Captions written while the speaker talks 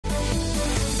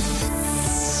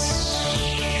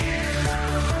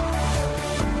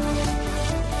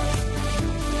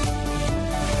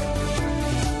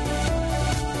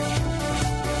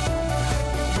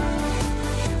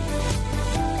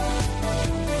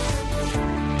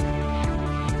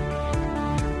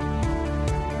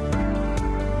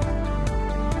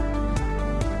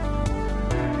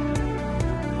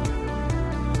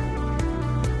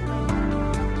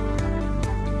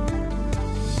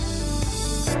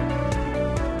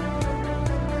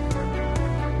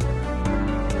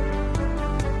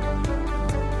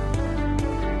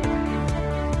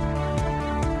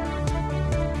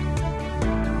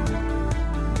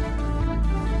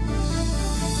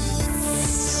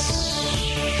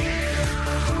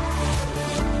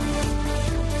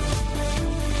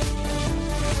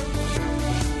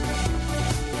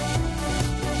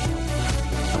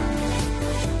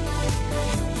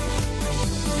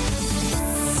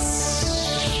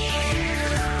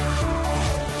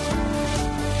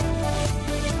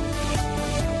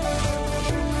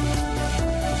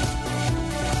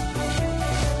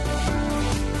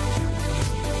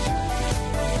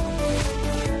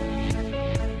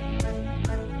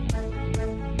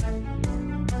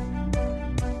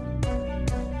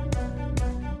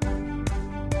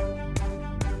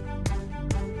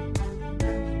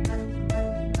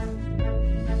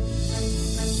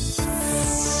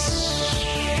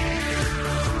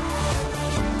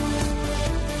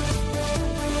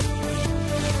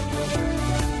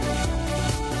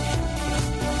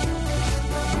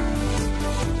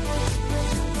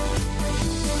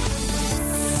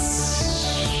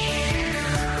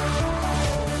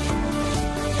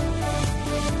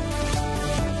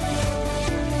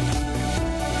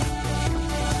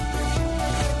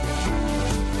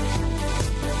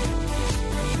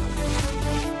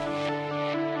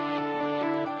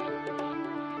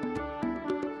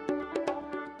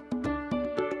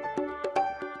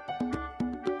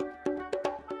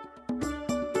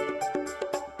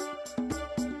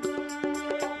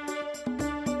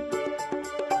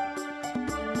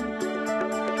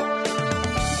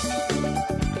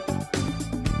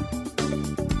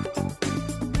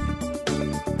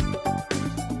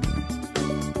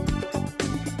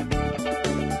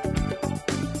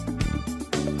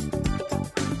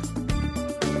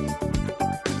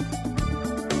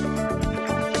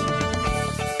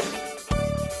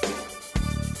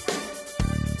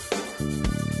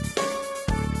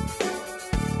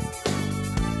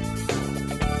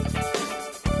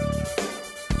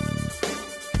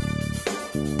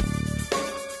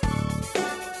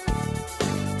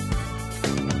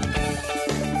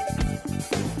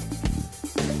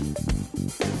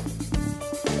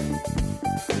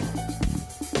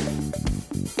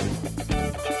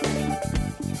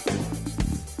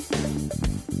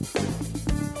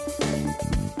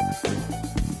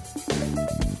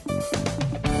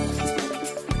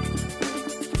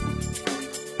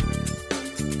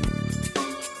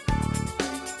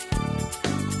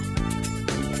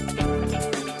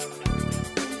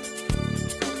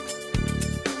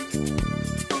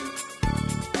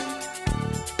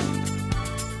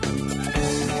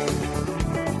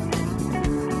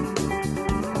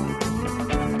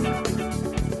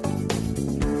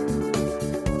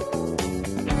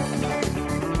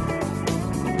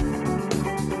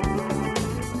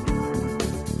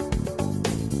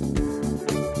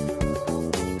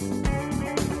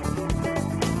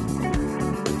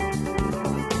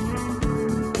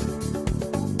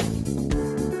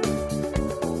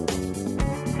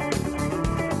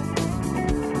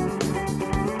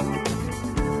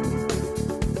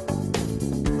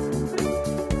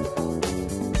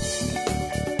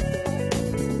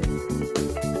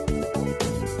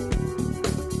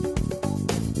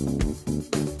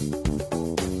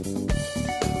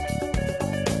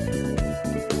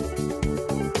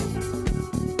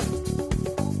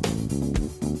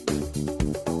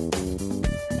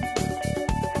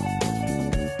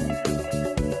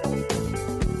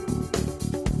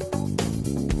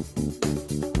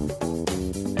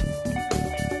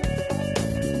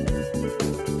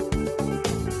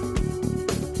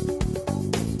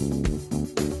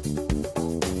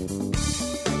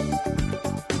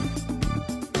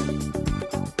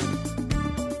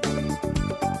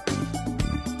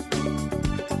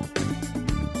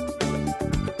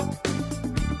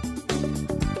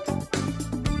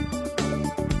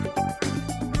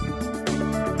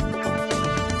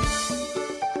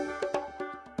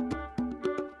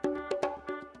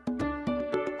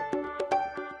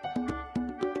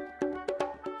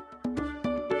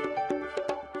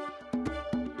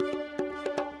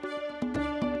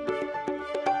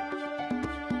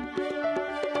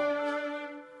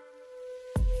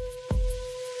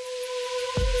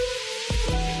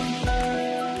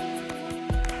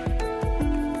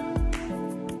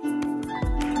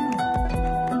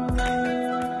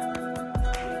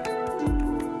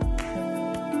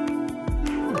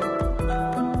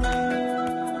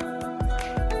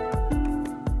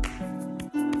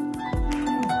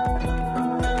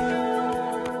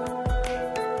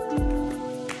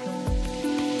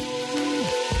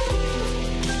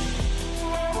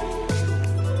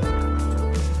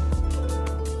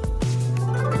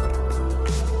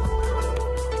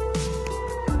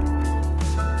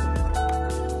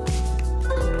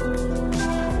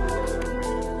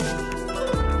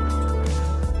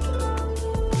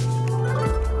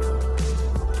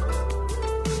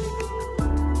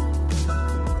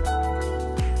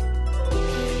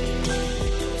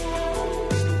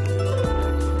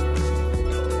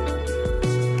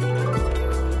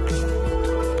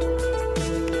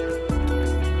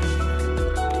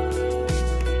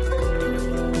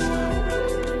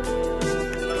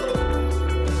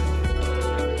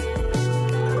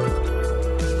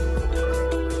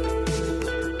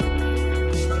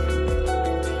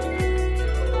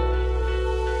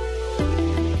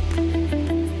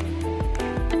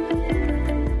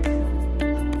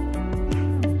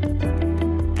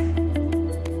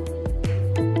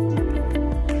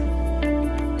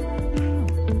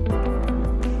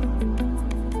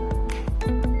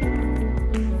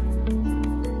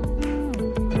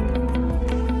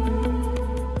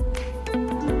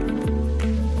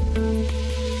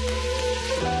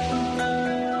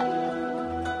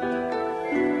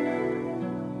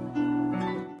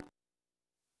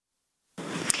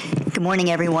Good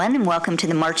morning, everyone, and welcome to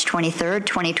the March 23rd,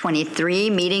 2023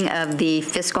 meeting of the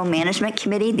Fiscal Management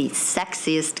Committee, the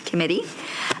sexiest committee.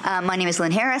 My name is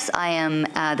Lynn Harris. I am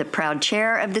the proud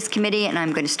chair of this committee, and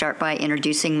I'm going to start by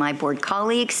introducing my board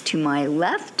colleagues. To my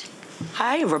left.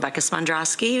 Hi, Rebecca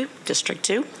Spondrowski, District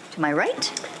 2. To my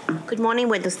right. Good morning,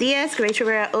 Buenos Dias, Grace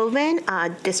Rivera-Oven,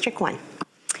 District 1.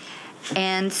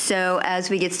 And so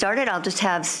as we get started, I'll just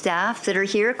have staff that are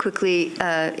here quickly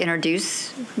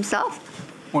introduce himself.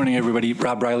 Morning, everybody.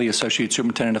 Rob Riley, Associate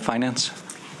Superintendent of Finance.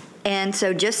 And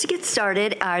so just to get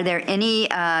started, are there any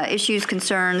issues,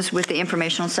 concerns with the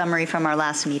informational summary from our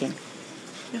last meeting?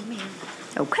 No, ma'am.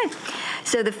 Okay.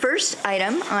 So the first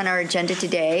item on our agenda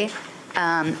today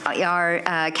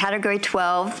are Category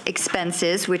 12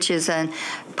 expenses, which is a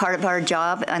part of our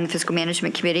job on the Fiscal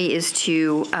Management Committee is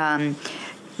to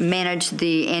manage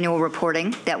the annual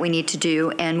reporting that we need to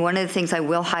do. And one of the things I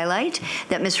will highlight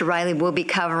that Mr. Riley will be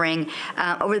covering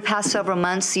over the past several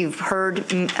months, you've heard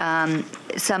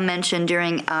some mention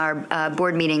during our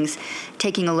board meetings,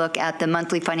 taking a look at the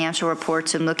monthly financial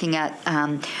reports and looking at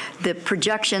the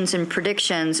projections and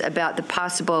predictions about the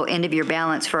possible end-of-year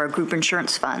balance for our group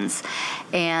insurance funds.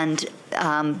 And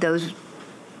those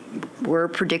were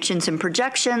predictions and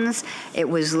projections. It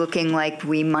was looking like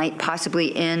we might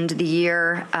possibly end the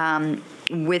year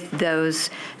with those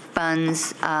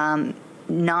funds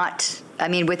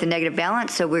with a negative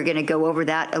balance. So we're going to go over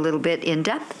that a little bit in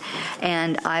depth.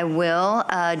 And I will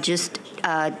just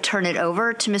turn it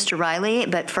over to Mr. Riley.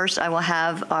 But first, I will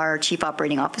have our Chief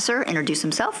Operating Officer introduce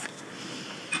himself.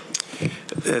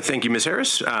 Thank you, Ms.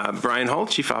 Harris. Brian Hull,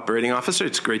 Chief Operating Officer.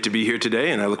 It's great to be here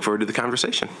today, and I look forward to the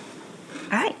conversation.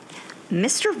 All right.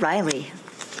 Mr. Riley,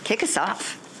 kick us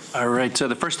off. All right, so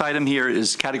the first item here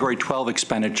is Category 12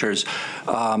 expenditures.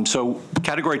 So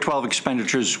Category 12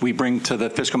 expenditures we bring to the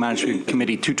Fiscal Management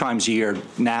Committee 2 times a year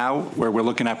now, where we're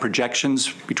looking at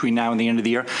projections between now and the end of the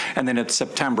year, and then it's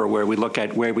September, where we look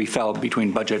at where we fell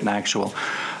between budget and actual.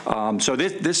 So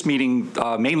this meeting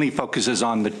mainly focuses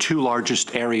on the 2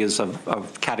 largest areas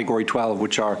of Category 12,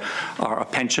 which are our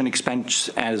pension expense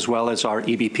as well as our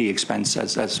EBP expense,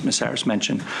 as Ms. Harris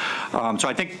mentioned. So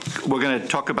I think we're going to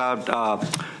talk about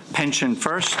pension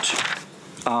first.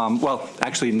 Well,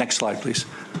 actually, next slide, please.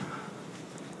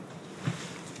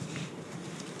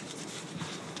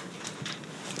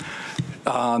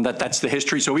 That's the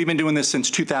history. So we've been doing this since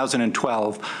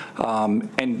 2012.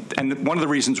 And one of the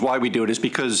reasons why we do it is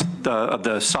because of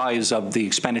the size of the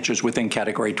expenditures within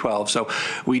Category 12. So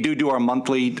we do our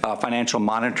monthly financial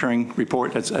monitoring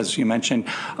report, as you mentioned.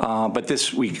 But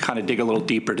this, we kind of dig a little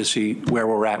deeper to see where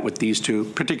we're at with these 2,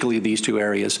 particularly these 2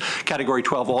 areas. Category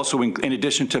 12 also, in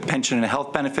addition to pension and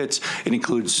health benefits, it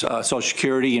includes Social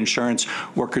Security, insurance,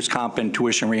 workers' comp, and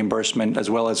tuition reimbursement, as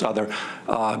well as other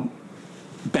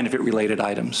benefit-related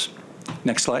items.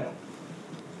 Next slide.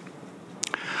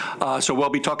 So we'll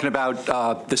be talking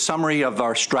about the summary of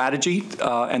our strategy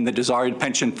and the desired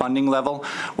pension funding level.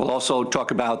 We'll also talk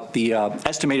about the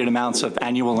estimated amounts of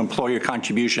annual employer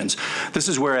contributions. This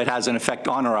is where it has an effect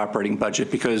on our operating budget,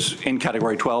 because in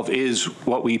Category 12 is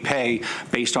what we pay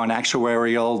based on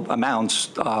actuarial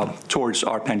amounts towards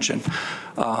our pension.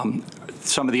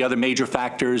 Some of the other major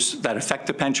factors that affect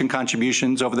the pension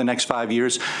contributions over the next 5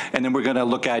 years. And then we're going to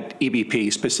look at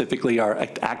EBP, specifically our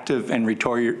active and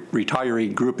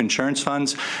retiree group insurance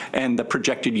funds and the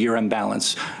projected year-end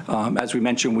balance. As we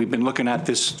mentioned, we've been looking at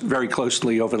this very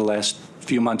closely over the last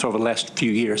few months, over the last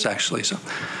few years, actually. So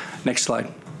next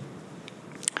slide.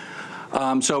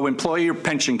 So employer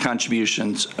pension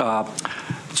contributions.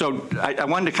 So I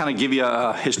wanted to kind of give you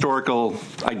a historical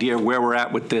idea of where we're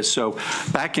at with this. So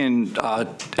back in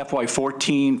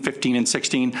FY14, 15, and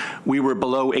 16, we were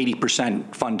below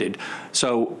 80% funded.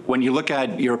 So when you look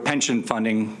at your pension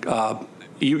funding,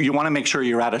 you want to make sure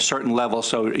you're at a certain level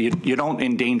so you don't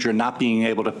endanger not being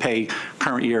able to pay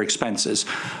current year expenses.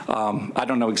 I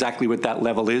don't know exactly what that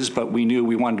level is, but we knew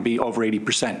we wanted to be over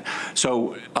 80%.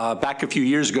 So back a few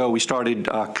years ago, we started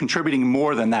contributing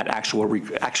more than that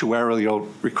actuarial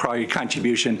required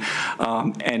contribution.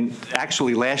 And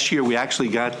actually last year, we actually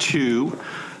got to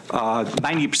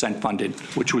 90% funded,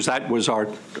 which was our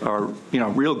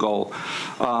real goal.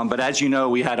 But as you know,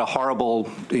 we had a horrible,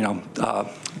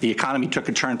 the economy took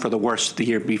a turn for the worse the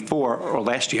year before or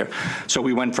last year. So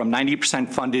we went from 90%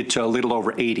 funded to a little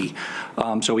over 80.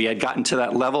 So we had gotten to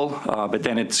that level, but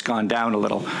then it's gone down a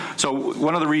little. So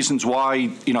one of the reasons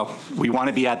why, we want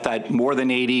to be at that more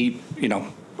than 80,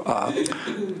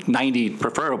 90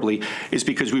 preferably, is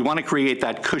because we want to create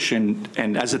that cushion.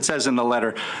 And as it says in the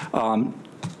letter,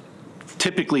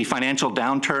 typically financial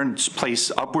downturns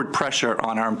place upward pressure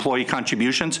on our employee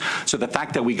contributions. So the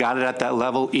fact that we got it at that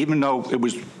level, even though it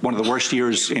was one of the worst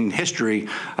years in history,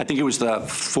 I think it was the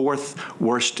fourth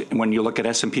worst when you look at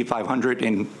S&P 500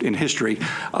 in history,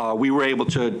 we were able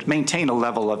to maintain a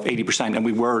level of 80%, and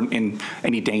we weren't in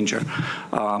any danger.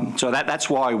 So that's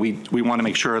why we want to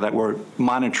make sure that we're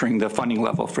monitoring the funding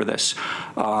level for this.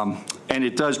 And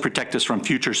it does protect us from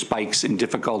future spikes in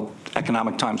difficult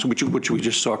economic times, which we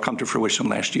just saw come to fruition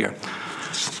last year.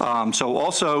 So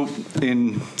also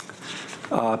in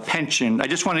pension, I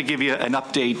just want to give you an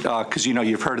update because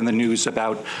you've heard in the news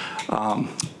about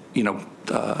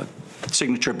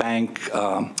Signature Bank,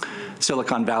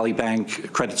 Silicon Valley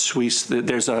Bank, Credit Suisse.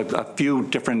 There's a few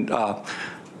different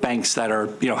banks that are,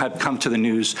 have come to the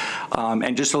news.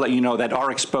 And just to let you know that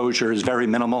our exposure is very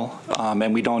minimal,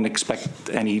 and we don't expect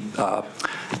any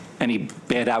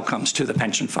bad outcomes to the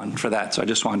pension fund for that. So I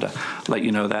just wanted to let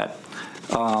you know that.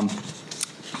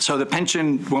 So the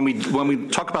pension, when we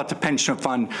talk about the pension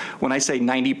fund, when I say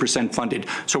 90% funded,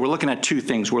 so we're looking at two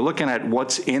things. We're looking at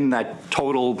what's in that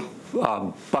total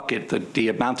bucket, the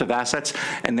amount of assets,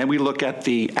 and then we look at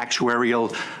the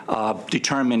actuarial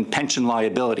determined pension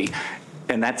liability.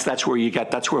 And that's where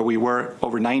that's where we were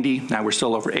over 90. Now we're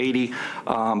still over 80.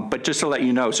 But just to let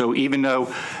you know, so even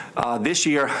though this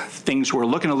year things were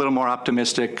looking a little more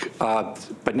optimistic,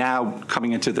 but now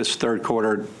coming into this third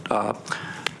quarter,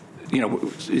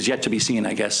 is yet to be seen,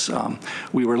 I guess.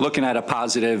 We were looking at a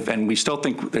positive, and we still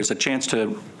think there's a chance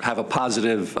to have a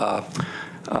positive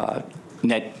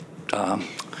net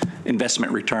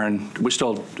investment return. It's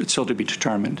still to be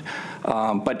determined.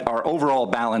 But our overall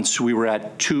balance, we were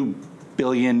at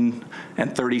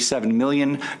 $2.037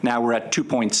 billion. Now we're at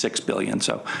 $2.6 billion.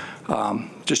 So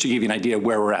just to give you an idea of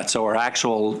where we're at. So our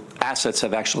actual assets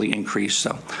have actually increased.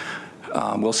 So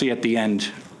we'll see at the end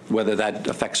whether that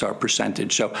affects our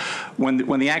percentage. So when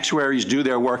the actuaries do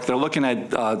their work, they're looking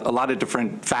at a lot of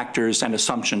different factors and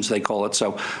assumptions, they call it.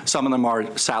 So some of them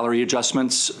are salary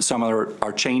adjustments, some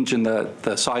are change in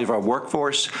the size of our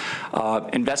workforce,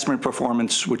 investment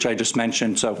performance, which I just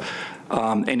mentioned. So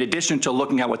in addition to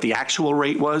looking at what the actual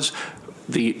rate was,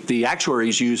 the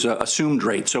actuaries use an assumed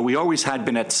rate. So we always had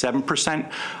been at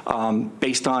 7%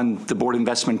 based on the board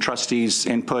investment trustees'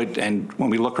 input, and when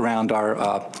we look around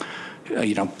our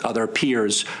other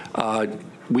peers,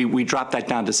 we dropped that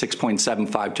down to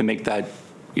 6.75 to make that,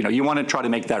 you want to try to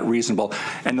make that reasonable.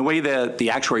 And the way the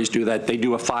actuaries do that, they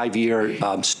do a 5-year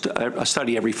a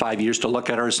study every 5 years to look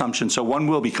at our assumptions. So one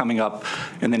will be coming up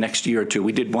in the next year or two.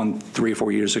 We did one 3 or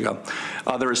 4 years ago.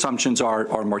 Other assumptions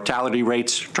are mortality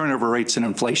rates, turnover rates, and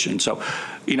inflation. So,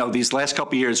 these last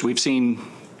couple of years, we've seen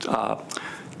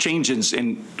changes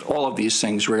in all of these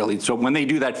things, really. So when they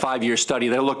do that 5-year study,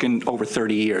 they're looking over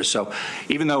 30 years. So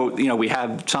even though, we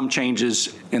have some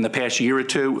changes in the past year or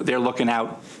two, they're looking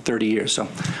out 30 years. So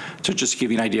just to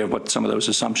give you an idea of what some of those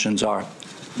assumptions are.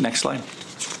 Next slide.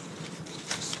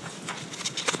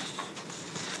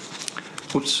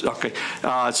 Oops, okay.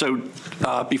 So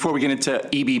before we get into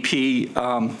EBP,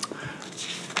 let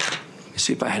me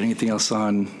see if I had anything else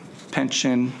on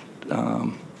pension.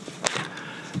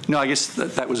 No, I guess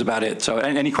that was about it. So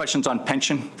any questions on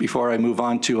pension before I move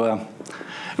on to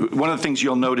one of the things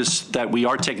you'll notice that we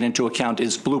are taking into account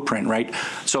is Blueprint, right?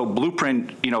 So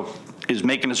Blueprint, is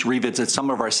making us revisit some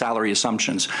of our salary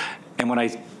assumptions. And when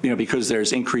because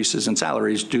there's increases in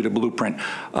salaries due to Blueprint.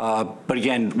 But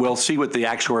again, we'll see what the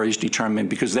actuaries determine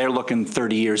because they're looking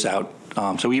 30 years out.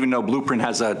 So even though Blueprint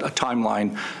has a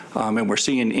timeline, and we're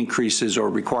seeing increases or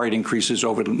required increases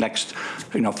over the next,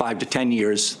 5 to 10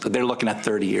 years, they're looking at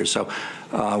 30 years. So,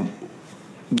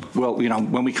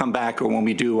 when we come back or when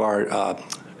we do our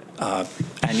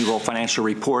annual financial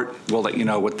report, we'll let you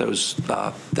know what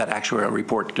that actuarial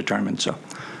report determines. So,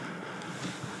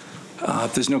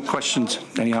 if there's no questions,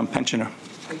 any on pensioner?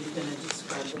 Are you going to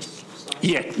describe this?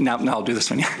 Yeah, now I'll do this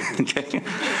one. Okay.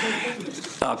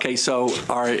 Okay, so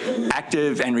our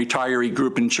active and retiree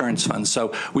group insurance funds.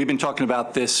 So we've been talking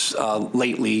about this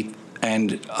lately.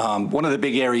 And one of the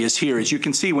big areas here is you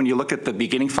can see when you look at the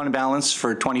beginning fund balance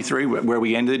for 23, where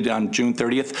we ended on June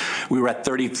 30th, we were at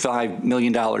 $35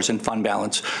 million in fund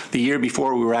balance. The year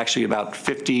before, we were actually about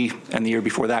 50, and the year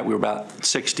before that, we were about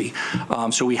 60.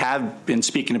 So we have been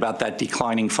speaking about that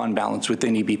declining fund balance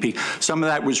within EBP. Some of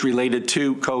that was related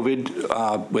to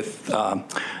COVID with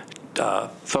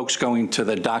folks going to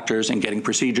the doctors and getting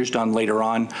procedures done later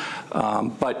on.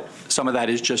 But some of that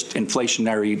is just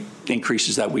inflationary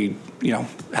increases that we,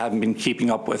 haven't been keeping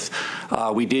up with.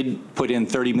 We did put in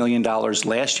 $30 million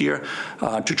last year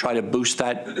to try to boost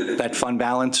that fund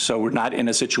balance. So we're not in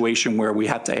a situation where we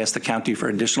have to ask the county for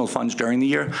additional funds during the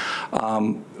year.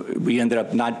 We ended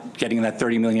up not getting that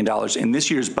 $30 million. In this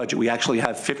year's budget, we actually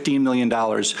have $15 million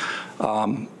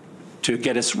to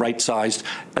get us right-sized,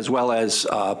 as well as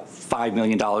 $5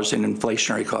 million in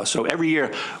inflationary costs. So every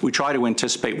year, we try to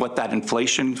anticipate what that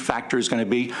inflation factor is going to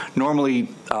be. Normally,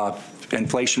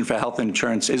 inflation for health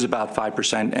insurance is about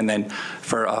 5%, and then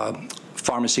for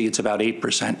pharmacy, it's about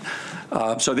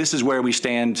 8%. So this is where we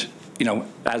stand,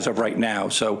 as of right now.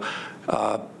 So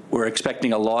we're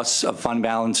expecting a loss of fund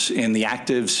balance in the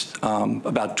actives,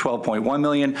 about 12.1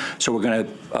 million. So we're going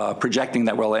to projecting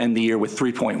that we'll end the year with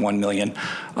 3.1 million,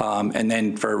 and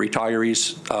then for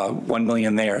retirees, 1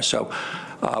 million there. So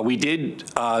we did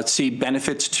see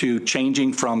benefits to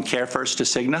changing from CareFirst to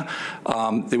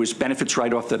Cigna. There was benefits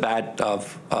right off the bat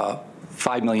of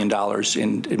 $5 million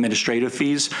in administrative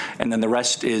fees, and then the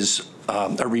rest is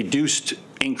a reduced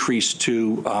increase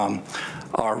to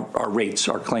our rates,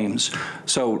 our claims.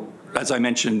 So as I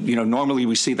mentioned, normally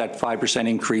we see that 5%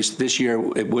 increase. This year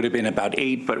it would have been about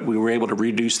 8%, but we were able to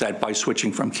reduce that by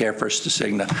switching from CareFirst to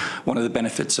Cigna. One of the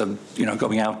benefits of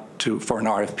going out for an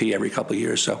RFP every couple of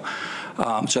years. So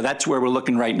that's where we're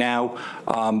looking right now.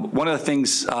 One of the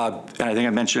things, and I think I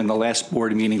mentioned in the last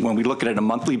board meeting, when we look at it on a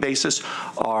monthly basis,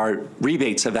 our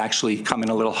rebates have actually come in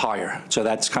a little higher. So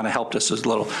that's kind of helped us a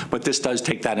little, but this does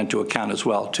take that into account as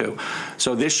well too.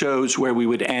 So this shows where we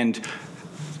would end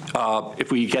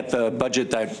if we get the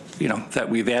budget that that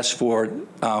we've asked for.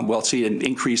 We'll see an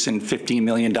increase in $15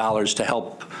 million to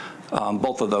help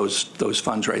both of those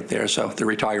funds right there. So the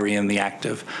retiree and the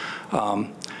active. I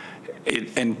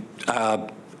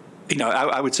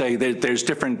would say that there's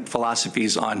different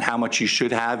philosophies on how much you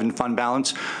should have in fund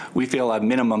balance. We feel a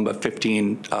minimum of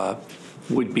 15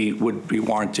 would be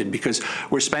warranted, because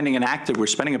we're spending about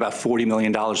 $40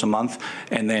 million a month,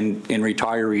 and then in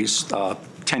retirees,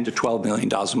 $10 to $12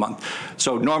 million a month.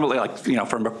 So normally,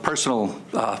 from a personal,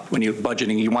 when you're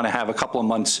budgeting, you want to have a couple of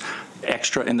months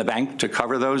extra in the bank to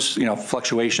cover those,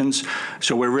 fluctuations.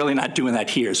 So we're really not doing that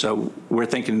here. So we're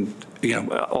thinking,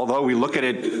 although we look at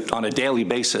it on a daily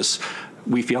basis,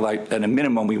 we feel like at a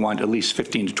minimum we want at least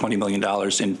 $15 to $20 million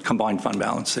in combined fund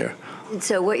balance there.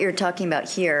 So what you're talking about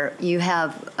here, you've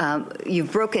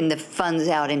broken the funds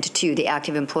out into two, the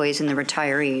active employees and the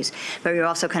retirees, but you're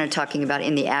also kind of talking about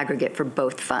in the aggregate for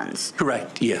both funds.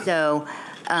 Correct, yeah. So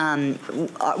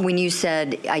when you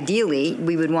said ideally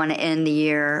we would want to end the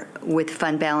year with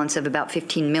fund balance of about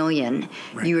 15 million,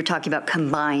 right, you were talking about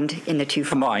combined in the two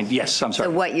funds. Combined, yes, I'm sorry.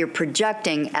 So what you're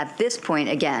projecting at this point,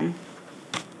 again,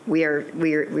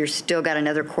 we're still got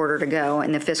another quarter to go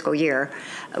in the fiscal year.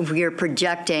 We are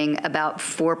projecting about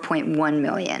 4.1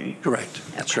 million. Correct.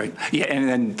 That's right. Yeah,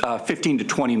 and then 15 to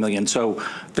 20 million. So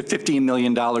the $15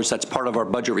 million that's part of our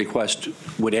budget request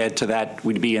would add to that.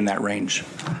 We'd be in that range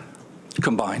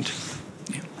combined.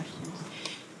 Yeah.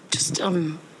 Just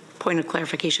point of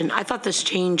clarification. I thought this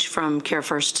change from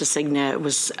CareFirst to Cigna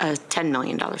was a $10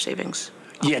 million savings.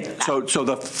 Yeah, so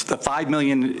the $5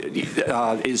 million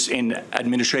is in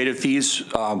administrative fees,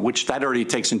 which that already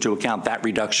takes into account that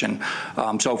reduction.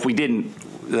 So if we didn't,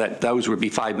 those would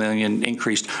be $5 million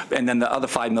increased, and then the other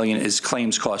 $5 million is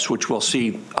claims costs, which we'll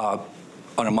see on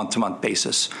a month-to-month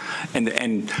basis, and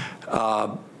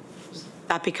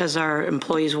that because our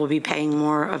employees will be paying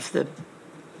more of the.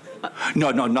 No,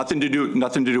 nothing to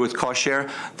do with cost share.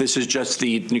 This is just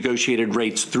the negotiated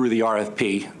rates through the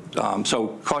RFP. So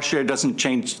cost share doesn't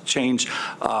change.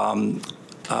 When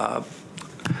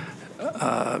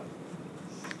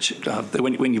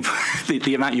you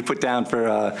the amount you put down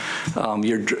for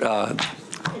your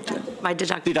my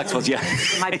deductibles, yeah.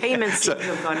 My payments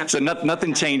have gone up. So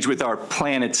nothing changed with our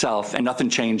plan itself, and nothing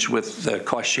changed with the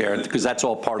cost share, because that's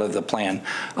all part of the plan.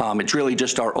 It's really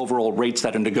just our overall rates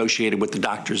that are negotiated with the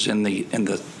doctors in the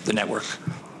network.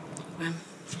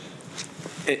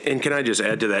 And can I just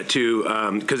add to that too,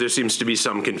 because there seems to be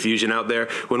some confusion out there.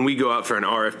 When we go out for an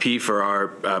RFP for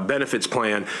our benefits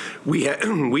plan, we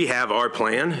have our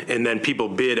plan, and then people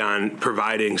bid on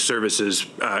providing services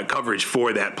coverage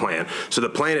for that plan. So the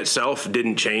plan itself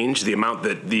didn't change. The amount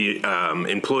that the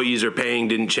employees are paying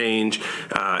didn't change.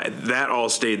 That all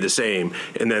stayed the same.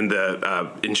 And then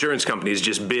the insurance companies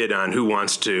just bid on who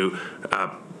wants to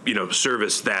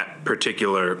service that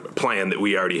particular plan that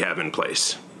we already have in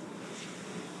place.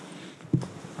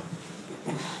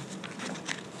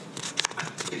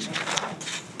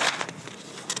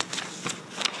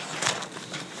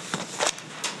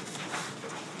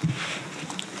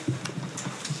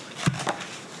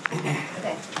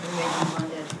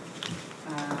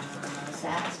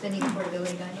 spending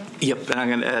affordability guidelines? Yep, and I'm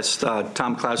going to ask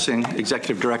Tom Klausing,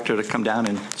 Executive Director, to come down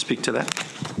and speak to that.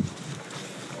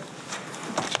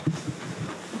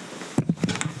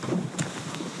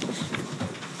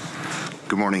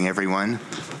 Good morning, everyone.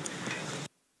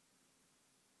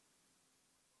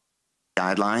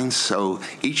 Guidelines. So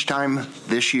each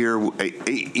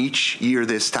year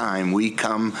this time, we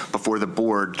come before the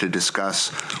board to discuss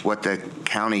what the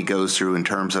county goes through in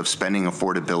terms of spending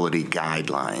affordability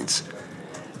guidelines.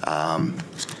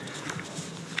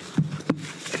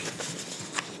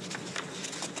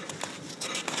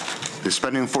 The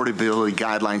spending affordability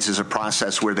guidelines is a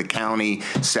process where the county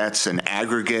sets an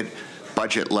aggregate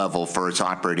budget level for its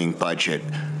operating budget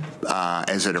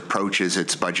as it approaches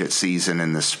its budget season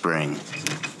in the spring.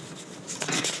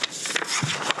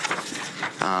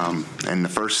 And the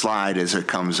first slide as it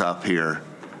comes up here,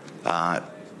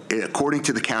 according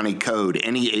to the county code,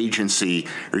 any agency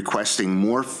requesting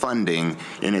more funding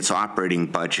in its operating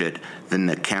budget than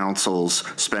the council's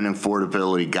spending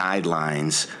affordability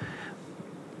guidelines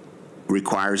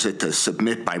requires it to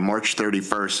submit by March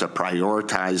 31st a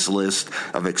prioritized list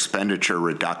of expenditure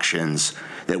reductions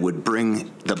that would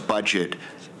bring the budget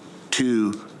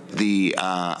to the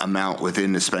amount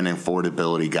within the spending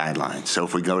affordability guidelines. So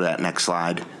if we go to that next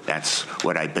slide, that's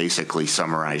what I basically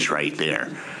summarized right there.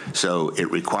 So it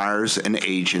requires an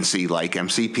agency like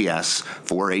MCPS,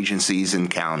 4 agencies in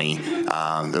county.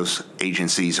 Those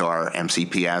agencies are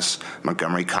MCPS,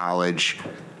 Montgomery College,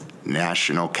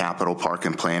 National Capital Park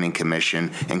and Planning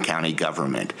Commission, and county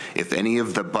government. If any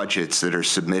of the budgets that are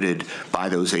submitted by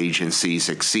those agencies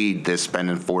exceed the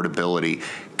spending affordability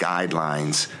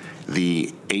guidelines,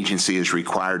 the agency is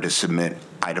required to submit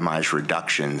itemized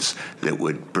reductions that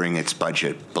would bring its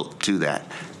budget to that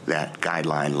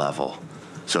guideline level.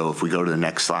 So if we go to the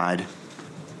next slide.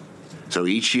 So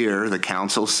each year, the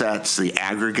council sets the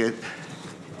aggregate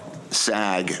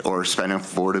SAG, or spending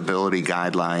affordability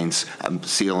guidelines,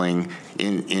 ceiling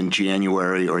in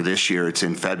January, or this year it's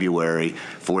in February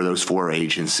for those 4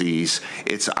 agencies.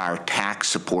 It's our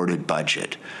tax-supported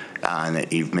budget.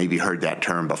 And you've maybe heard that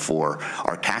term before.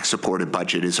 Our tax-supported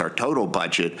budget is our total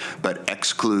budget, but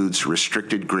excludes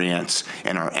restricted grants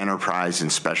and our enterprise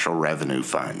and special revenue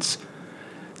funds.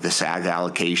 The SAG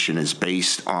allocation is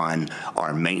based on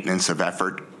our maintenance of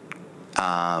effort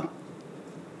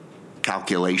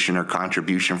calculation or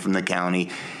contribution from the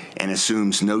county, and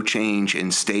assumes no change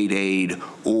in state aid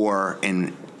or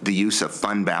in the use of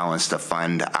fund balance to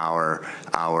fund our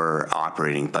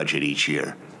operating budget each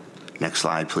year. Next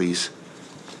slide, please.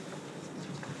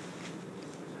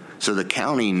 So the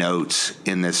county notes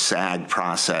in this SAG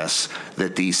process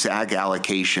that these SAG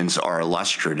allocations are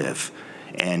illustrative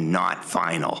and not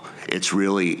final. It's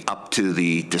really up to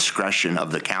the discretion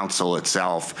of the council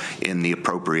itself in the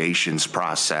appropriations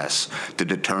process to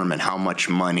determine how much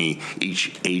money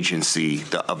each agency,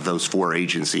 of those 4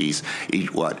 agencies,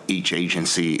 what each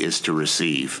agency is to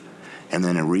receive. And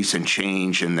then a recent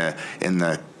change in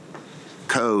the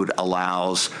code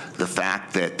allows the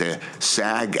fact that the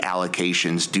SAG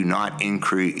allocations do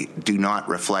not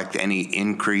reflect any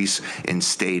increase in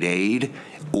state aid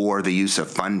or the use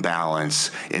of fund balance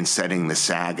in setting the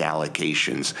SAG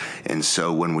allocations. And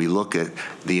so when we look at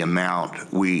the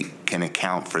amount, we can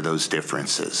account for those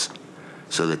differences.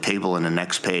 So the table in the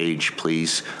next page,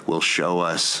 please, will show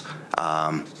us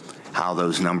how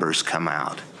those numbers come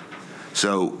out.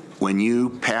 So when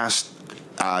you passed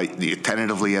the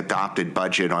tentatively adopted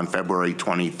budget on February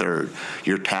 23rd,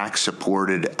 your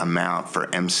tax-supported amount for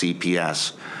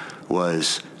MCPS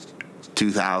was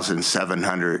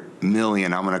 $2,700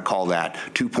 million. I'm going to call that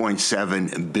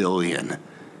 $2.7 billion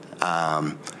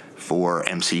for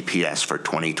MCPS for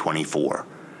 2024.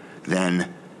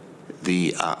 Then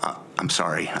the,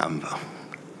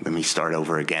 let me start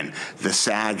over again. The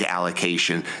SAG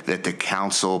allocation that the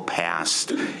council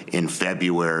passed in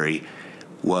February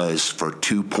was for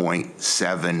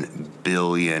 $2.7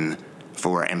 billion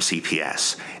for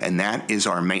MCPS, and that is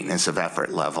our maintenance of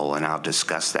effort level, and I'll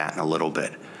discuss that in a little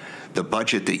bit. The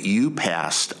budget that you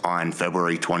passed on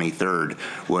February 23rd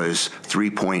was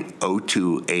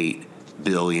 $3.028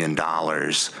 billion,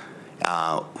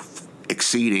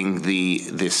 exceeding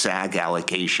the SAG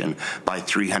allocation by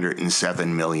 $307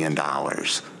 million.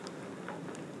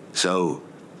 So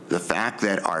the fact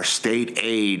that our state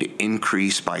aid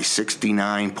increased by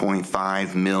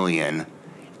 $69.5 million,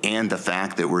 and the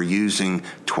fact that we're using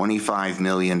 $25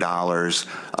 million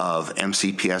of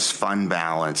MCPS fund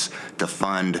balance to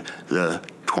fund the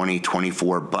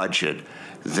 2024 budget,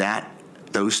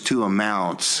 those 2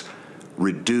 amounts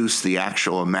reduce the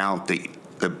actual amount that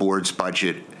the board's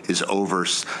budget is over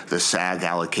the SAG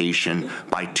allocation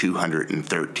by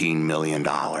 $213 million.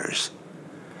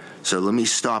 So let me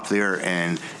stop there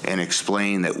and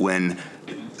explain that when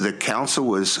the council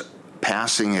was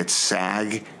passing its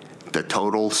SAG, the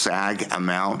total SAG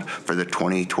amount for the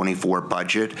 2024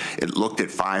 budget, it looked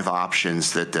at 5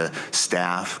 options that the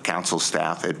council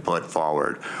staff had put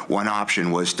forward. One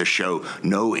option was to show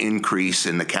no increase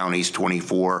in the county's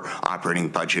 24 operating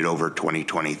budget over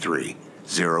 2023,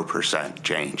 0%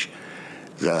 change.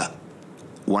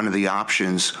 One of the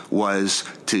options was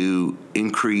to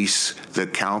increase the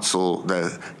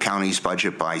county's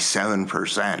budget by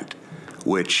 7%,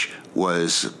 which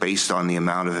was based on the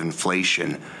amount of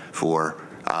inflation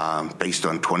based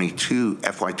on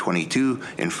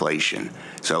FY22 inflation.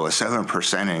 So a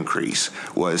 7% increase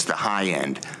was the high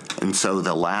end. And so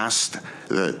the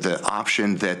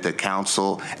option that the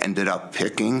council ended up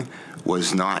picking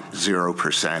was not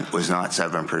 0%, was not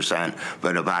 7%,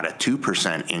 but about a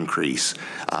 2% increase.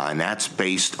 And that's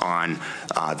based on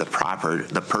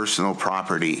the personal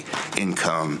property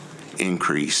income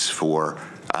increase for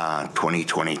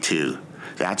 2022.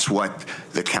 That's what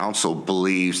the council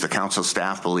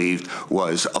staff believed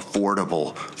was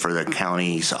affordable for the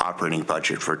county's operating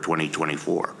budget for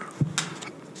 2024.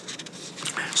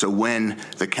 So when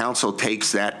the council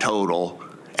takes that total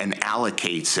and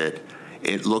allocates it,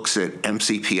 it looks at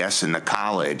MCPS and the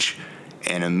college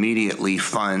and immediately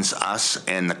funds us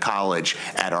and the college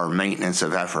at our maintenance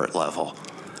of effort level.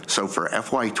 So for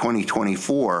FY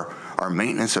 2024, our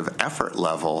maintenance of effort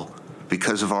level,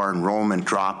 because of our enrollment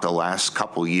drop the last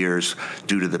couple years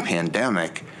due to the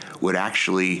pandemic, would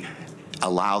actually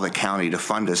allow the county to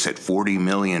fund us at $40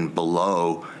 million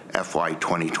below FY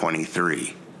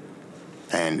 2023.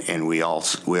 And we all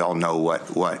know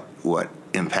what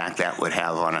impact that would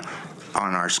have on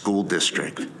our school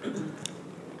district.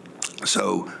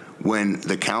 So when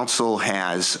the council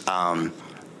has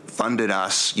funded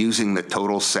us using the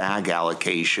total SAG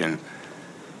allocation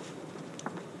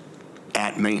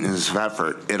at maintenance of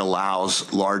effort, it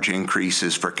allows large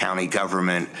increases for county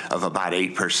government of about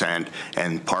 8%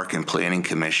 and Park and Planning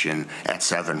Commission at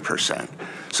 7%.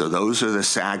 So those are the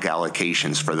SAG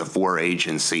allocations for the 4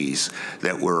 agencies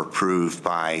that were approved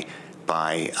by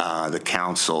the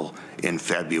council in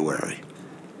February.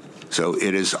 So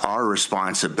it is our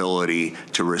responsibility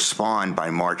to respond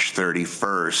by March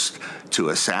 31st to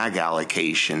a SAG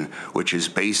allocation, which is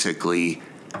basically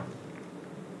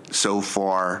so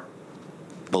far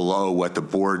below what the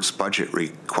board's budget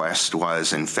request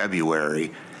was in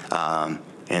February,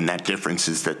 and that difference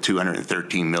is the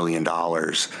 $213 million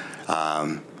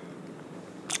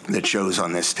that shows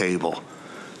on this table.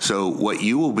 So what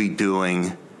you will be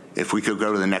doing, if we could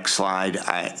go to the next slide,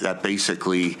 that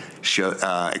basically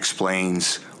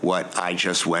explains what I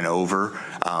just went over.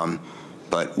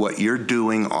 But what you're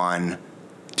doing on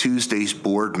Tuesday's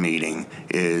board meeting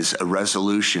is a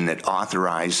resolution that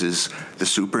authorizes the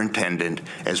superintendent,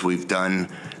 as we've done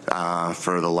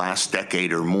for the last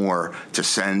decade or more, to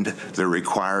send the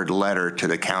required letter to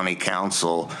the county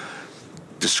council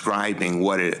describing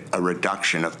what a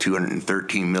reduction of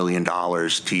 $213 million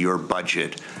to your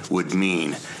budget would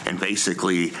mean. And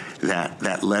basically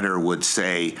that letter would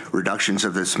say reductions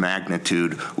of this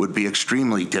magnitude would be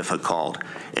extremely difficult,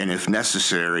 and if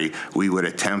necessary, we would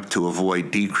attempt to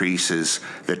avoid decreases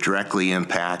that directly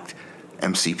impact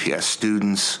MCPS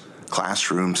students,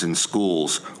 classrooms, and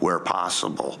schools where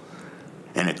possible.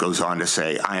 And it goes on to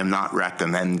say, I am not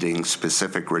recommending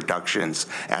specific reductions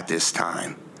at this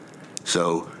time.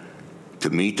 So to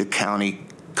meet the county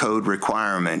code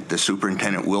requirement, the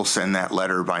superintendent will send that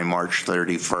letter by March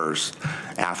 31st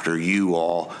after you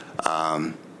all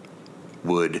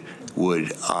would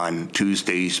on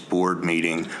Tuesday's board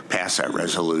meeting pass that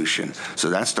resolution. So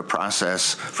that's the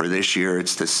process for this year.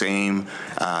 It's the same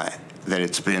that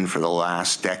it's been for the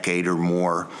last decade or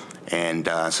more. And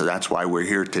so that's why we're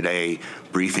here today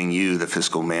briefing you, the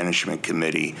Fiscal Management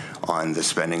Committee, on the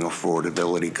spending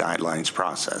affordability guidelines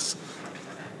process.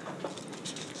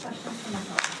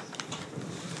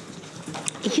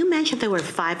 You mentioned there were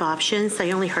 5 options.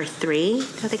 I only heard 3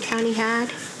 that the county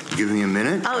had. Give me a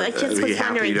minute. Oh, I just I'd be was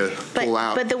happy wondering. to pull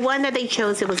out. But the one that they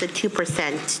chose, it was a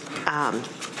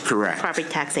 2% Correct. property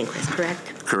tax increase,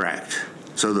 correct? Correct.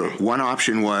 So the one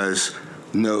option was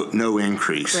no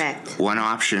increase. Correct. One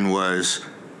option was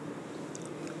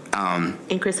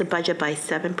Increase the budget by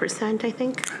 7%, I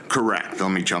think. correct.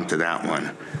 Let me jump to that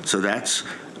one. So that's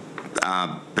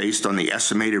based on the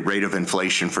estimated rate of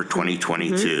inflation for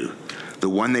 2022. Mm-hmm. The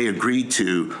one they agreed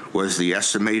to was the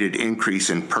estimated increase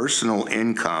in personal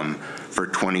income for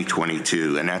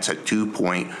 2022, and that's a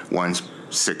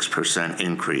 2.16%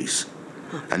 increase.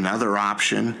 Another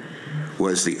option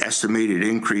was the estimated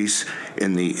increase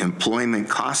in the employment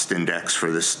cost index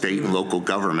for the state and local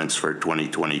governments for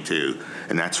 2022,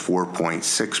 and that's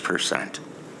 4.6%.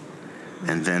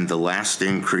 And then the last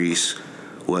increase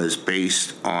was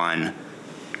based on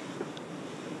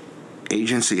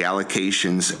agency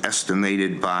allocations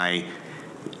estimated by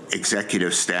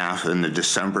executive staff in the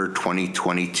December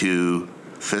 2022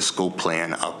 fiscal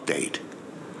plan update,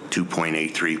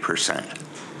 2.83%.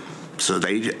 So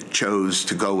they chose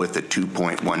to go with the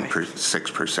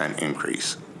 2.16%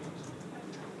 increase.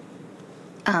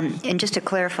 And just to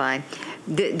clarify,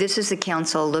 this is the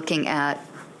council looking at,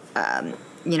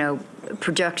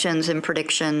 projections and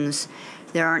predictions.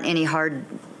 There aren't any hard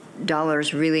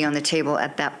dollars really on the table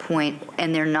at that point,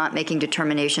 and they're not making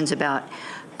determinations about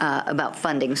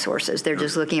funding sources. They're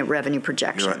just looking at revenue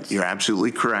projections. You're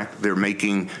absolutely correct.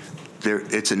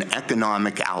 It's an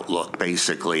economic outlook,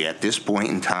 basically. At this point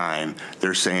in time,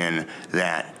 they're saying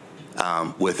that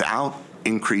without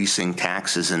increasing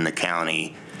taxes in the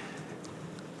county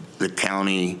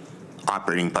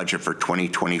operating budget for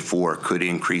 2024 could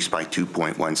increase by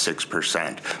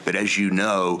 2.16%. But as you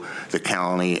know, the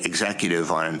county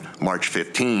executive on March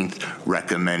 15th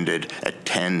recommended a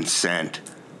 10-cent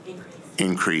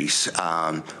increase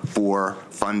for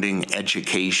funding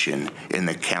education in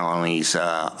the county's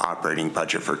operating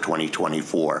budget for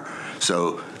 2024.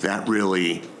 So that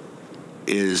really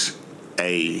is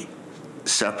a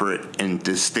separate and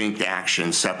distinct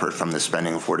action separate from the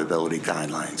spending affordability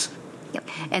guidelines. Yep.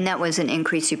 And that was an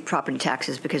increase to property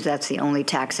taxes because that's the only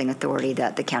taxing authority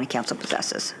that the county council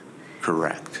possesses.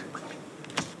 Correct.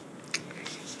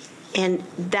 And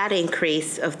that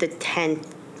increase of the 10%.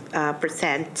 10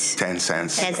 cents. 10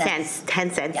 cents,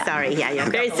 10 cents, Yeah. sorry, yeah, you're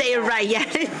going to say it right, yeah.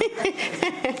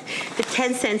 The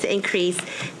 10 cents increase,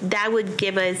 that would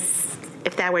give us,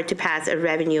 if that were to pass, a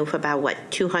revenue of about, what,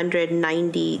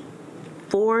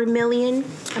 294 million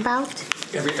about?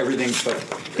 Everything but.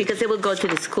 Because it would go to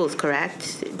the schools,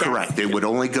 correct? Correct. It would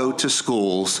only go to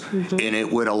schools, and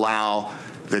it would allow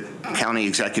the county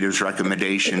executive's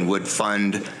recommendation would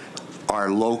fund our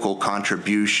local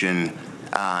contribution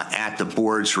at the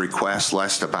board's request,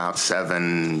 less about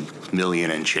 $7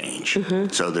 million and change.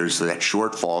 So there's that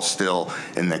shortfall still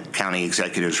in the county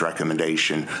executive's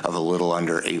recommendation of a little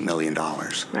under $8 million.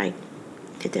 Right,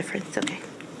 the difference, okay,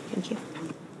 thank you.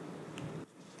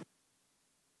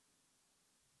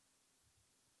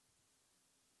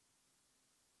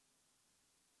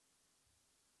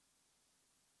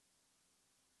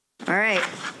 All right.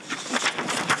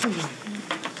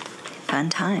 Fun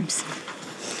times.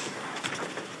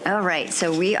 All right,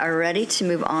 so we are ready to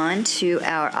move on to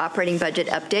our operating budget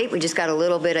update. We just got a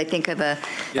little bit, I think, of a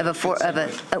little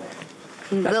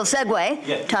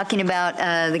segue, talking about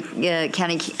the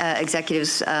county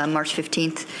executive's March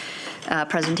 15th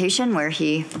presentation, where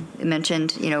he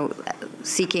mentioned,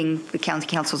 seeking the county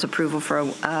council's approval for a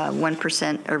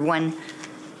 1% or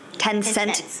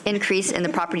 10-cent increase in the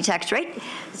property tax rate.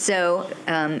 So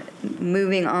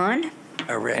moving on.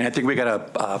 All right, and I think we got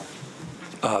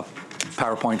a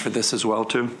PowerPoint for this as well,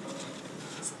 too.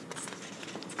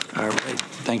 All right,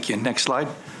 thank you. Next slide.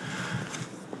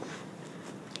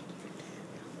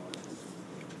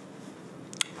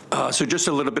 So just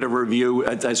a little bit of review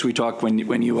as we talked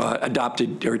when you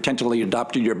adopted or tentatively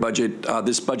adopted your budget.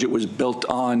 This budget was built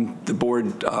on the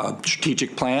board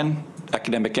strategic plan,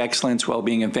 academic excellence,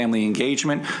 well-being and family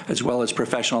engagement, as well as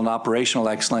professional and operational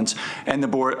excellence, and the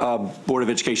Board of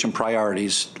Education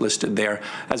priorities listed there,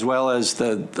 as well as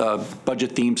the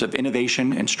budget themes of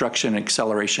innovation, instruction, and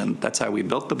acceleration. That's how we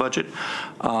built the budget.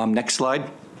 Next slide.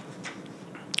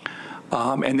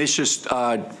 And this just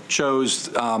shows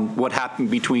what happened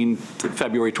between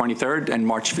February 23rd and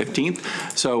March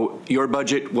 15th. So your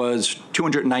budget was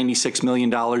 $296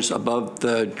 million above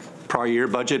the prior year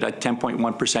budget, a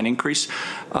 10.1% increase.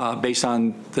 Based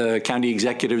on the county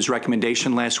executive's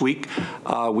recommendation last week,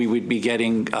 we would be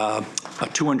getting a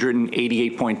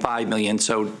 $288.5 million.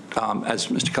 So as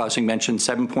Mr. Collison mentioned,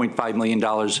 $7.5 million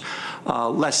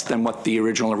less than what the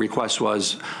original request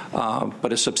was,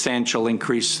 but a substantial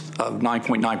increase of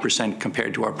 9.9%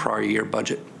 compared to our prior year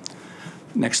budget.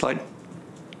 Next slide.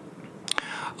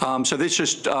 So this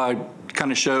just kind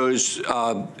of shows,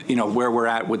 where we're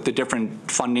at with the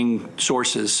different funding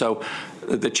sources. So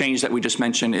the change that we just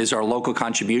mentioned is our local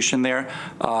contribution there.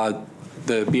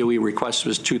 The BOE request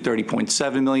was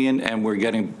 $230.7 million, and we're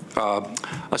getting,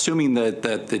 assuming that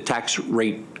the tax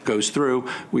rate goes through,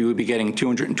 we would be getting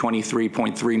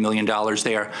 $223.3 million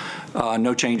there.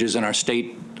 No changes in our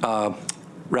state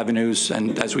revenues,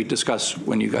 and as we discussed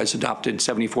when you guys adopted,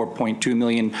 $74.2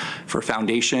 million for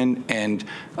foundation and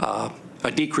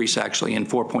a decrease actually in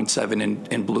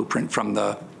 4.7 in blueprint from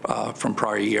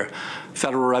prior year.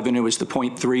 Federal revenue is the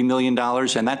 $0.3 million,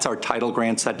 and that's our title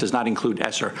grants. That does not include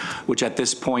ESSER, which at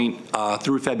this point,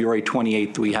 through February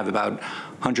 28th, we have about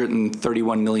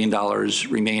 $131 million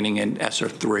remaining in ESSER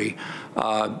 3.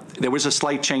 There was a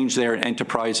slight change there in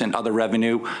enterprise and other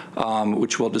revenue,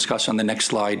 which we'll discuss on the next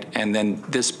slide. And then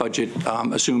this budget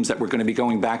assumes that we're going to be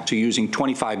going back to using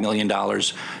 $25 million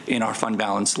in our fund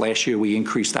balance. Last year, we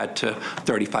increased that to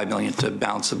 $35 million to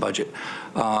balance the budget.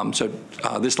 So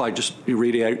this slide just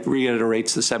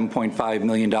reiterates the $7.5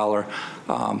 million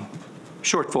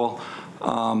shortfall.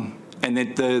 And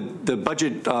the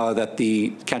budget that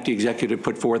the county executive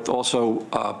put forth also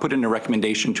put in a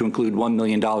recommendation to include $1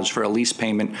 million for a lease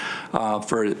payment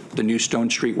for the new Stone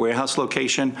Street warehouse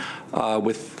location,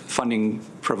 with funding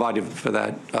provided for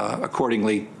that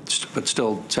accordingly, but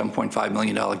still $7.5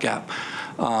 million gap.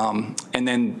 And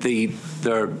then the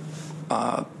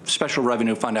special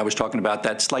revenue fund I was talking about,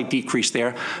 that slight decrease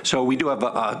there. So we do have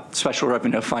a special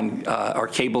revenue fund, our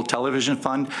cable television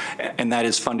fund, and that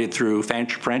is funded through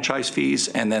franchise fees.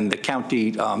 And then the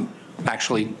county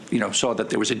actually, saw that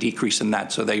there was a decrease in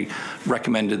that, so they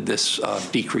recommended this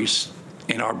decrease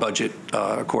in our budget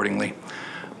accordingly.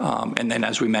 And then,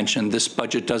 as we mentioned, this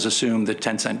budget does assume the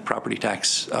 10-cent property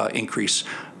tax increase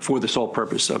for the sole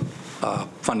purpose of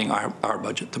funding our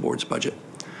budget, the board's budget.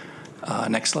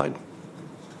 Next slide.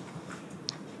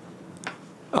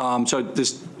 So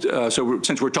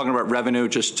since we're talking about revenue,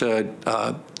 just to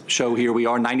show here, we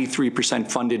are 93%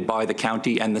 funded by the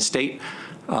county and the state.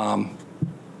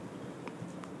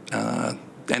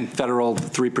 And federal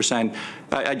 3%.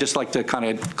 I'd just like to kind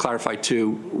of clarify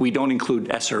too, we don't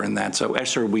include ESSER in that. So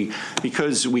ESSER,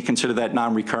 because we consider that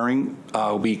non-recurring,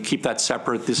 we keep that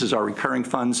separate. This is our recurring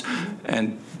funds,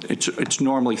 and it's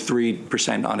normally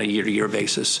 3% on a year-to-year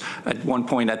basis. At one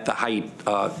point at the height,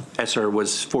 ESSER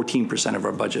was 14% of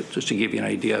our budget, just to give you an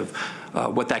idea of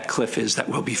what that cliff is that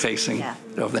we'll be facing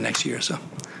over the next year or so.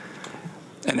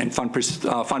 And then fund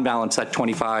balance at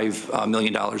 $25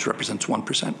 million represents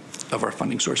 1% of our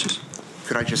funding sources.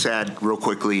 Could I just add real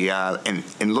quickly,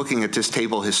 in looking at this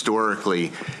table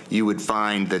historically, you would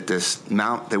find that this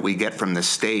amount that we get from the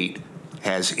state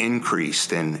has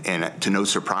increased, and to no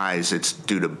surprise, it's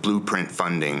due to blueprint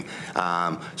funding.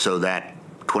 So that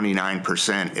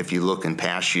 29%, if you look in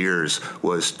past years,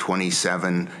 was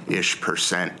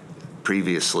 27-ish%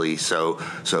 previously. So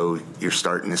you're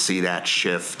starting to see that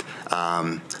shift,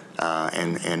 and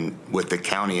with the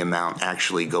county amount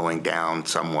actually going down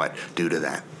somewhat due to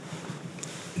that.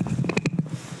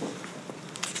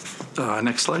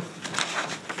 Next slide.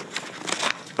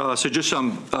 So just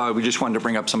we just wanted to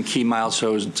bring up some key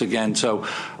milestones again. So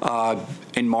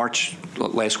in March,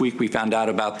 last week, we found out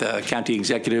about the county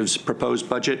executive's proposed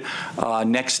budget.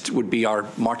 Next would be our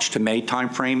March to May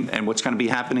timeframe, and what's going to be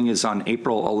happening is on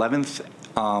April 11th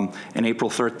and April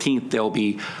 13th, there'll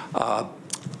be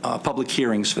public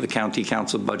hearings for the county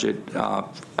council budget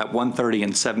at 1:30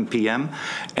 and 7 p.m.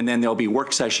 And then there'll be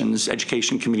work sessions,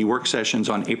 education committee work sessions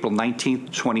on April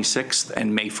 19th, 26th,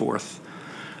 and May 4th.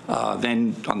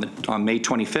 Then on May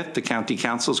 25th, the county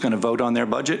council is going to vote on their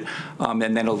budget, and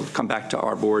then it'll come back to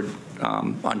our board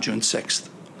on June 6th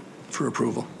for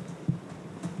approval.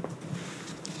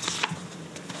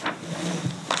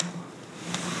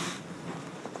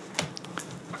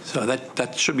 So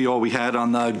that should be all we had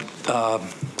on the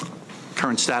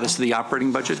current status of the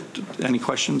operating budget. Any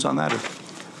questions on that?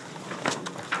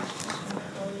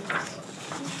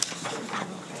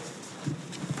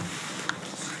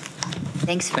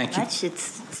 Thanks very much.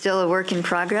 It's still a work in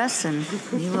progress, and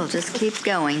we will just keep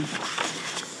going.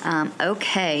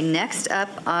 Okay, next up,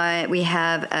 we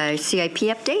have a CIP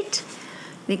update.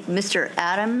 I think Mr.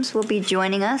 Adams will be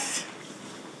joining us.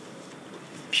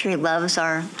 I'm sure he loves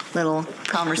our little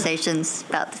conversations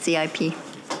about the CIP. I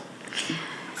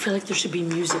feel like there should be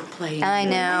music playing. I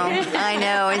know.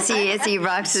 As he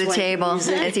rocks the table,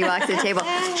 So,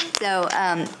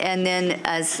 and then,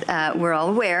 as we're all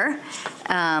aware,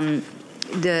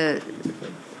 the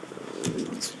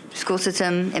school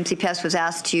system, MCPS, was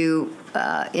asked to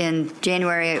in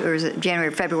January, or was it January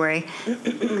or February,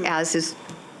 as is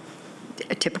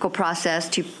a typical process,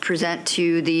 to present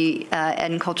to the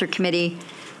Ed and Culture Committee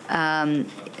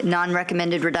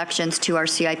non-recommended reductions to our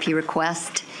CIP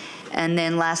request. And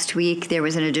then last week, there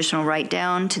was an additional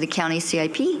write-down to the county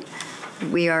CIP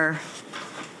we are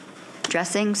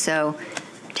addressing. So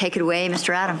take it away,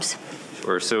 Mr. Adams.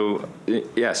 Sure. So,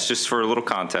 yes, just for a little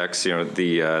context,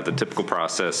 the typical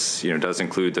process, does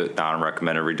include the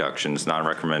non-recommended reductions.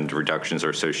 Non-recommended reductions are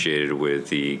associated with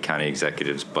the county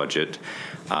executive's budget.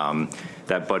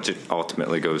 That budget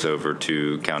ultimately goes over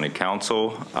to county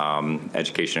council.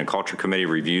 Education and Culture Committee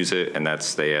reviews it, and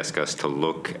they ask us to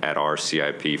look at our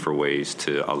CIP for ways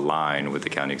to align with the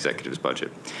county executive's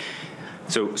budget.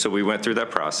 So we went through that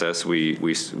process.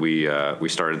 We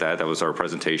started that. That was our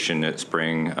presentation at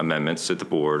spring amendments to the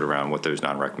board around what those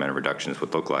non-recommended reductions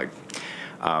would look like.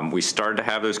 We started to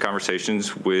have those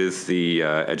conversations with the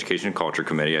Education and Culture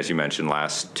Committee, as you mentioned,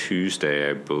 last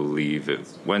Tuesday, I believe,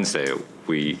 Wednesday.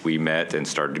 We met and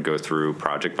started to go through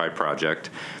project by project,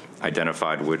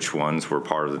 identified which ones were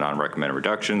part of the non-recommended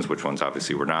reductions, which ones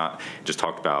obviously were not. Just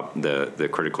talked about the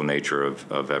critical nature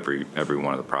of every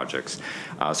one of the projects.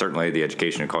 Certainly, the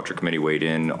Education and Culture Committee weighed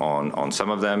in on some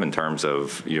of them in terms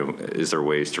of, is there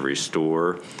ways to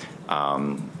restore?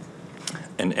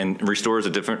 And restore is a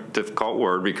difficult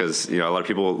word because a lot of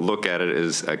people look at it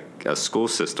as a school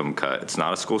system cut. It's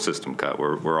not a school system cut.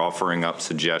 We're offering up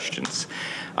suggestions.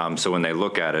 So when they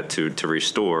look at it to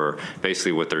restore,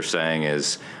 basically what they're saying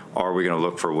is, are we going to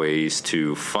look for ways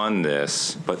to fund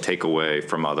this but take away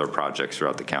from other projects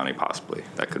throughout the county possibly?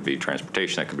 That could be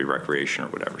transportation, that could be recreation or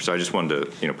whatever. So I just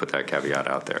wanted to put that caveat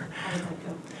out there.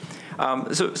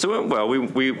 So well,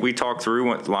 we talked through,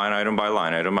 went line item by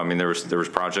line item. I mean, there was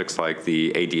projects like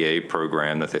the ADA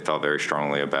program that they felt very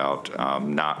strongly about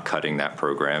not cutting that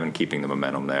program and keeping the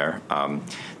momentum there.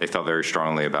 They felt very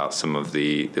strongly about some of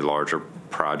the larger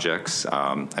projects.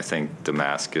 I think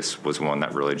Damascus was one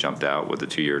that really jumped out with the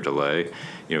 2-year delay.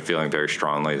 Feeling very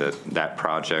strongly that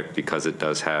project, because it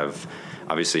does have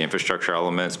obviously infrastructure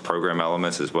elements, program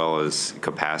elements, as well as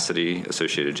capacity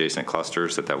associated adjacent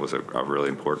clusters, that was a really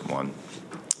important one.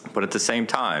 But at the same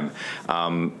time,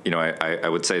 I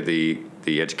would say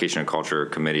the Education and Culture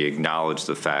Committee acknowledged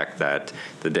the fact that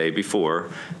the day before,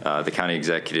 the county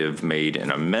executive made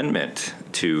an amendment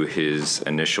to his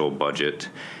initial budget,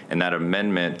 and that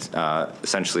amendment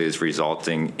essentially is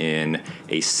resulting in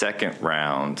a second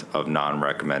round of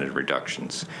non-recommended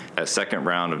reductions. That second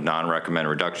round of non-recommended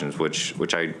reductions,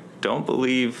 which I don't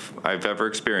believe I've ever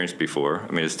experienced before.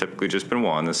 I mean, it's typically just been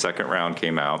one. The second round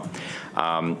came out,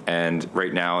 and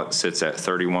right now it sits at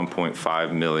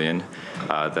 $31.5 million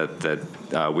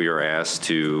that we are asked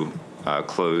to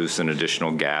close an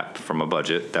additional gap from a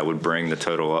budget that would bring the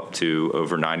total up to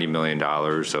over $90 million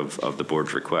of the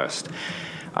board's request.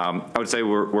 I would say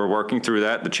we're working through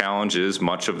that. The challenge is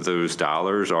much of those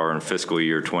dollars are in fiscal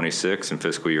year 26 and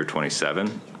fiscal year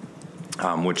 27.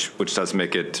 Which does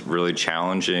make it really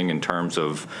challenging in terms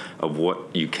of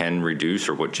what you can reduce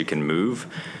or what you can move.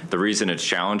 The reason it's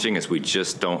challenging is we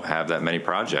just don't have that many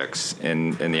projects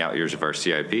in the out years of our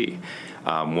CIP.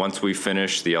 Once we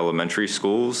finish the elementary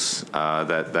schools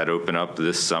that open up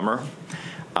this summer,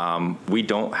 we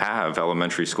don't have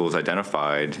elementary schools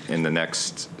identified in the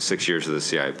next 6 years of the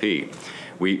CIP.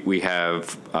 We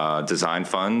have design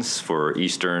funds for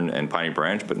Eastern and Piney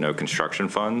Branch, but no construction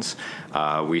funds.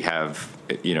 We have,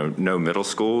 no middle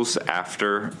schools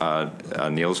after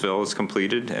Neelsville is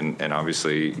completed, and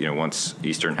obviously, once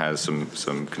Eastern has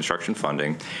some construction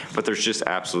funding. But there's just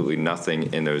absolutely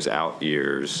nothing in those out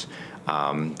years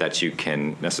that you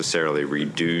can necessarily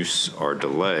reduce or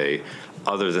delay,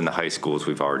 other than the high schools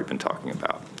we've already been talking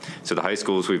about. So the high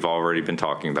schools we've already been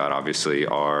talking about, obviously,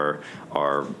 are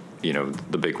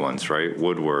the big ones, right?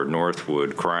 Woodward,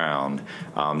 Northwood, Crown,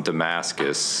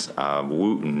 Damascus,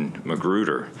 Wooten,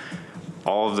 Magruder.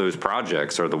 All of those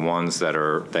projects are the ones that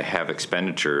have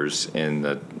expenditures in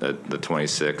the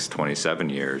 26, 27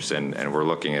 years, and we're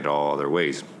looking at all other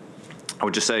ways. I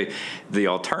would just say the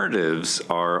alternatives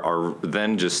are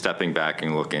then just stepping back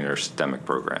and looking at our systemic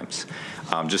programs.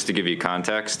 Just to give you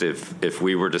context, if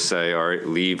we were to say, all right,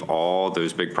 leave all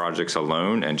those big projects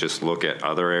alone and just look at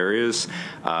other areas,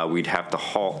 we'd have to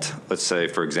halt, let's say,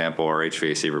 for example, our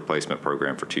HVAC replacement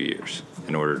program for 2 years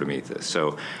in order to meet this.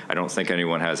 So I don't think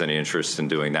anyone has any interest in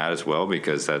doing that as well,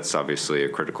 because that's obviously a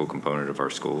critical component of our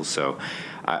schools. So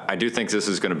I do think this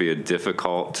is going to be a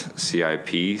difficult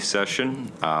CIP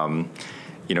session.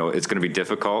 It's going to be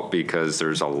difficult because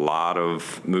there's a lot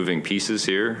of moving pieces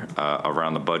here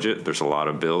around the budget. There's a lot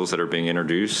of bills that are being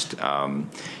introduced.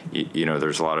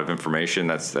 There's a lot of information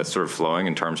that's sort of flowing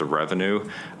in terms of revenue.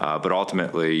 But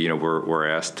ultimately, we're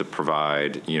asked to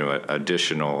provide,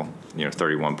 additional,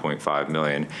 $31.5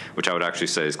 million, which I would actually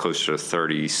say is closer to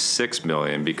 $36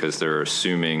 million, because they're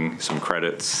assuming some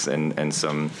credits and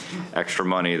some extra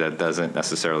money that doesn't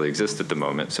necessarily exist at the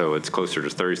moment. So it's closer to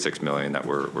 $36 million that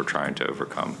we're trying to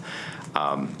overcome.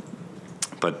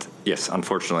 But yes,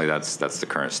 unfortunately, that's the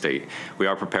current state. We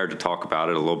are prepared to talk about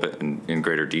it a little bit in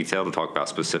greater detail, to talk about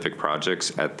specific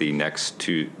projects at the next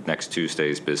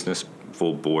Tuesday's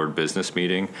full board business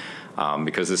meeting.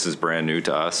 Because this is brand new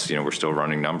to us, we're still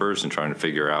running numbers and trying to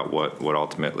figure out what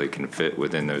ultimately can fit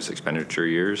within those expenditure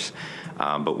years.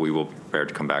 But we will be prepared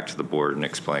to come back to the board and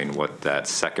explain what that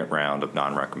second round of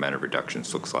non-recommended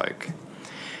reductions looks like.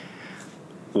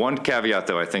 One caveat,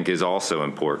 though, I think is also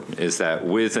important, is that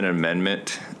with an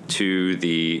amendment to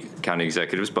the county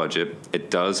executive's budget,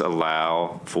 it does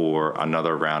allow for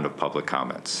another round of public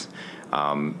comments.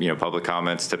 Public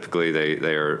comments, typically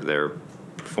they're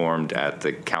performed at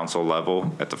the council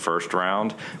level at the first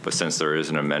round, but since there is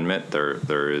an amendment,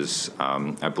 there is,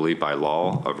 I believe by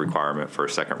law, a requirement for a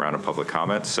second round of public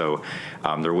comments. So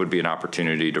there would be an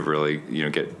opportunity to really,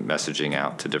 get messaging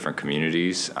out to different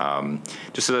communities,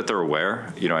 just so that they're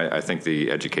aware. I think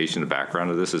the education, the background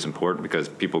of this is important because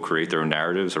people create their own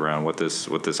narratives around what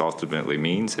this ultimately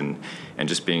means, and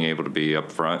just being able to be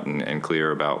upfront and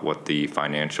clear about what the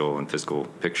financial and fiscal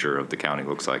picture of the county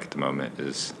looks like at the moment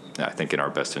is, I think, in our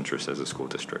best interest as a school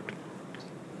district.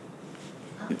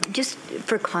 Just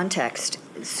for context,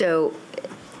 so,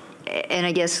 and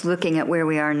I guess looking at where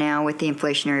we are now with the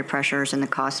inflationary pressures and the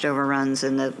cost overruns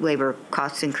and the labor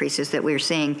cost increases that we're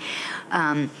seeing,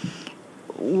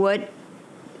 what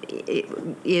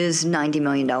is $90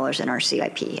 million in our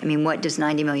CIP? I mean, what does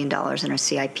 $90 million in our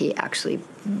CIP actually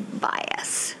buy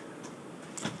us?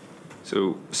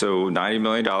 So $90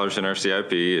 million in our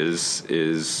CIP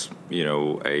is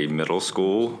a middle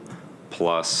school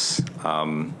plus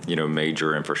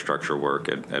major infrastructure work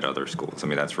at other schools. I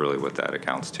mean, that's really what that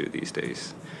accounts to these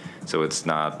days. So it's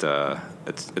not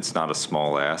it's not a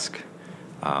small ask.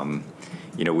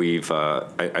 We've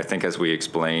I think, as we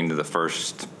explained the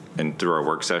first and through our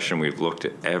work session, we've looked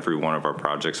at every one of our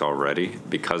projects already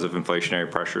because of inflationary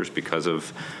pressures, because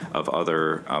of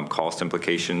other cost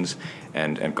implications,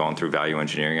 and gone through value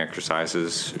engineering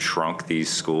exercises, shrunk these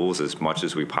schools as much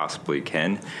as we possibly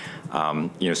can.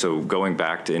 So going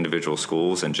back to individual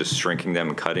schools and just shrinking them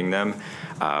and cutting them,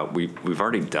 we've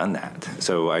already done that.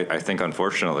 So I think,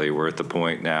 unfortunately, we're at the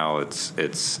point now.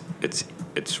 It's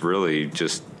really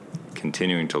just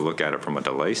continuing to look at it from a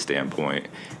delay standpoint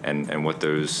and what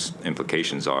those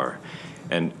implications are.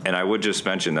 And I would just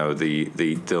mention, though,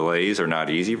 the delays are not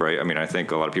easy, right? I mean, I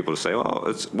think a lot of people just say,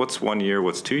 well, what's 1 year,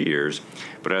 what's 2 years?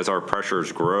 But as our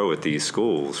pressures grow at these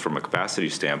schools from a capacity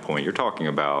standpoint, you're talking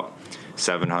about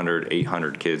 700,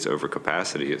 800 kids over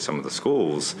capacity at some of the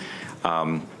schools.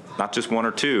 Not just one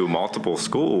or two, multiple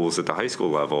schools at the high school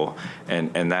level,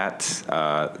 and that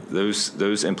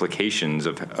those implications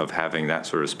of having that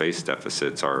sort of space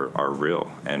deficits are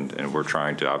real, and we're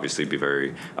trying to obviously be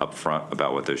very upfront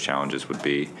about what those challenges would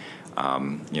be,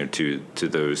 to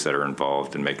those that are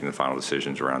involved in making the final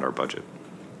decisions around our budget.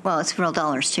 Well, it's real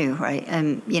dollars too, right?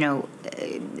 And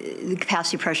the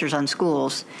capacity pressures on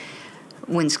schools.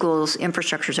 When schools'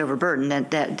 infrastructure is overburdened,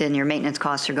 then your maintenance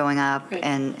costs are going up, right,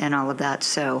 and all of that.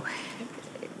 So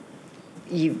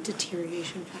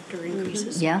deterioration factor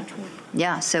increases. Yeah,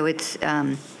 yeah. So it's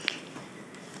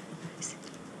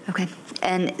okay.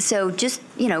 And so just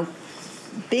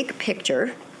big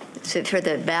picture, so for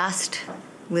the vast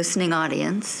listening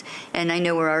audience, and I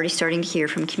know we're already starting to hear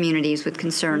from communities with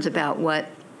concerns about what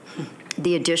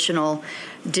the additional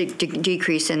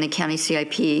decrease in the county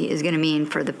CIP is going to mean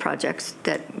for the projects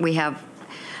that we have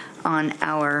on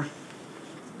our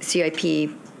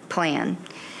CIP plan.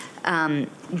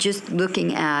 Just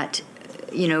looking at,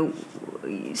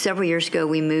 several years ago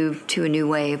we moved to a new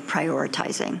way of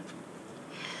prioritizing.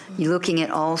 You're looking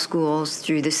at all schools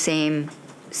through the same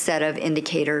set of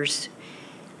indicators,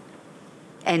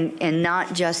 and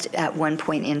not just at one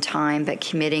point in time, but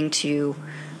committing to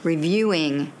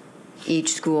reviewing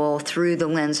each school through the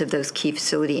lens of those key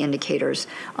facility indicators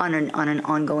on an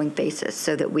ongoing basis,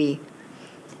 so that we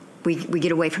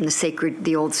get away from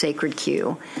the old sacred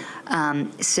queue.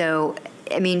 So,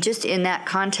 I mean, just in that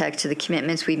context of the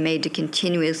commitments we've made to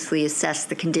continuously assess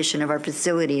the condition of our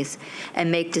facilities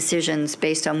and make decisions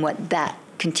based on what that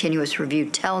continuous review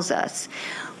tells us.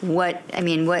 What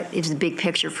is the big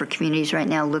picture for communities right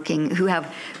now who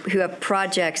have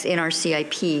projects in our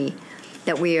CIP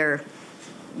that we are,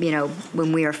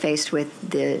 when we are faced with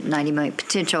the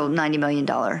potential $90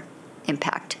 million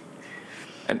impact?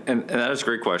 And that is a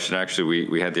great question. Actually,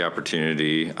 we had the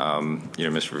opportunity,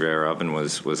 Ms. Rivera-Oven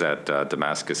was at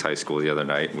Damascus High School the other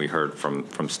night, and we heard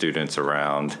from students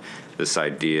around this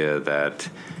idea that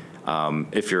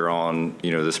if you're on,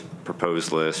 this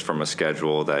proposed list from a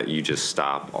schedule, that you just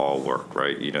stop all work,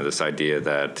 right? This idea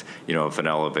that, if an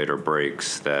elevator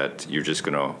breaks, that you're just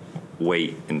going to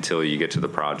wait until you get to the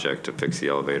project to fix the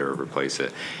elevator or replace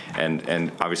it.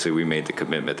 And obviously we made the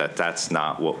commitment that that's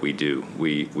not what we do.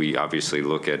 We obviously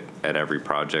look at every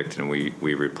project and we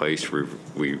replace,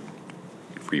 we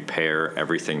repair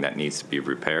everything that needs to be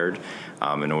repaired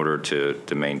in order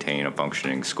to maintain a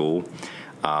functioning school.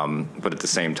 But at the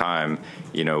same time,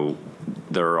 you know,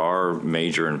 there are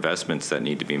major investments that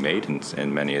need to be made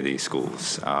in many of these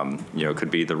schools. You know, it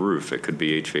could be the roof, it could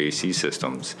be HVAC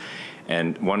systems.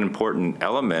 And one important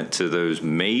element to those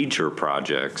major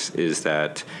projects is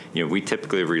that, you know, we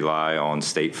typically rely on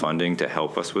state funding to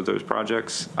help us with those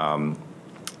projects.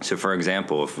 So for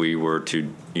example, if we were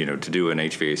to, you know, to do an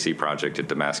HVAC project at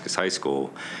Damascus High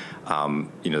School,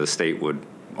 you know, the state would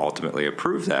ultimately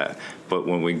approve that. But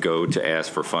when we go to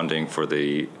ask for funding for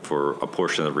a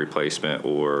portion of the replacement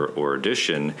or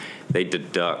addition, they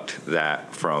deduct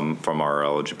that from our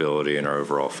eligibility and our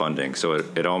overall funding. So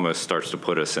it almost starts to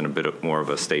put us in a bit more of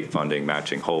a state funding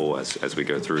matching hole as we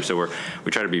go through. So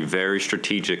we try to be very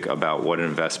strategic about what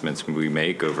investments we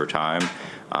make over time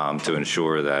to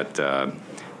ensure that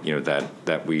you know,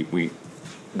 that we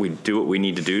do what we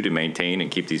need to do to maintain and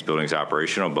keep these buildings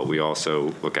operational, but we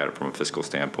also look at it from a fiscal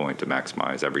standpoint to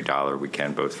maximize every dollar we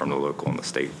can, both from the local and the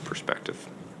state perspective.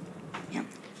 Yeah.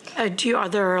 Are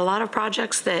there a lot of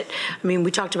projects that, I mean,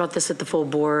 we talked about this at the full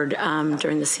board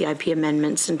during the CIP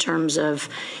amendments in terms of,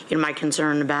 you know, my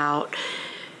concern about,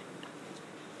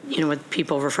 you know, what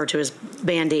people refer to as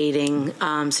Band-Aiding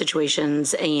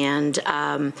situations and,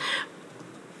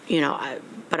 you know,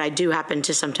 but I do happen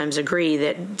to sometimes agree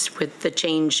that with the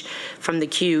change from the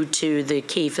Q to the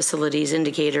key facilities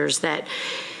indicators that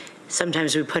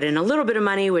sometimes we put in a little bit of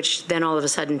money, which then all of a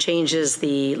sudden changes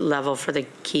the level for the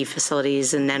key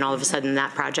facilities, and then all of a sudden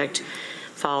that project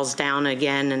falls down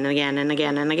again and again and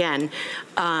again and again.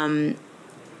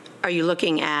 Are you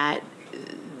looking at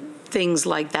things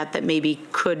like that that maybe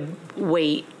could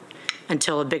wait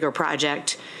until a bigger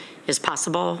project is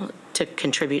possible to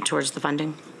contribute towards the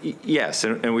funding? Yes,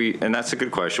 and that's a good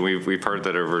question. We've heard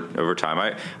that over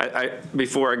time. I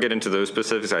before I get into those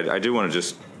specifics, I do want to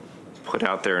just put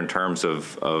out there in terms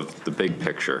of the big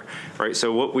picture, right?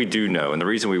 So what we do know, and the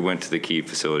reason we went to the key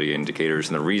facility indicators,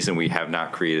 and the reason we have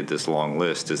not created this long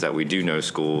list, is that we do know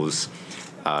schools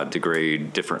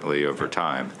degrade differently over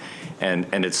time.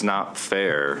 And it's not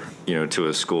fair, you know, to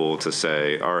a school to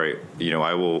say, all right, you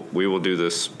know, we will do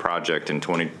this project in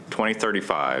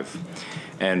 2035,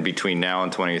 and between now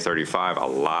and 2035, a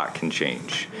lot can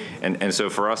change. And so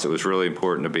for us, it was really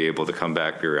important to be able to come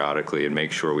back periodically and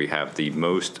make sure we have the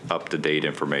most up-to-date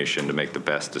information to make the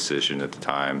best decision at the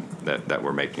time that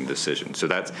we're making decisions. So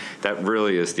that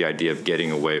really is the idea of getting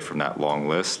away from that long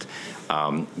list.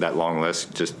 That long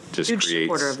list just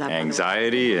creates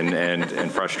anxiety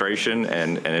and frustration,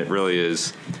 and it really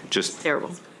is just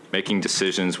terrible. Making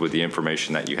decisions with the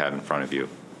information that you have in front of you.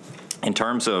 In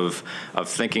terms of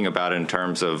thinking about it in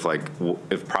terms of like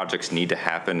if projects need to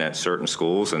happen at certain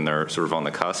schools and they're sort of on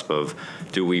the cusp of,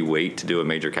 do we wait to do a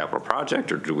major capital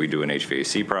project or do we do an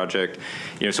HVAC project?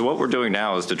 You know, so what we're doing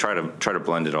now is to try to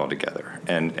blend it all together.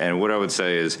 And what I would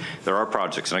say is there are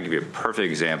projects, and I'll give you a perfect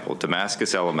example,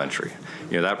 Damascus Elementary.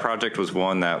 You know, that project was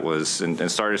one that was,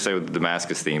 and sorry to say with the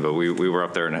Damascus theme, but we were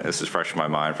up there, and this is fresh in my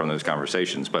mind from those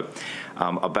conversations, but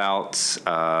about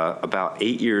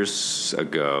 8 years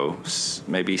ago,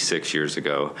 maybe 6 years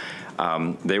ago,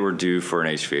 they were due for an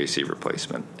HVAC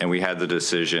replacement. And we had the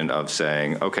decision of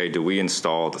saying, okay, do we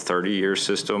install the 30-year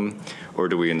system or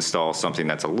do we install something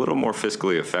that's a little more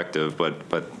fiscally effective, but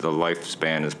the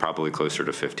lifespan is probably closer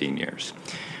to 15 years?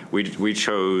 We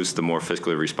chose the more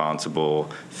fiscally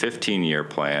responsible 15-year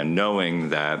plan, knowing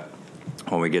that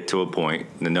when we get to a point,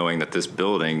 knowing that this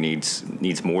building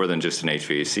needs more than just an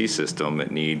HVAC system,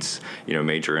 it needs, you know,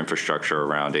 major infrastructure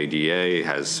around ADA. It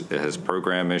has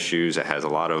program issues. It has a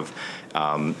lot of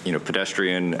you know,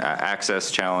 pedestrian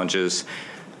access challenges.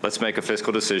 Let's make a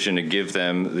fiscal decision to give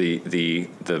them the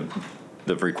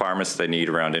requirements they need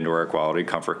around indoor air quality,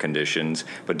 comfort conditions,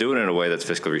 but do it in a way that's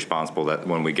fiscally responsible, that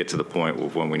when we get to the point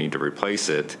of when we need to replace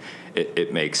it,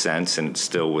 it makes sense and it's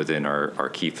still within our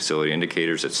key facility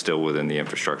indicators. It's still within the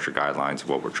infrastructure guidelines of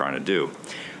what we're trying to do.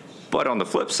 But on the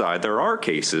flip side, there are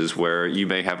cases where you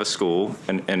may have a school,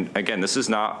 and again, this is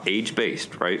not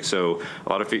age-based, right? So a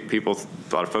lot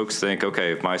of folks think,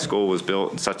 okay, if my school was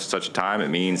built in such and such a time, it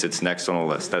means it's next on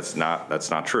the list. That's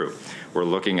not true. We're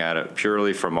looking at it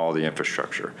purely from all the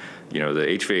infrastructure. You know, the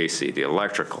HVAC, the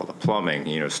electrical, the plumbing,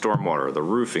 you know, stormwater, the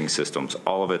roofing systems,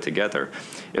 all of it together.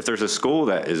 If there's a school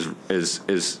that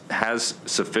has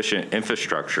sufficient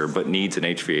infrastructure but needs an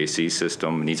HVAC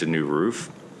system, needs a new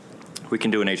roof, we can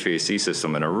do an HVAC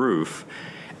system and a roof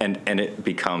and it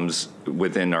becomes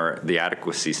within the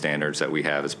adequacy standards that we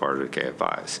have as part of the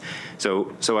KFIs.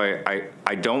 So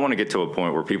I don't want to get to a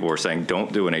point where people are saying,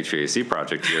 don't do an HVAC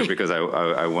project here because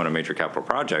I want a major capital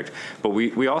project. But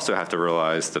we also have to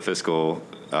realize the fiscal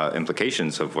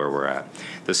implications of where we're at.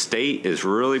 The state is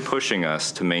really pushing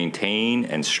us to maintain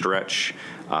and stretch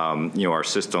our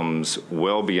systems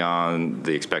well beyond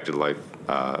the expected life,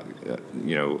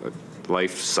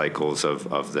 life cycles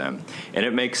of them. And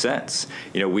it makes sense.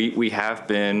 We have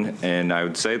been, and I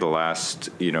would say the last,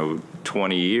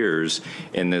 20 years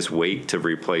in this wait to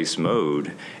replace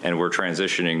mode, and we're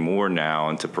transitioning more now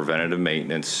into preventative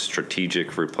maintenance,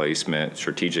 strategic replacement,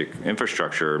 strategic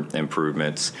infrastructure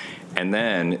improvements, and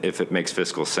then, if it makes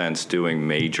fiscal sense, doing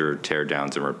major tear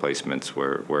downs and replacements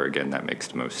where again, that makes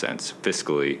the most sense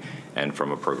fiscally and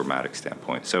from a programmatic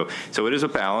standpoint. So it is a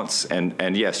balance,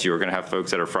 and yes, you're gonna have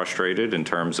folks that are frustrated in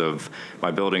terms of,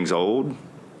 my building's old,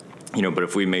 but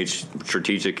if we made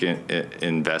strategic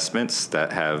investments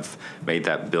that have made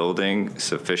that building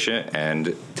sufficient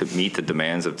and to meet the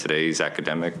demands of today's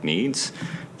academic needs,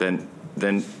 then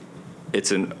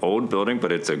it's an old building,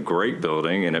 but it's a great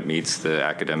building, and it meets the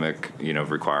academic,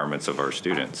 requirements of our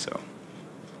students. So,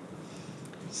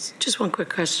 just one quick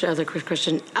question. Other quick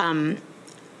question.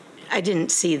 I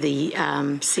didn't see the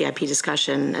CIP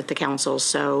discussion at the council.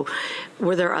 So,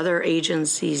 were there other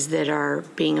agencies that are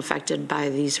being affected by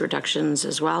these reductions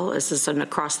as well? Is this an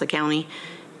across the county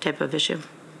type of issue?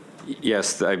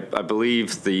 Yes, I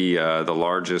believe the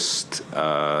largest.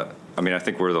 I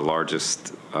think we're the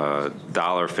largest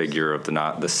dollar figure of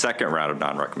the second round of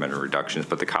non-recommended reductions,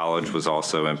 but the college was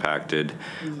also impacted.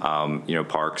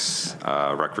 Parks,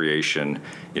 recreation.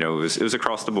 It was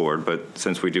across the board, but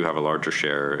since we do have a larger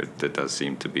share, it does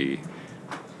seem to be.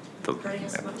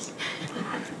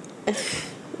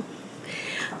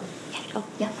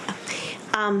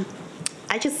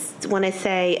 I just want to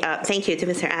say thank you to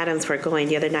Mr. Adams for going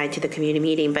the other night to the community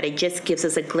meeting, but it just gives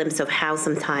us a glimpse of how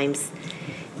sometimes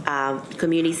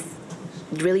communities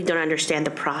really don't understand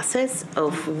the process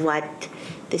of what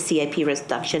the CIP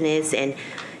reduction is, and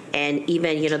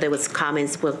even there was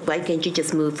comments, well, why can't you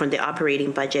just move from the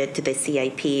operating budget to the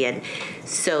CIP? And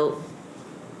so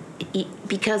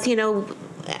because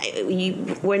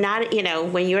we're not,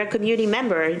 when you're a community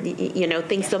member,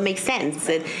 things don't make sense,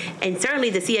 and certainly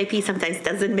the CIP sometimes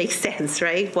doesn't make sense,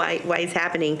 right? Why it's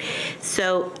happening?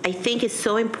 So I think it's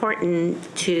so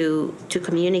important to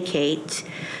communicate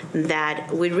that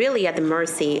we're really at the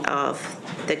mercy of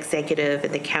the executive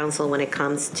and the council when it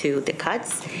comes to the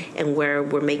cuts and where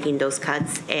we're making those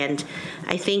cuts. And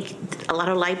I think a lot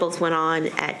of light bulbs went on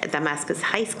at Damascus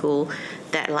High School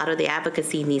that a lot of the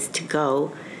advocacy needs to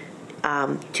go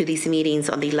to these meetings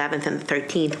on the 11th and the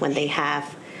 13th when they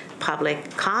have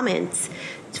public comments,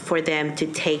 for them to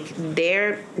take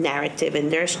their narrative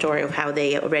and their story of how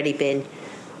they already been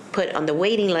put on the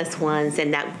waiting list once,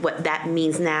 and what that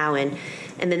means now. And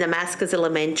the Damascus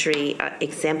Elementary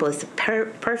example is a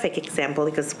perfect example,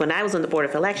 because when I was on the Board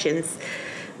of Elections,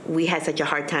 we had such a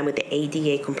hard time with the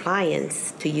ADA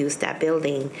compliance to use that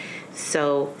building.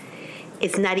 So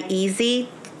it's not easy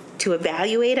to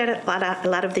evaluate a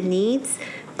lot of the needs,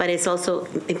 but it's also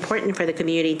important for the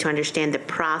community to understand the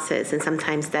process, and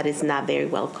sometimes that is not very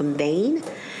well conveyed.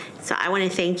 So I want to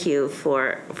thank you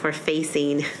for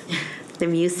facing the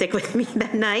music with me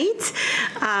that night,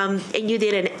 and you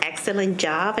did an excellent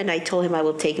job, and I told him I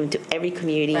will take him to every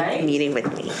community meeting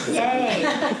with me. Yay!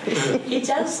 It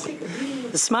does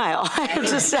the smile, I have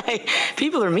to say.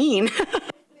 People are mean.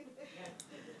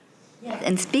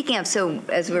 And speaking of, so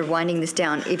as we're winding this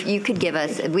down, if you could give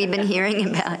us, we've been hearing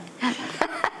about,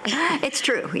 it's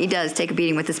true, he does take a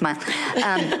beating with a smile.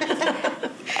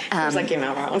 I came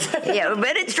out wrong. Yeah,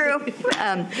 but it's true.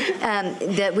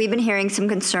 That we've been hearing some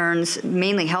concerns,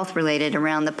 mainly health related,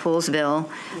 around the Poolsville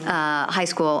High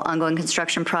School ongoing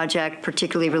construction project,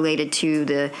 particularly related to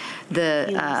the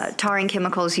tarring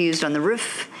chemicals used on the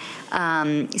roof.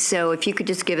 So if you could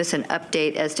just give us an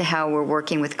update as to how we're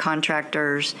working with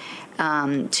contractors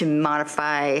to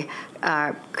modify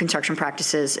construction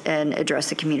practices and address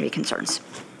the community concerns.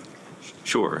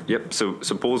 Sure. Yep. So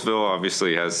Poolsville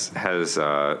obviously has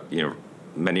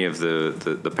many of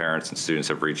the parents and students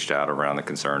have reached out around the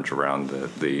concerns around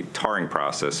the tarring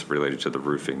process related to the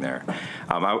roofing there.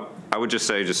 I would just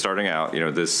say, just starting out,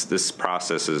 this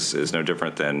process is no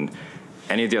different than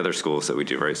any of the other schools that we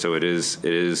do, right? So it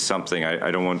is something.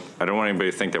 I don't want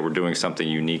anybody to think that we're doing something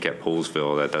unique at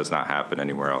Poolsville that does not happen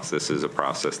anywhere else. This is a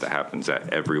process that happens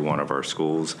at every one of our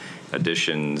schools,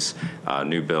 additions,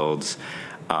 new builds.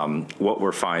 What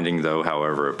we're finding, though,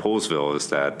 however, at Poolsville is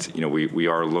that we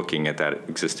are looking at that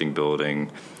existing building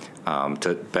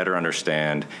to better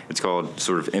understand. It's called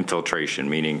sort of infiltration,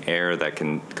 meaning air that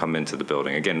can come into the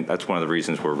building. Again, that's one of the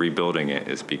reasons we're rebuilding it,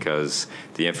 is because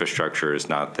the infrastructure is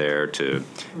not there to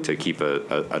keep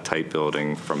a tight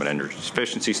building from an energy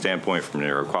efficiency standpoint, from an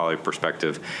air quality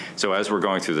perspective. So as we're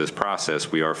going through this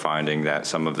process, we are finding that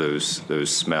some of those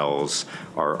smells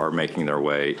are making their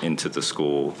way into the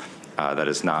school. That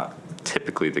is not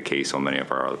typically the case on many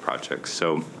of our other projects.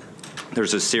 So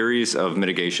there's a series of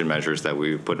mitigation measures that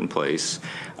we've put in place.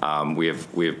 We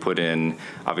have put in,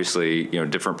 obviously,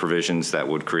 different provisions that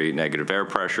would create negative air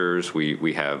pressures.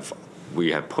 We have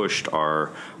pushed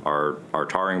our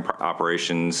tarring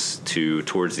operations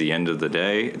towards the end of the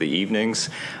day, the evenings.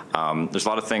 There's a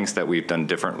lot of things that we've done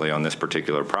differently on this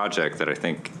particular project that I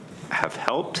think have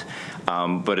helped,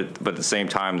 but at the same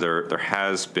time, there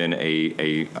has been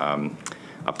a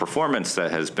performance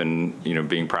that has been,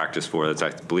 being practiced for. I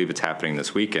believe it's happening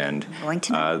this weekend.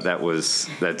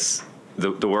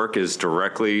 The work is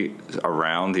directly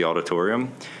around the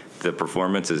auditorium. The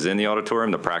performance is in the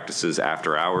auditorium. The practices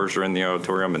after hours are in the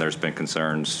auditorium, and there's been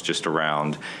concerns just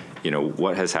around,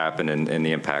 what has happened and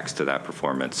the impacts to that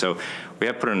performance. So we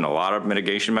have put in a lot of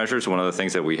mitigation measures. One of the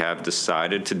things that we have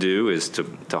decided to do is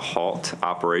to halt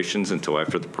operations until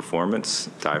after the performance,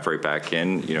 dive right back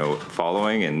in,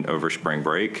 following and over spring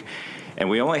break. And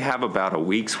we only have about a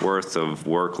week's worth of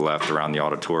work left around the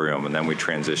auditorium, and then we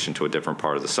transition to a different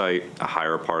part of the site, a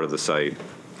higher part of the site,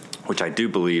 which I do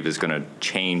believe is going to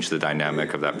change the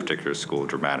dynamic of that particular school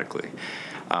dramatically.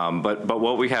 But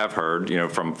what we have heard,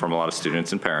 from a lot of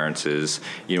students and parents is,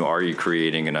 are you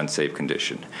creating an unsafe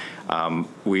condition?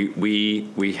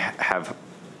 We have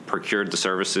procured the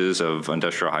services of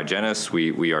industrial hygienists.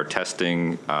 We are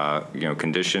testing,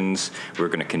 conditions. We're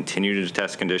going to continue to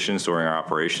test conditions during our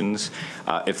operations.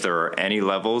 If there are any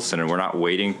levels, and we're not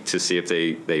waiting to see if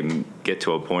they get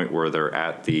to a point where they're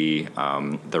at the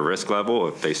risk level.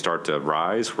 If they start to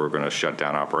rise, we're going to shut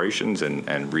down operations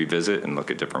and revisit and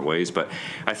look at different ways. But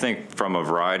I think from a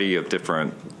variety of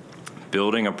different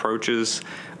building approaches,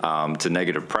 to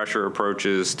negative pressure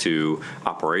approaches, to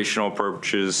operational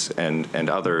approaches, and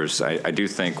others, I do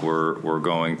think we're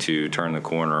going to turn the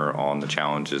corner on the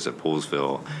challenges at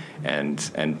Poolesville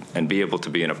and be able to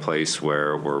be in a place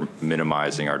where we're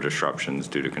minimizing our disruptions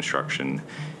due to construction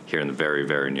here in the very,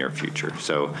 very near future.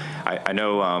 So I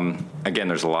know, again,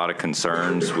 there's a lot of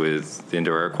concerns with the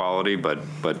indoor air quality, but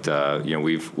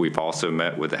we've also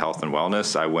met with the health and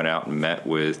wellness. I went out and met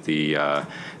with the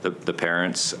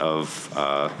parents of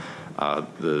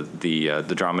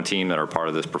the drama team that are part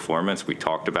of this performance. We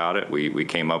talked about it. We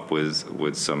came up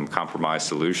with some compromise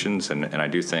solutions, and I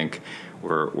do think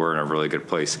we're in a really good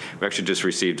place. We actually just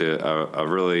received a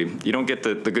really, you don't get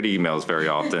the good emails very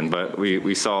often, but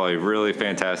we saw a really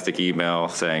fantastic email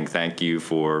saying thank you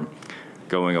for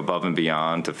going above and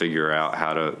beyond to figure out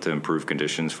how to improve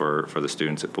conditions for the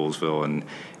students at Poolesville. And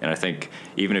I think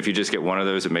even if you just get one of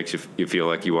those, it makes you feel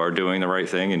like you are doing the right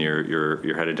thing and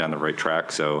you're headed down the right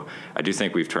track. So I do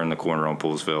think we've turned the corner on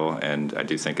Poolesville, and I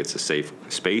do think it's a safe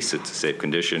space, it's a safe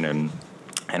condition,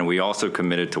 and we also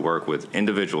committed to work with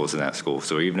individuals in that school.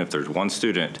 So even if there's one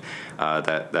student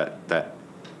that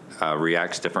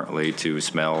reacts differently to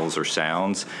smells or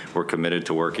sounds, we're committed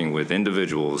to working with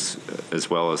individuals as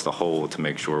well as the whole to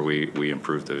make sure we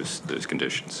improve those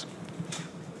conditions.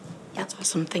 That's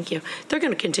awesome. Thank you. They're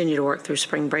going to continue to work through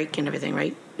spring break and everything,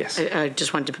 right? Yes. I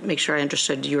just wanted to make sure I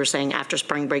understood. You were saying after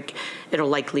spring break, it'll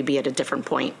likely be at a different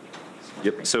point.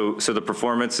 Yep. So the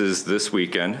performance is this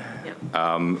weekend.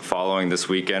 Yep. Following this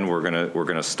weekend, we're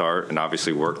gonna start and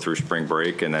obviously work through spring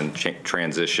break and then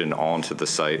transition onto the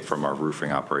site from our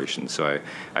roofing operations. So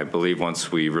I believe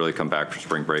once we really come back from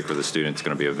spring break with the students, it's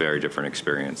going to be a very different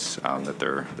experience that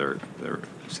they're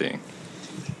seeing.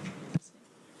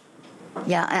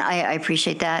 Yeah, I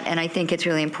appreciate that, and I think it's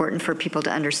really important for people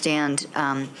to understand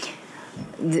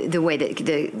the way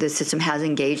that the system has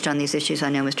engaged on these issues. I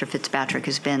know Mr. Fitzpatrick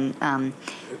has been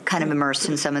kind of immersed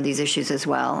in some of these issues as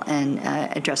well and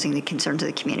addressing the concerns of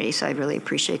the community. So I really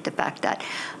appreciate the fact that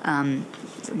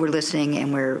we're listening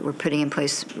and we're putting in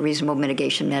place reasonable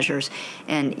mitigation measures.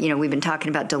 And, we've been talking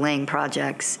about delaying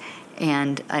projects,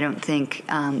 and I don't think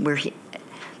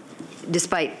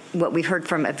despite what we've heard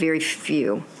from a very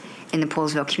few in the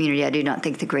Poolesville community, I do not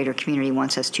think the greater community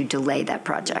wants us to delay that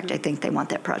project. I think they want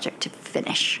that project to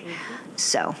finish.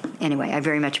 So anyway, I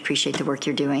very much appreciate the work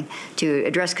you're doing to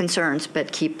address concerns,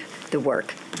 but keep the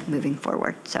work moving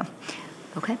forward. So,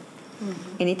 okay.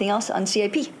 Anything else on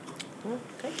CIP?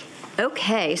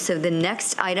 Okay, so the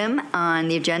next item on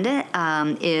the agenda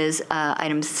is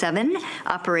item 7,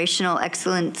 operational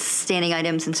excellence, standing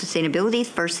items and sustainability.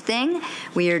 First thing,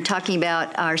 we are talking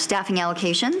about our staffing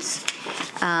allocations,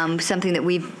 something that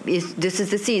this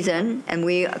is the season, and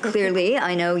we clearly,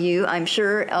 I know you, I'm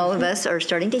sure all of us are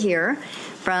starting to hear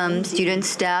from students,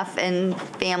 staff, and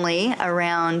family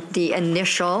around the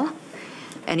initial,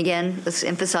 and again, let's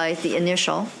emphasize the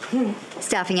initial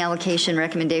staffing allocation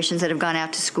recommendations that have gone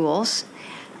out to schools.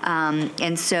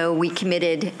 And so we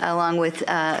committed, along with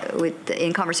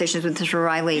in conversations with Mr.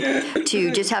 Riley,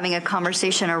 to just having a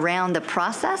conversation around the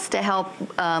process to help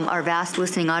our vast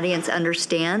listening audience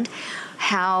understand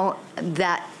how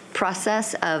that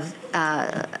process of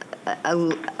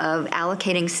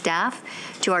allocating staff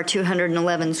to our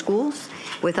 211 schools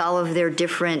with all of their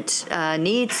different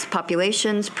needs,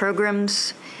 populations,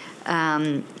 programs,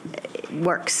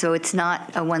 works. So it's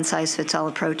not a one-size-fits-all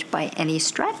approach by any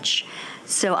stretch.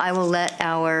 So I will let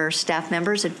our staff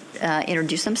members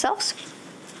introduce themselves.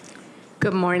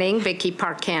 Good morning, Vicki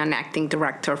Parkan, Acting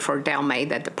Director for Delmay,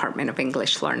 the Department of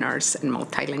English Learners and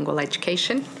Multilingual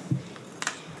Education.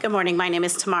 Good morning, my name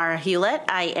is Tamara Hewlett.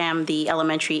 I am the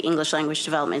Elementary English Language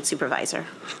Development Supervisor.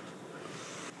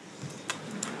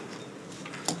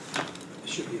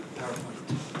 Should be a PowerPoint.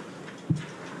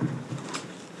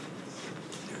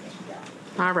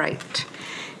 All right.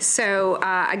 So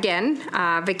again,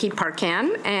 Vicki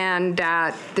Parkan, and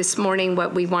this morning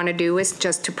what we want to do is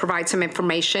just to provide some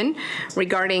information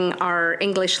regarding our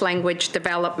English language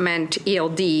development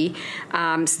ELD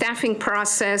staffing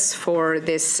process for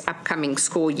this upcoming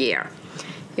school year.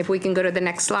 If we can go to the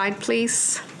next slide,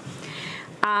 please.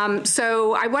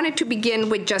 So I wanted to begin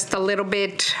with just a little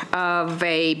bit of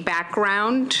a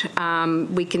background.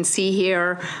 We can see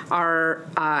here our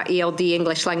ELD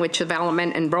English language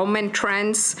development enrollment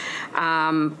trends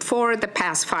for the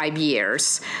past 5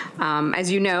 years. As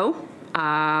you know,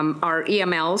 our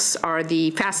EMLs are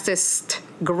the fastest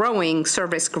growing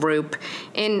service group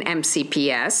in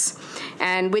MCPS.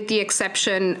 And with the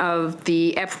exception of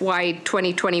the FY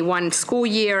 2021 school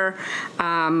year,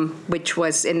 which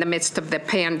was in the midst of the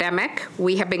pandemic,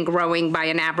 we have been growing by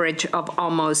an average of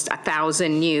almost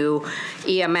 1,000 new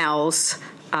EMLs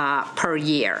per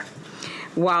year.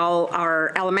 While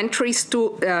our elementary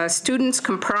students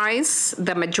comprise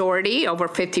the majority, over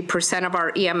 50% of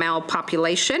our EML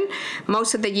population,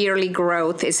 most of the yearly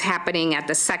growth is happening at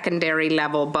the secondary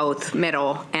level, both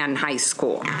middle and high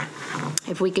school.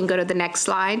 If we can go to the next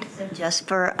slide. So just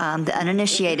for the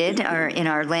uninitiated, or in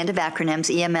our land of acronyms,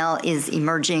 EML is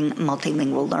Emerging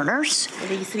Multilingual Learners.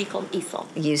 It used to be called ESOL.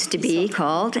 It used to be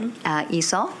called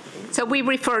ESOL. So we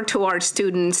refer to our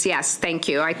students, yes, thank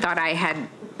you. I thought I had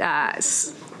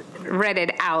read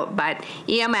it out, but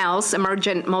EMLs,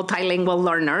 Emergent Multilingual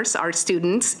Learners, are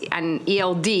students, and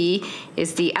ELD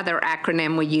is the other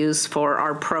acronym we use for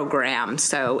our program,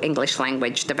 so English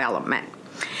Language Development.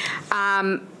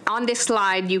 On this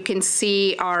slide, you can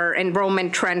see our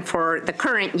enrollment trend for the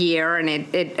current year, and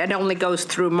it only goes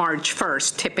through March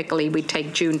 1st. Typically, we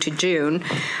take June to June.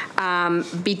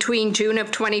 Between June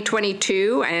of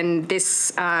 2022 and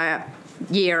this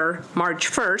year,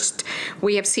 March 1st,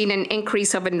 we have seen an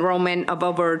increase of enrollment of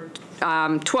over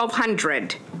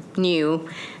 1,200 new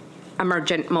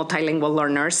emergent multilingual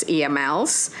learners,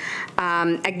 EMLs.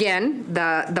 Again,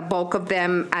 the bulk of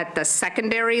them at the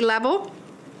secondary level.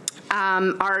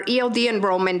 Our ELD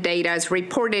enrollment data is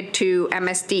reported to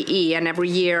MSDE, and every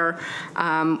year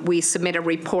we submit a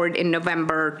report in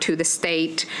November to the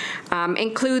state.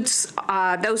 Includes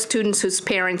those students whose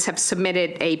parents have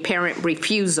submitted a parent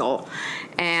refusal.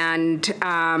 And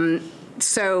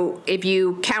so if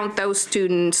you count those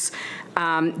students,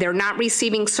 they're not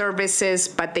receiving services,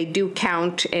 but they do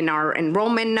count in our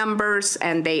enrollment numbers,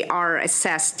 and they are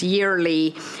assessed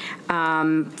yearly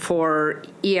for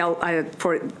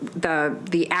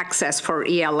the access for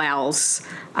ELL's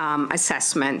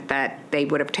assessment that they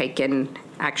would have taken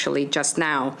actually just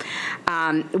now.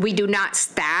 We do not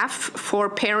staff for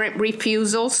parent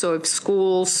refusal, so if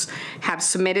schools have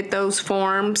submitted those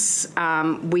forms,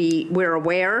 we're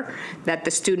aware that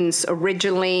the students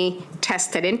originally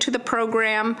tested into the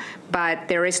program, but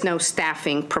there is no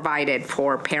staffing provided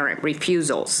for parent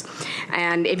refusals.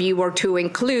 And if you were to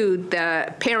include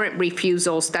the parent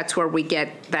refusals, that's where we get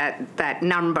that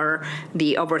number,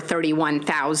 the over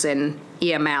 31,000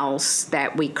 EMLs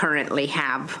that we currently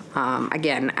have,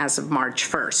 again, as of March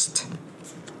 1st.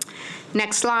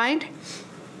 Next slide.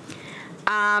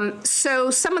 So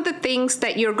some of the things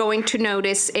that you're going to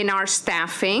notice in our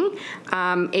staffing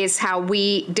is how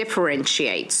we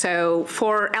differentiate. So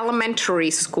for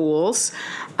elementary schools,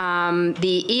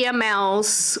 the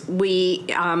EMLs, we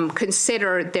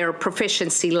consider their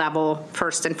proficiency level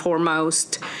first and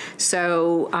foremost.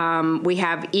 So we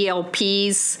have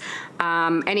ELPs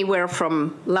anywhere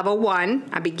from level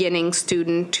 1, a beginning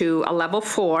student, to a level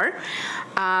 4.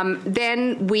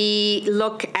 Then we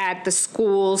look at the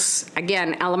schools,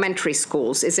 again, elementary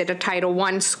schools. Is it a Title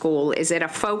I school? Is it a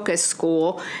focus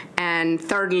school? And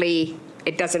thirdly,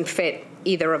 it doesn't fit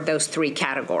either of those 3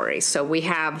 categories. So we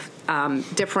have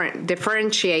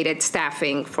differentiated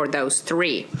staffing for those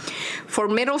 3. For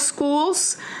middle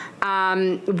schools,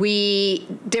 we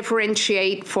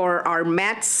differentiate for our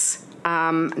METs.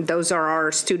 Those are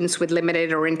our students with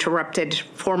limited or interrupted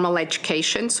formal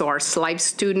education, so our SLIFE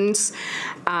students,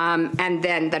 and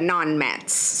then the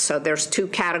non-METs. So there's 2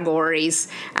 categories,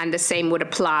 and the same would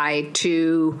apply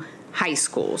to high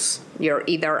schools. You're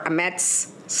either a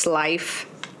METs, SLIFE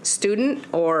student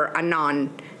or a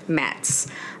non-METs.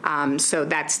 So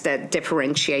that's the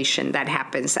differentiation that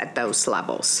happens at those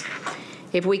levels.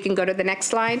 If we can go to the next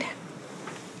slide.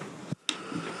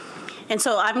 And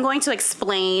so I'm going to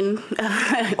explain,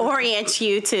 orient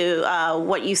you to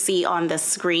what you see on the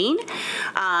screen.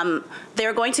 There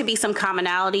are going to be some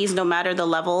commonalities no matter the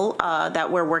level that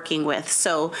we're working with.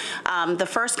 So the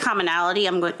first commonality,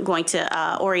 I'm going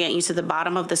to orient you to the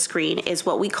bottom of the screen, is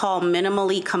what we call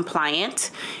minimally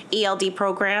compliant ELD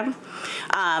program.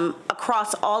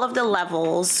 Across all of the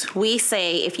levels, we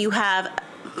say if you have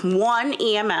 1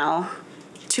 EML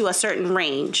to a certain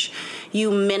range, you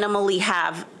minimally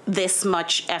have this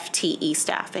much FTE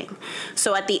staffing.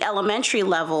 So at the elementary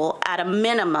level, at a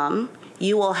minimum,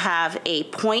 you will have a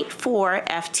 0.4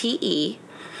 FTE,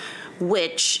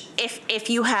 which if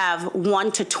you have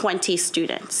 1 to 20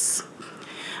 students.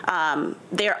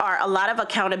 There are a lot of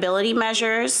accountability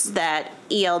measures that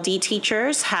ELD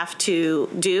teachers have to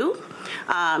do.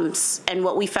 And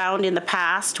what we found in the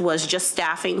past was just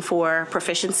staffing for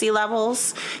proficiency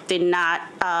levels did not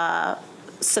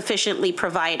sufficiently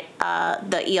provide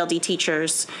the ELD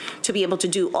teachers to be able to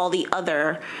do all the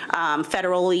other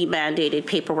federally mandated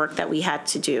paperwork that we had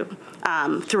to do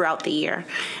throughout the year.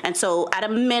 And so at a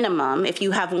minimum, if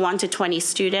you have 1 to 20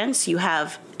 students, you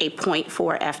have a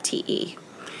 0.4 FTE.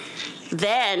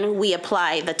 Then we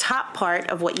apply the top part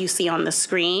of what you see on the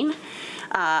screen.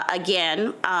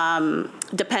 Again,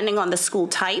 depending on the school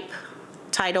type,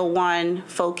 Title I,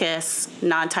 focus,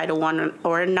 non-Title I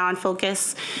or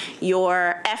non-focus,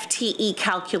 your FTE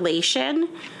calculation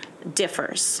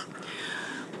differs.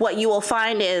 What you will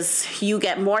find is you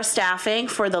get more staffing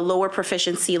for the lower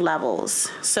proficiency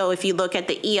levels. So if you look at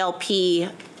the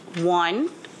ELP 1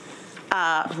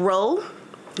 row,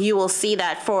 you will see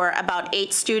that for about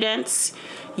 8 students,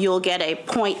 you'll get a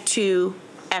 0.2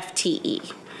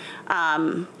 FTE.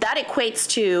 That equates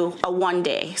to a 1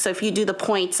 day. So if you do the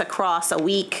points across a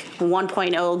week,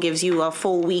 1.0 gives you a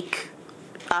full week,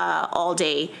 all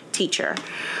day teacher.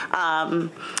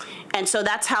 And so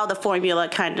that's how the formula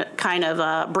kind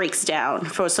of breaks down.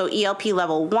 So ELP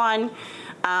level 1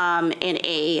 in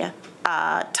a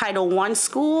Title I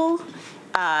school,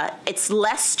 it's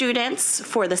less students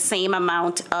for the same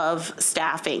amount of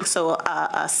staffing. So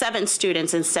 7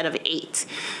 students instead of 8.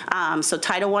 So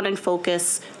Title I and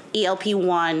focus, ELP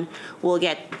 1 will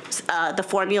get, the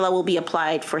formula will be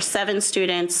applied for 7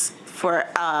 students for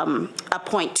a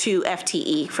 0.2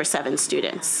 FTE for 7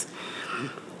 students.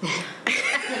 How's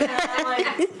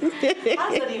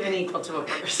that even equal to a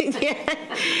person?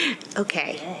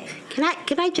 Okay.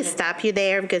 Can I just stop you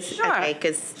there because Sure. okay,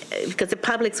 because the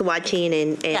public's watching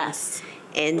and Yes.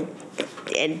 and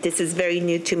this is very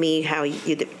new to me how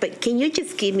you do, but can you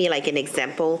just give me like an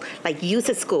example, like use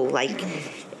a school like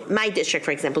my district,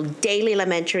 for example, Daly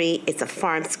Elementary, it's a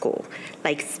farm school.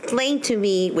 Like explain to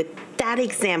me with that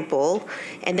example,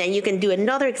 and then you can do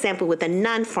another example with a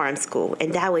non-farm school,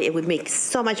 and that way it would make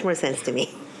so much more sense to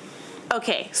me.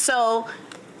 Okay, so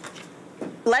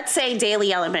let's say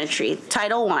Daly Elementary,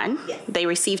 Title I, Yes. they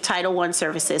receive Title I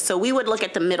services. So we would look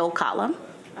at the middle column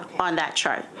on that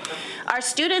chart. Our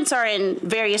students are in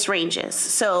various ranges.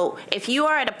 So if you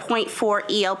are at a 0.4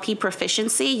 ELP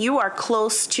proficiency, you are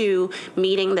close to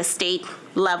meeting the state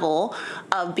level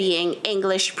of being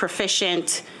English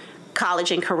proficient,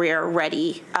 college and career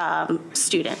ready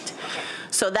student.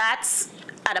 So that's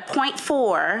at a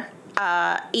 0.4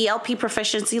 ELP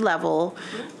proficiency level.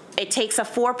 It takes a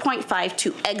 4.5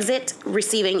 to exit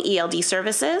receiving ELD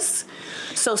services.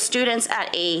 So students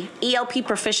at a ELP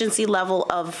proficiency level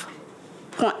of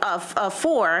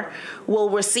 4 will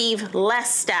receive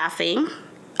less staffing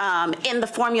in the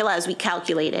formula as we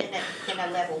calculate it. In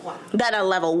a level 1. Than a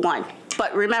level 1.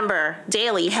 But remember,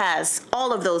 Daily has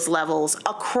all of those levels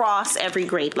across every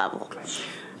grade level.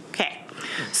 Okay,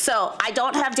 so I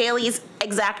don't have Daily's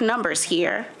exact numbers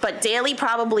here, but Daily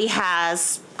probably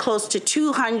has close to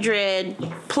 200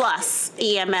 plus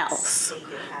EMLs.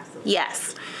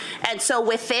 Yes. And so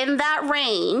within that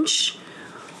range,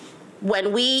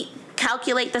 when we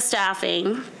calculate the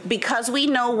staffing, because we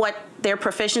know what their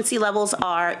proficiency levels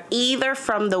are, either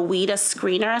from the WIDA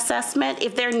screener assessment.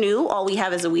 If they're new, all we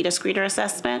have is a WIDA screener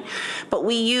assessment, but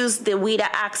we use the WIDA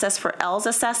Access for ELS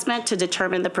assessment to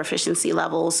determine the proficiency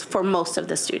levels for most of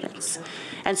the students.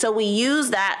 And so we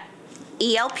use that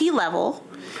ELP level,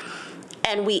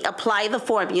 and we apply the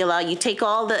formula. You take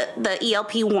all the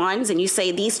ELP 1s and you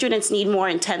say these students need more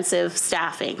intensive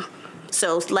staffing.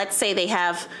 So let's say they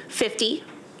have 50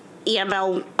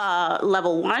 EML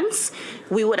level 1s,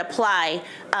 we would apply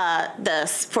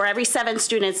for every 7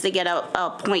 students they get a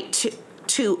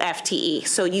 0.2 FTE.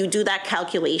 So you do that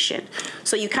calculation.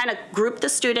 So you kind of group the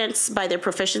students by their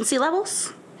proficiency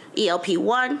levels, ELP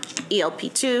 1,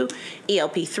 ELP 2,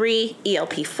 ELP 3,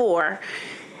 ELP 4,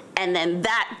 and then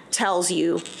that tells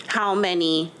you how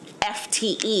many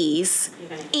FTEs,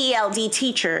 ELD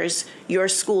teachers, your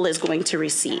school is going to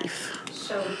receive.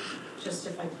 So, just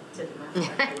if I did the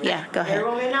math correctly. Yeah, go ahead.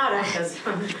 Everyone may not, because.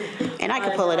 And I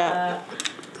can pull it up.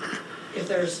 If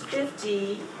there's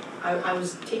 50, I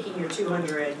was taking your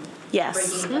 200.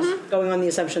 Yes. Going on the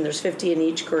assumption there's 50 in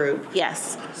each group.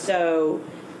 Yes. So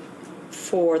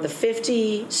for the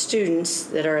 50 students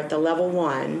that are at the level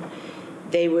 1,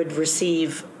 they would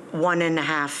receive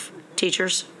 1.5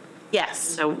 teachers? Yes.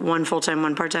 So 1 full-time,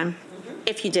 1 part-time?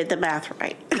 If you did the math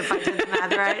right. If I did the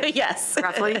math right? Yes.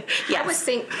 Roughly? Yes. I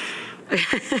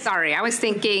was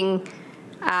thinking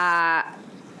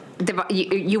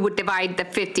you would divide the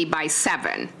 50 by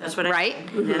 7. That's what right?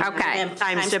 Yeah. Okay. And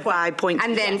times it by point.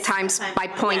 And then Yes. times by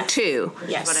 0.2.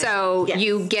 Yes. So Yes.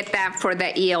 you get that for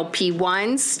the ELP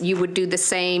 1s. You would do the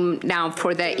same now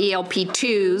for the ELP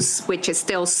 2s, which is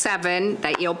still 7.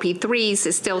 The ELP 3s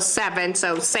is still 7.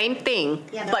 So same thing,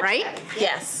 right?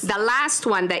 Yes. The last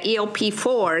one, the ELP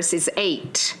 4s, is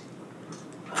 8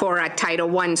 for a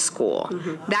Title I school.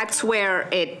 That's where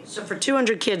it, So for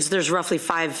 200 kids, there's roughly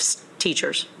 5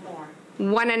 teachers.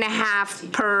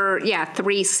 1.5 per,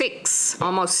 3, 6,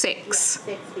 almost 6,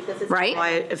 right? Why,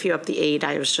 if you up the 8,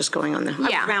 I was just going on the, I was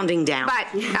Yeah. rounding down. But,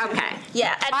 okay,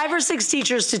 Yeah. 5 or 6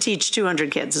 teachers to teach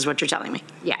 200 kids is what you're telling me.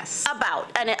 yes.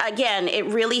 And again, it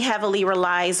really heavily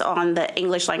relies on the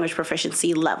English language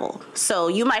proficiency level. So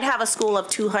you might have a school of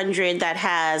 200 that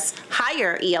has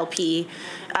higher ELP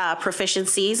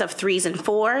proficiencies of 3s and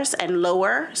 4s and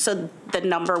lower, so the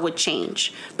number would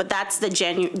change. But that's the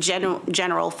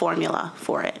general formula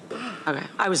for it. Okay.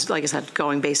 I was, like I said,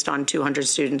 going based on 200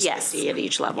 students. Yes. 50 at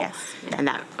each level. Yes. And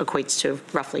that equates to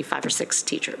roughly 5 or 6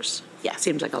 teachers. Yeah.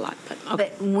 Seems like a lot, but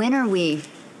okay. But when are we,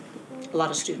 A lot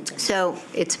of students. so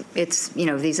it's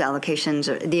these allocations,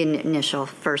 the initial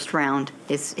first round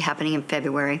is happening in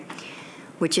February,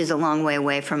 which is a long way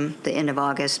away from the end of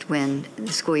August when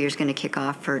the school year is going to kick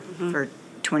off for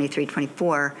 23,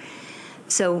 24.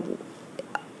 So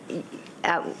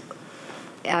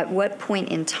at what point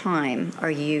in time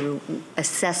are you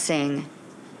assessing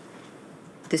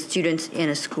the students in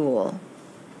a school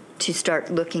to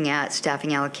start looking at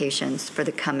staffing allocations for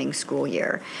the coming school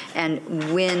year? And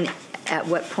at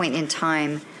what point in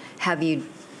time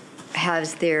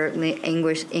has their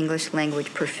English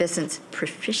language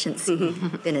proficiency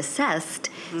been assessed,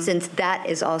 since that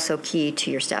is also key to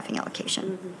your staffing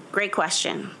allocation? Great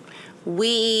question.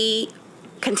 We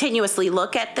continuously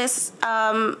look at this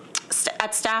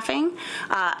at staffing,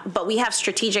 but we have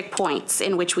strategic points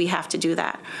in which we have to do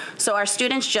that. So our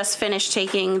students just finished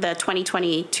taking the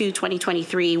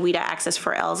 2022-2023 WIDA Access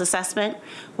for ELS assessment.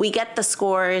 We get the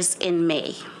scores in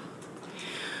May.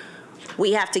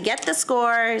 We have to get the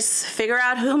scores, figure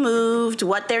out who moved,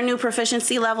 what their new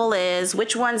proficiency level is,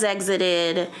 which ones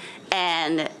exited,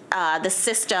 and the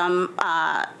system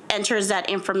enters that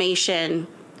information.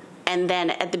 And then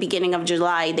at the beginning of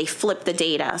July, they flip the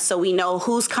data. So we know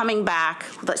who's coming back.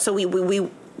 So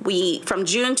we from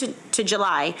June to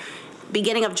July,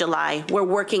 beginning of July, we're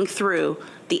working through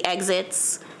the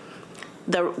exits,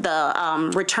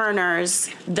 the returners,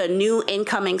 the new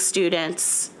incoming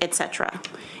students, et cetera.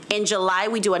 In July,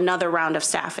 we do another round of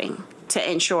staffing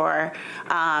to ensure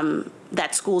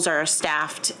that schools are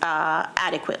staffed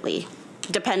adequately,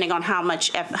 depending on how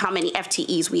many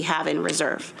FTEs we have in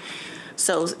reserve.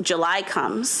 So July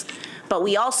comes, but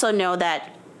we also know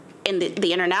that in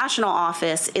the international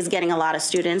office is getting a lot of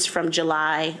students from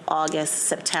July, August,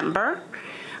 September.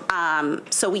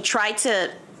 So we try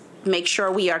to make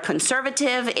sure we are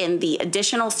conservative in the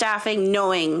additional staffing,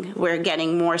 knowing we're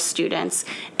getting more students,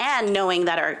 and knowing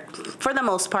that for the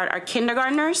most part, our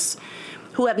kindergartners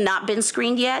who have not been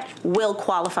screened yet will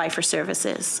qualify for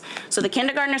services. So the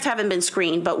kindergartners haven't been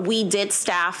screened, but we did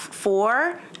staff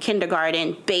for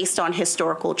kindergarten based on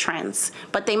historical trends.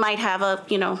 But they might have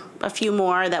a few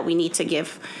more that we need to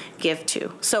give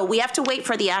to. So we have to wait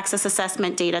for the access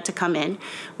assessment data to come in,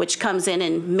 which comes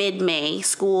in mid-May.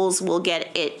 Schools will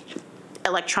get it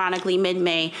electronically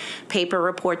mid-May, paper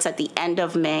reports at the end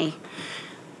of May.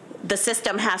 The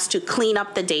system has to clean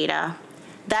up the data.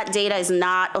 That data is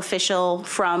not official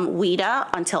from WIDA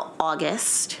until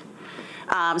August.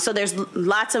 So there's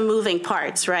lots of moving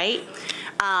parts, right?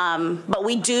 But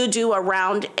we do a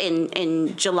round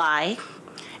in July,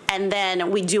 and then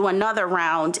we do another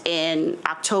round in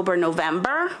October,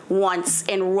 November, once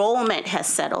enrollment has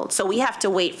settled. So we have to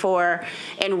wait for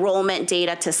enrollment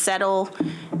data to settle,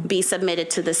 be submitted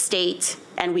to the state,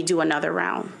 and we do another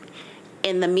round.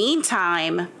 In the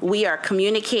meantime, we are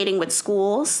communicating with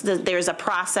schools. There's a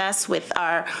process with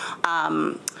our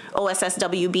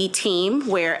OSSWB team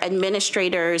where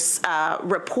administrators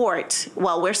report,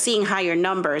 well, we're seeing higher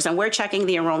numbers, and we're checking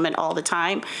the enrollment all the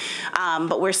time,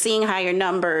 but we're seeing higher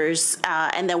numbers,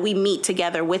 and then we meet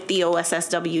together with the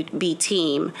OSSWB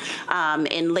team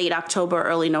in late October,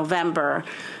 early November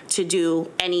to do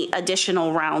any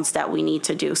additional rounds that we need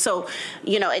to do. So,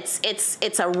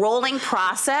 it's a rolling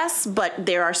process, but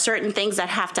there are certain things that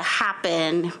have to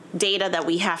happen, data that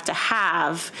we have to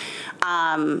have,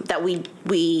 that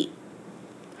we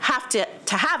have to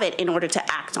have it in order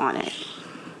to act on it.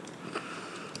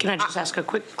 Can I just ask a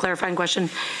quick clarifying question?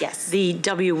 Yes. The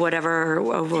W whatever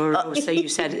so you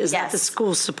said, is that the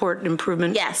school support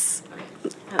improvement? Yes.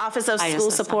 Office of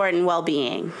School Support and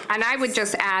Wellbeing. And I would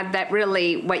just add that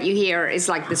really what you hear is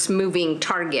like this moving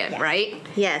target, right?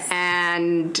 Yes.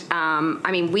 And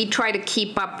we try to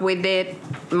keep up with it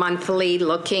monthly,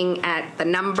 looking at the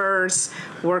numbers,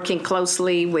 working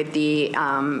closely with the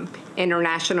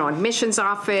International Admissions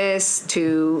Office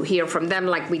to hear from them.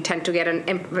 Like we tend to get an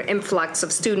influx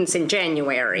of students in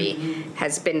January,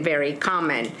 has been very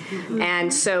common.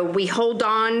 And so we hold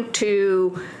on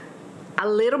to a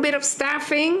little bit of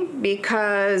staffing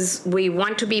because we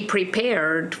want to be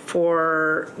prepared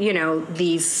for,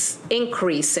 these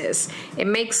increases. It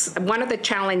makes, one of the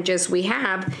challenges we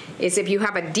have is if you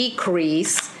have a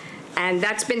decrease, and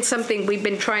that's been something we've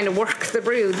been trying to work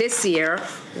through this year,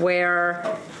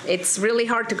 where it's really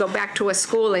hard to go back to a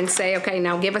school and say, okay,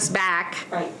 now give us back,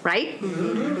 right?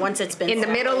 Mm-hmm. Once it's been in the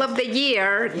middle of the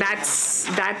year, that's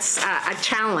a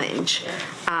challenge.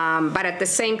 But at the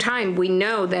same time, we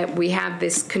know that we have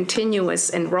this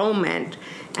continuous enrollment.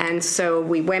 And so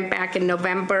we went back in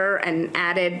November and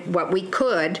added what we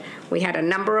could. We had a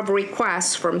number of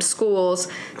requests from schools.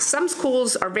 Some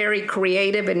schools are very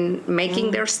creative in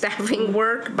making their staffing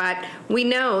work, but we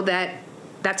know that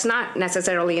that's not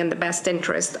necessarily in the best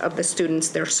interest of the students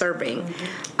they're serving.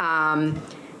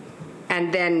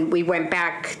 And then we went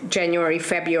back January,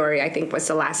 February, I think was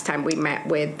the last time we met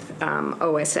with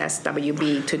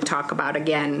OSSWB to talk about,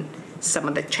 again, some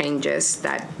of the changes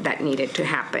that needed to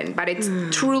happen. But it's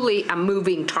truly a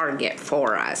moving target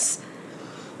for us.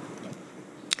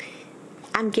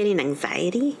 I'm getting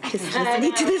anxiety just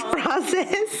listening to this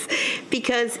process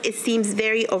because it seems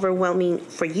very overwhelming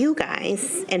for you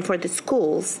guys and for the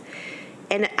schools.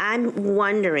 And I'm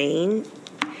wondering,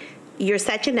 you're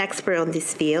such an expert on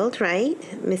this field, right,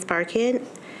 Ms. Parkin?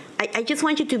 I just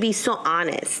want you to be so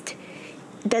honest.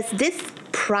 Does this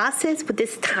process with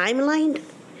this timeline,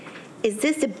 is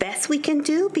this the best we can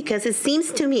do? Because it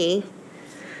seems to me,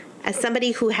 as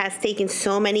somebody who has taken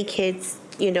so many kids,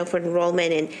 for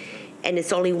enrollment and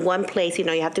it's only one place, you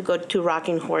have to go to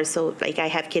Rocking Horse. So like I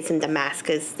have kids in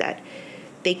Damascus that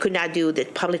they could not do the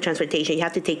public transportation. You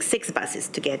have to take 6 buses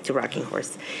to get to Rocking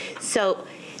Horse. So,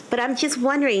 but I'm just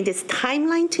wondering, this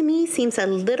timeline to me seems a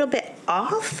little bit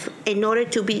off in order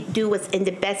to do what's in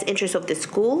the best interest of the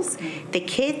schools, the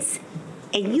kids,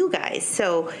 and you guys.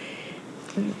 So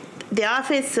the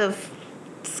Office of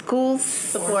School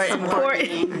Support.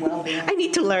 I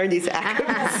need to learn these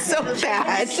acronyms so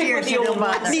bad.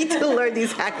 I need to learn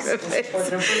these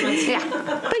acronyms. Yeah.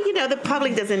 But the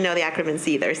public doesn't know the acronyms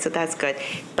either, so that's good.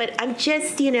 But I'm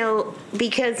just,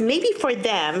 because maybe for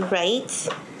them, right?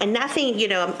 And nothing,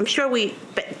 I'm sure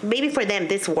but maybe for them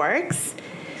this works.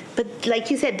 But like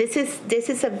you said, this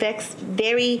is a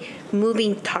very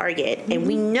moving target, and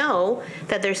we know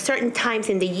that there's certain times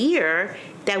in the year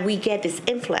that we get this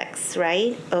influx,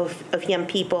 right, of young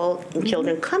people and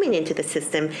children coming into the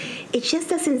system, it just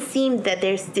doesn't seem that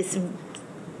there's this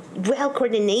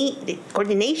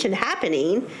coordination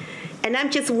happening. And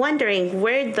I'm just wondering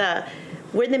where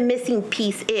the missing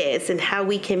piece is and how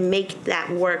we can make that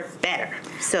work better.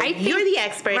 So you're the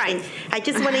expert, right. and I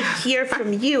just want to hear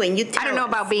from you, and you tell I don't know us.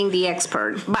 about being the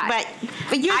expert, but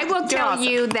I will tell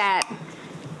you that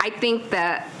I think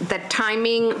the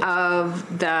timing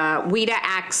of the WIDA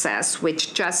access,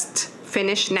 which just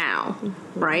finished now,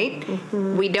 right?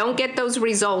 We don't get those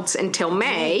results until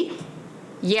May,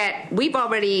 yet we've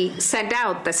already sent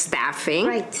out the staffing.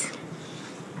 Right.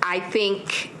 I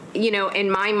think, in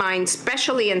my mind,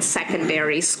 especially in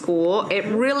secondary school, it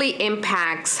really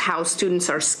impacts how students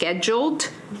are scheduled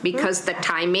because the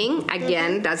timing,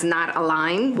 again, does not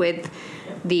align with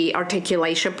the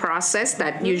articulation process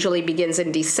that usually begins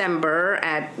in December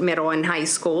at middle and high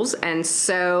schools. And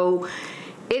so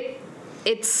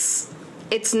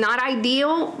it's not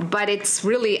ideal, but it's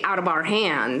really out of our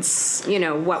hands,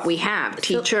 what we have.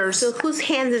 Teachers. So whose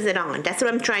hands is it on? That's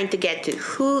what I'm trying to get to.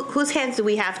 Whose hands do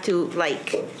we have to,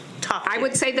 talk to? I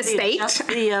would say the state. Just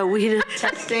the WIDA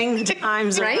testing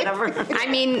times or Right? whatever. I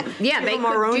mean, yeah, they them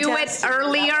our own could do it tests.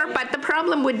 earlier, but the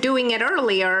problem with doing it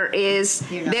earlier is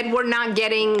that we're not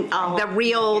getting the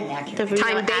real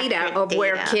time data accurate of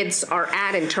where data. kids are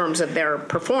at in terms of their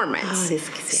performance.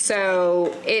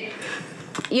 So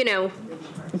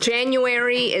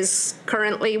January is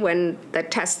currently when the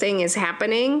testing is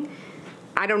happening.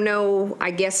 I don't know,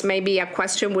 I guess maybe a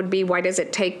question would be, why does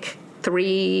it take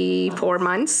 3-4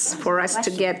 months for us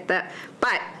to get but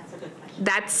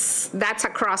that's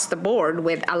across the board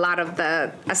with a lot of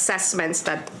the assessments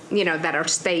that, that are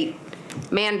state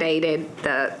mandated,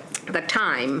 the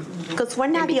time. Because we're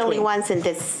not the only ones in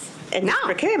this No.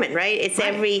 procurement, right? It's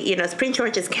Right. every, it's Prince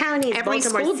George's County, it's Every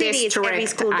Baltimore school City, it's every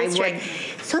district, school I district.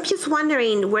 So I'm just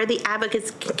wondering where the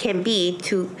advocates can be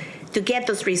to get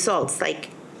those results.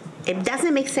 It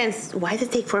doesn't make sense. Why does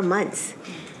it take 4 months?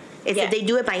 Is Yeah. it they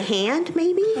do it by hand,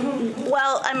 maybe?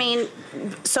 Well,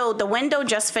 so the window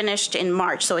just finished in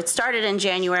March. So it started in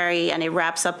January and it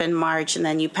wraps up in March, and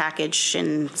then you package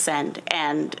and send,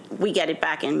 and we get it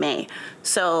back in May.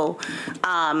 So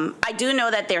I do know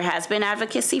that there has been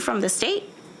advocacy from the state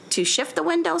to shift the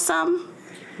window some,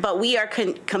 but we are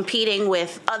competing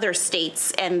with other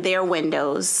states and their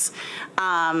windows.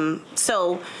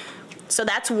 So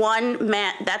that's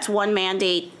one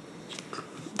mandate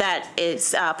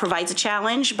that provides a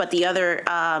challenge, but the other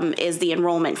is the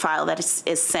enrollment file that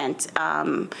is sent.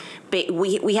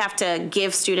 We have to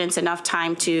give students enough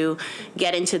time to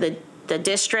get into the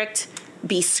district,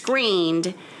 be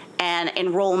screened, and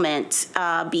enrollment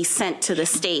be sent to the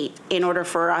state in order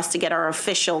for us to get our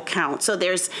official count. So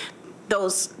there's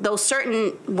those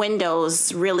certain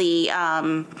windows really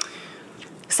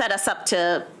set us up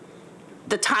to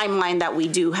the timeline that we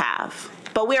do have.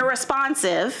 But we're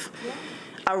responsive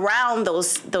around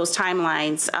those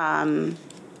timelines,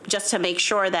 just to make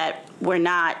sure that we're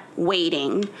not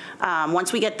waiting.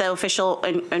 Once we get the official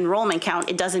enrollment count,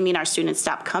 it doesn't mean our students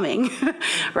stop coming,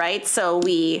 right? So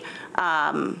we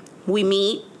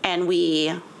meet and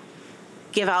we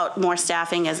give out more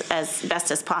staffing as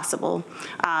best as possible.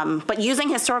 But using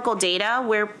historical data,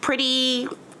 we're pretty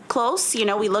close.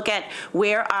 We look at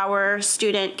where our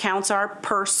student counts are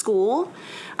per school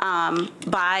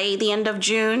by the end of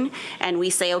June, and we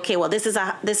say, okay, well, this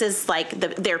is like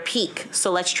their peak, so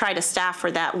let's try to staff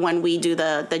for that when we do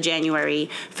the January,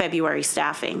 February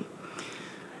staffing.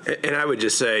 And I would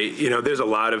just say, there's a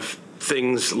lot of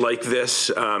things like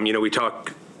this. We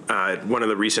talk at one of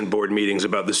the recent board meetings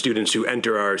about the students who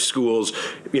enter our schools,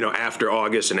 after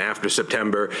August and after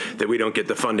September that we don't get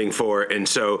the funding for. And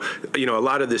so, a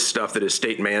lot of this stuff that is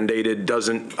state mandated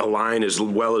doesn't align as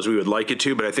well as we would like it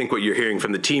to. But I think what you're hearing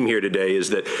from the team here today is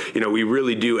that, we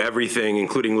really do everything,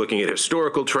 including looking at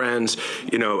historical trends,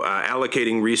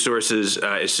 allocating resources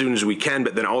as soon as we can,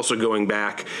 but then also going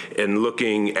back and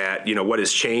looking at, what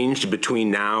has changed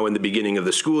between now and the beginning of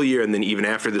the school year, and then even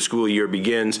after the school year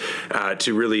begins,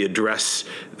 to really address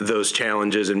those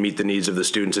challenges and meet the needs of the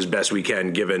students as best we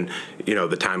can, given,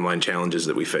 the timeline challenges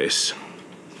that we face.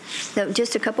 So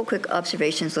just a couple quick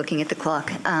observations looking at the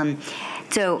clock.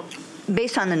 So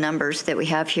based on the numbers that we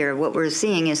have here, what we're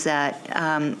seeing is that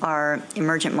our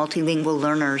emergent multilingual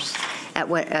learners at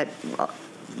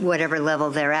whatever level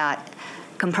they're at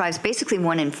comprise basically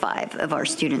 1 in 5 of our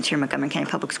students here in Montgomery County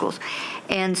Public Schools.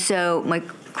 And so my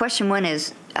question one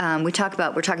is, we're talking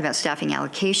about staffing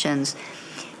allocations,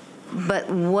 but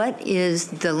what is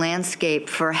the landscape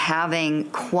for having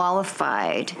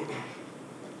qualified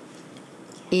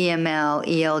EML,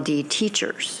 ELD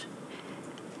teachers.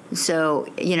 So,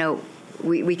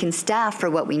 we can staff for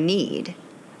what we need,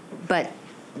 but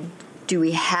do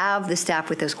we have the staff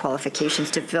with those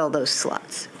qualifications to fill those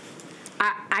slots?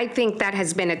 I think that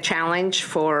has been a challenge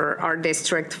for our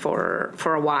district for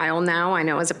a while now. I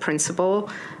know as a principal,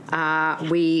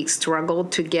 we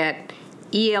struggled to get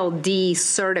ELD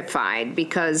certified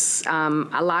because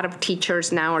a lot of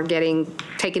teachers now are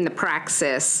taking the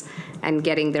praxis and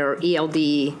getting their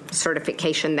ELD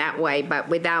certification that way, but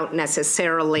without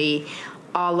necessarily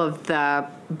all of the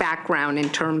background in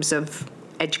terms of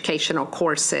educational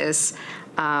courses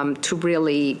to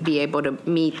really be able to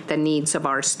meet the needs of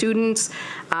our students.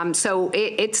 So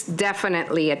it's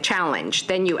definitely a challenge.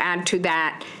 Then you add to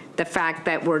that the fact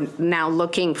that we're now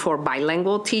looking for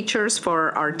bilingual teachers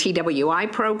for our TWI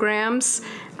programs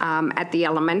at the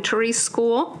elementary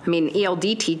school. I mean,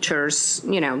 ELD teachers,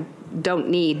 don't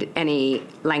need any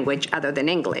language other than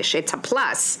English. It's a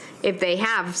plus if they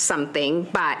have something,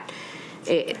 but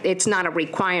it's not a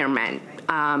requirement.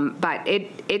 But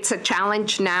it's a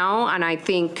challenge now, and I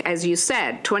think, as you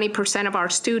said, 20% of our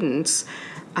students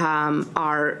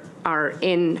are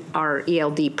in our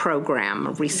ELD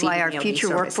program receiving Why our ELD future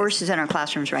services. workforce is in our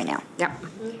classrooms right now. Yep.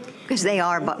 Because they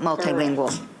are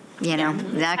multilingual,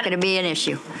 not going to be an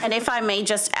issue. And if I may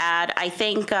just add, I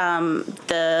think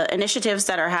the initiatives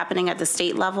that are happening at the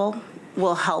state level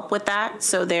will help with that.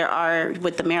 So there are,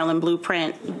 with the Maryland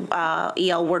Blueprint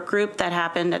EL work group that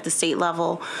happened at the state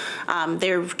level,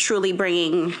 they're truly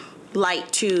bringing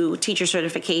light to teacher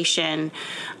certification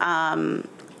and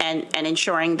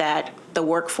ensuring that the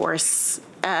workforce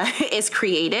is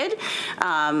created,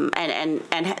 and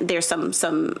there's some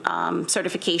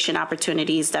certification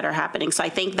opportunities that are happening. So I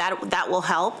think that will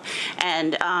help.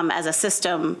 And as a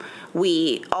system,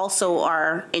 we also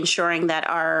are ensuring that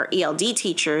our ELD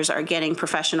teachers are getting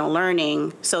professional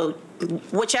learning. So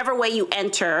whichever way you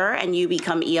enter and you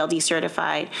become ELD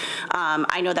certified,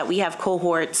 I know that we have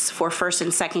cohorts for first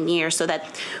and second year so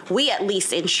that we at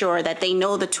least ensure that they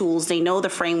know the tools, they know the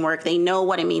framework, they know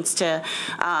what it means to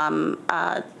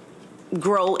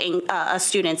grow a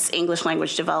student's English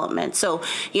language development. So,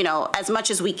 as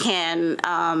much as we can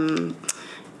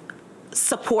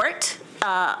support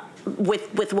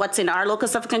with what's in our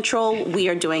locus of control, we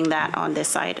are doing that on this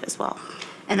side as well.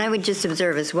 And I would just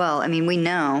observe as well, I mean, we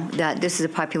know that this is a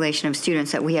population of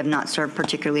students that we have not served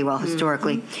particularly well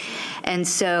historically. And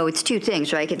so it's two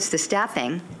things, right? It's the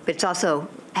staffing, but it's also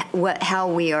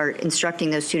how we are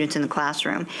instructing those students in the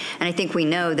classroom. And I think we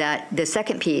know that the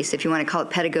second piece, if you want to call it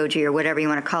pedagogy or whatever you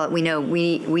want to call it, we know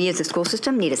we as a school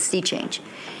system need a sea change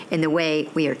in the way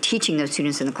we are teaching those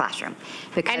students in the classroom.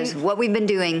 Because what we've been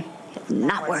doing is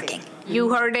not working.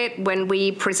 You heard it when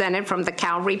we presented from the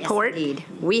Cal report. Yes, indeed.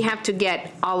 We have to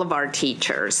get all of our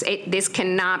teachers. This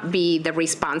cannot be the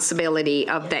responsibility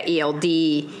of the ELD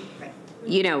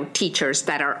teachers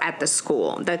that are at the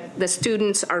school. The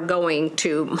students are going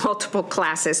to multiple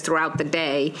classes throughout the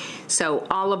day, so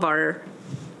all of our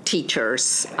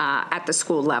teachers at the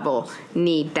school level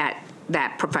need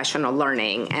that professional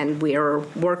learning, and we're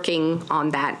working on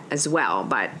that as well,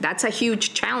 but that's a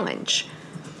huge challenge.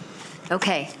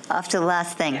 Okay, off to the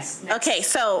last thing. Okay,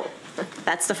 so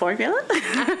that's the formula.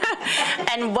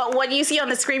 And what you see on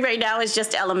the screen right now is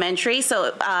just elementary.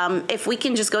 So if we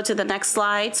can just go to the next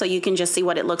slide so you can just see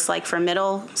what it looks like for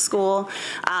middle school.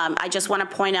 I just want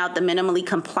to point out the minimally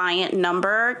compliant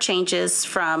number changes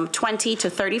from 20 to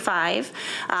 35.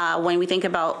 When we think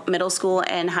about middle school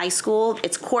and high school,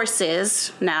 it's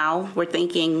courses now. We're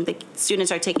thinking the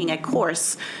students are taking a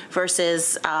course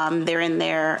versus they're in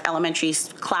their elementary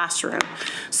classroom.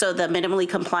 So the minimally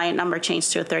compliant number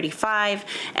changed to a 35.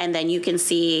 And then you can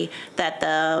see that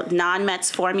the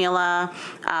non-METS formula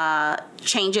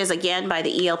changes again by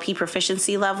the ELP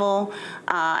proficiency level,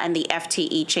 and the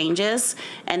FTE changes.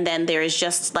 And then there is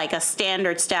just like a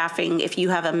standard staffing. If you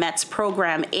have a METS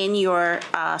program in your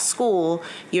school,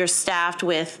 you're staffed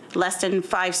with less than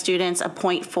 5 students, a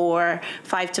 0.4,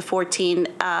 5 to 14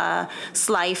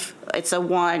 SLIFE, it's a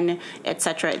 1, et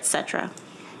cetera, et cetera.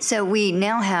 So we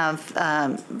now have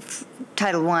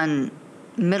Title I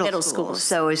middle school.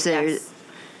 So is there? Yes.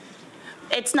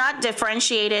 It's not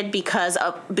differentiated because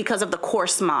of the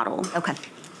course model. Okay.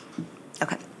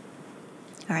 Okay.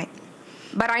 All right.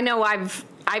 But I know I've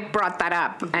brought that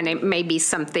up, and it may be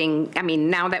something, I mean,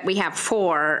 now that we have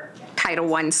 4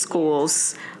 Title I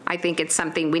schools, I think it's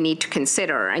something we need to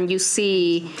consider. And you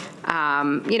see,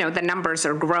 the numbers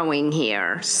are growing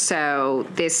here. So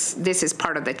this is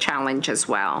part of the challenge as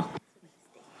well.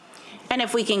 And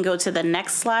if we can go to the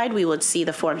next slide, we would see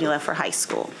the formula for high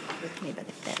school.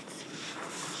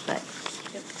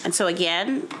 And so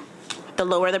again, the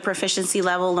lower the proficiency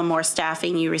level, the more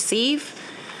staffing you receive.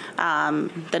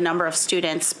 The number of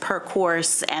students per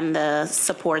course and the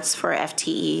supports for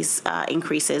FTEs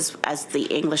increases as the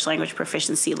English language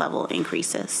proficiency level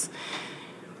increases.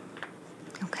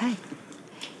 Okay.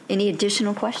 Any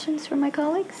additional questions from my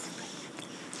colleagues?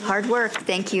 Hard work.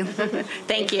 Thank you.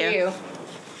 Thank you.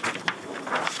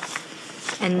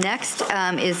 And next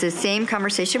is the same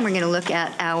conversation. We're going to look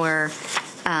at our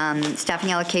staffing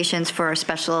allocations for our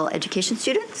special education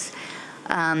students,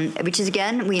 which is,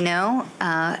 again, we know,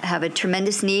 have a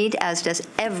tremendous need, as does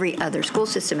every other school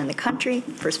system in the country,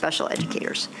 for special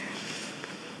educators.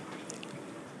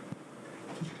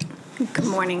 Good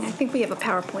morning. I think we have a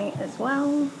PowerPoint as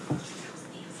well.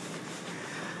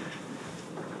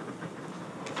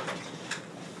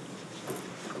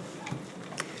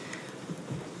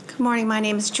 Good morning. My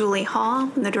name is Julie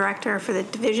Hall. I'm the director for the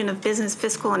Division of Business,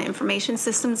 Fiscal, and Information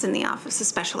Systems in the Office of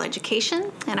Special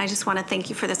Education. And I just want to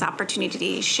thank you for this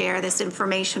opportunity to share this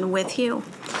information with you.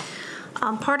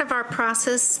 Part of our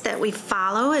process that we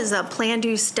follow is a Plan,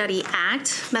 Do, Study,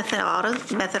 Act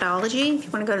methodology. If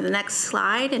you want to go to the next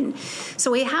slide. And so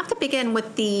we have to begin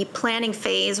with the planning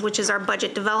phase, which is our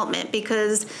budget development,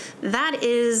 because that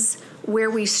is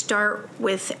where we start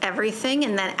with everything,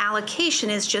 and then allocation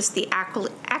is just the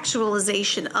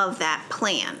actualization of that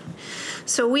plan.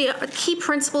 So key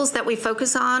principles that we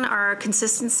focus on are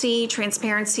consistency,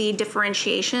 transparency,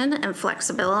 differentiation, and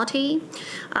flexibility.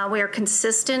 We are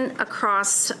consistent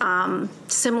across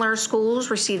similar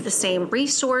schools, receive the same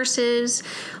resources.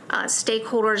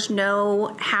 Stakeholders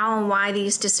know how and why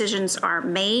these decisions are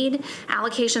made.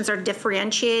 Allocations are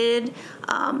differentiated.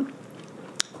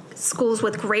 Schools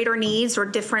with greater needs or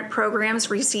different programs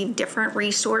receive different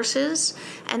resources.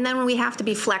 And then we have to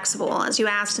be flexible. As you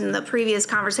asked in the previous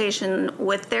conversation,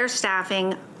 with their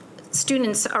staffing,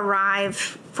 students arrive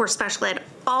for special ed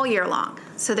all year long.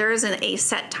 So there isn't a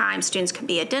set time. Students can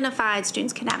be identified,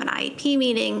 students can have an IEP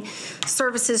meeting,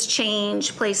 services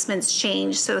change, placements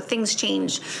change, so things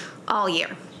change all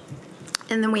year.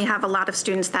 And then we have a lot of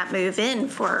students that move in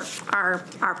for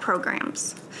our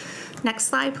programs. Next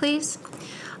slide, please.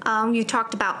 You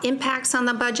talked about impacts on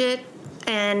the budget,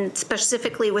 and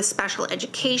specifically with special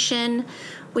education,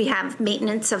 we have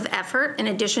maintenance of effort. In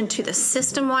addition to the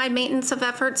system-wide maintenance of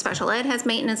effort, special ed has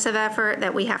maintenance of effort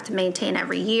that we have to maintain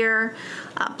every year.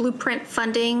 Blueprint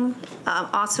funding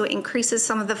also increases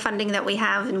some of the funding that we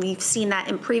have, and we've seen that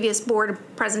in previous board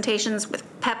presentations with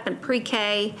PEP and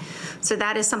pre-K. So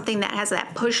that is something that has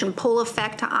that push and pull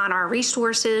effect on our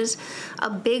resources. A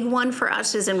big one for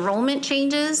us is enrollment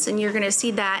changes, and you're going to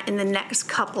see that in the next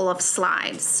couple of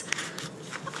slides.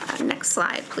 Next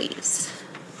slide, please.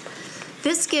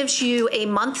 This gives you a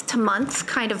month-to-month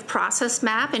kind of process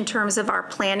map in terms of our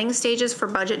planning stages for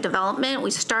budget development.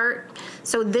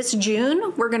 So this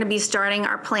June, we're going to be starting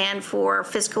our plan for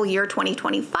fiscal year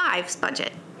 2025's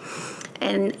budget.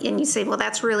 And you say, well,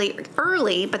 that's really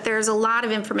early, but there's a lot of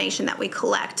information that we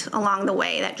collect along the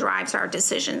way that drives our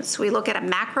decisions. We look at a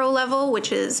macro level,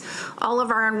 which is all of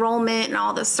our enrollment and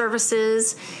all the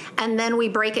services, and then we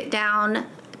break it down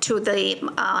to the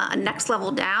next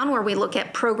level down, where we look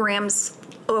at programs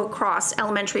across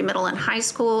elementary, middle, and high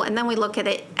school, and then we look at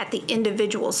it at the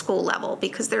individual school level,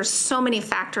 because there's so many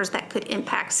factors that could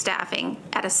impact staffing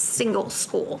at a single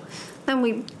school. Then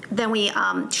we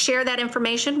share that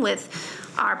information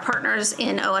with our partners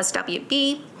in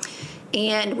OSWB,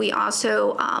 and we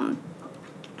also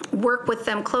work with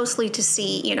them closely to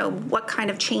see, what kind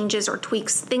of changes or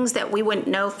tweaks, things that we wouldn't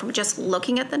know from just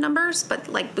looking at the numbers, but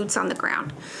like boots on the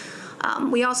ground.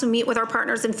 We also meet with our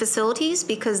partners in facilities,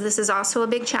 because this is also a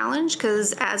big challenge,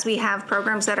 because as we have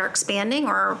programs that are expanding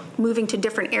or moving to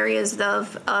different areas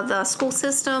of the school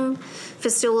system,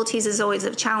 facilities is always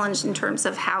a challenge in terms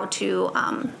of how to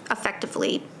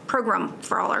effectively program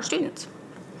for all our students.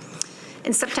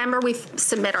 In September, we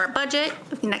submit our budget.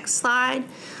 Next slide.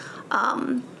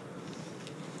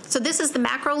 So this is the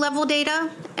macro level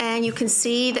data, and you can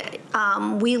see that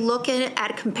we look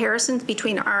at comparisons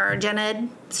between our gen ed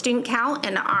student count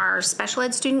and our special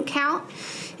ed student count.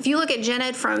 If you look at gen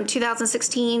ed from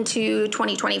 2016 to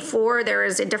 2024, there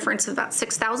is a difference of about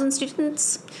 6,000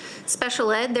 students.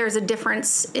 Special ed, there's a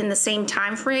difference in the same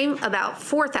time frame, about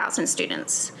 4,000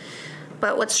 students.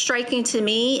 But what's striking to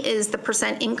me is the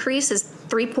percent increase is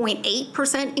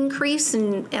 3.8% increase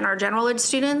in our general ed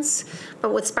students,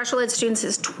 but with special ed students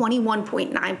is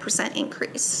 21.9%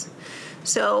 increase.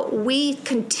 So we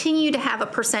continue to have a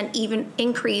percent even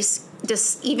increase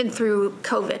even through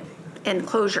COVID and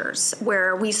closures,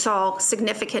 where we saw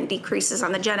significant decreases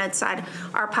on the gen ed side.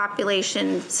 Our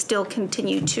population still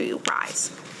continued to rise.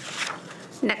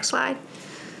 Next slide.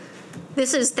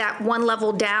 This is that one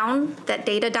level down, that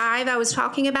data dive I was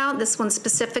talking about. This one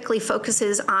specifically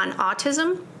focuses on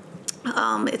autism.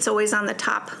 It's always on the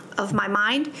top of my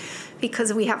mind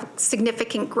because we have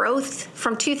significant growth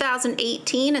from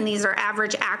 2018, and these are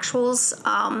average actuals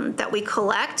that we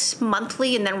collect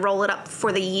monthly and then roll it up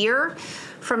for the year.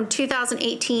 From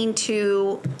 2018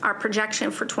 to our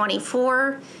projection for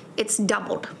 24, it's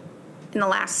doubled in the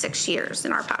last 6 years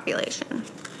in our population.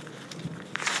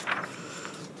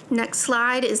 Next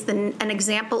slide is an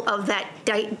example of that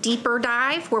deeper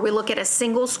dive where we look at a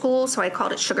single school. So I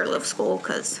called it Sugarloaf School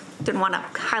because I didn't want to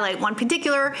highlight one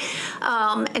particular.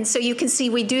 And so you can see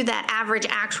we do that average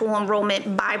actual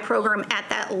enrollment by program at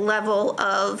that level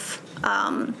of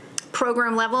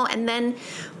program level, and then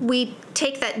we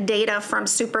take that data from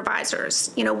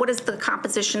supervisors. You know, what is the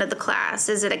composition of the class?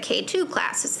 Is it a K2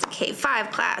 class? Is it a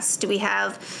K5 class? Do we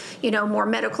have, you know, more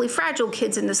medically fragile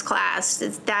kids in this class?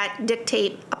 Does that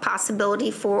dictate a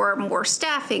possibility for more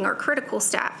staffing or critical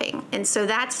staffing? And so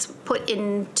that's put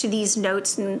into these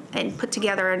notes and put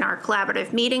together in our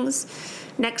collaborative meetings.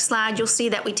 Next slide, you'll see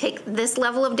that we take this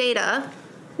level of data,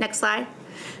 next slide,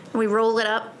 and we roll it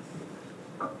up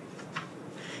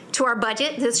to our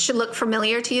budget. This should look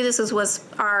familiar to you. This was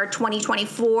our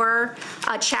 2024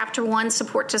 Chapter 1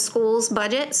 Support to Schools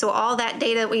budget. So all that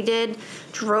data that we did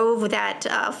drove that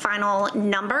final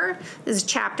number. This is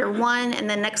Chapter 1, and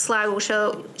the next slide will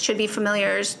show, should be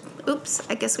familiar. Oops,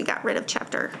 I guess we got rid of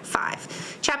Chapter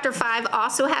 5. Chapter 5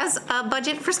 also has a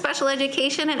budget for special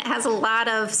education, and it has a lot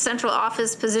of central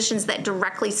office positions that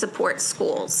directly support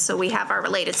schools. So we have our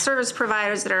related service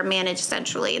providers that are managed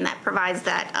centrally, and that provides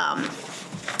that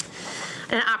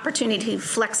an opportunity to be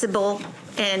flexible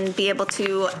and be able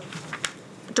to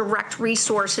direct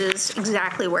resources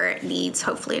exactly where it needs,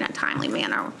 hopefully in a timely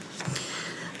manner.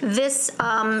 This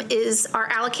is our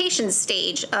allocation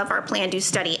stage of our Plan, Do,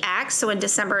 Study, Act. So in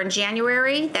December and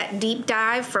January, that deep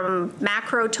dive from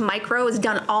macro to micro is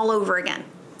done all over again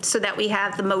so that we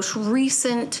have the most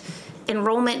recent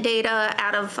enrollment data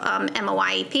out of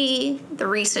MOIEP, the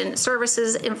recent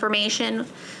services information.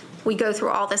 We go through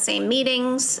all the same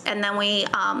meetings, and then we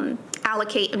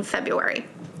allocate in February.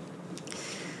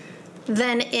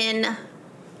 Then in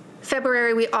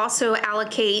February, we also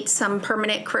allocate some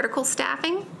permanent critical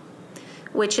staffing,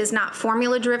 which is not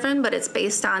formula driven, but it's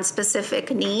based on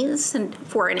specific needs and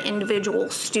for an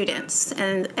individual students.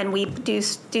 And we do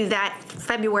that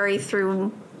February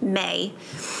through May.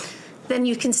 Then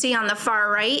you can see on the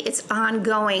far right, it's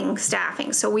ongoing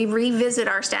staffing. So we revisit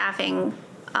our staffing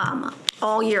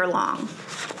all year long.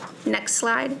 Next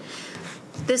slide.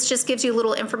 This just gives you a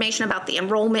little information about the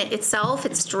enrollment itself.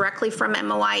 It's directly from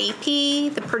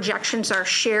MOIEP. The projections are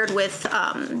shared with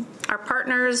our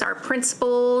partners, our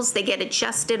principals. They get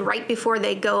adjusted right before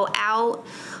they go out.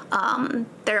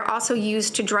 They're also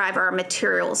used to drive our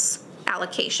materials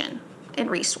allocation and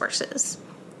resources.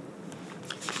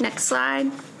 Next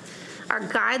slide. Our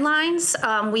guidelines,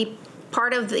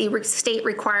 part of the state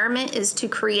requirement is to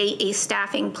create a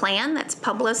staffing plan that's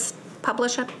published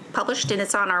and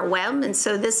it's on our web. And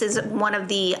so this is one of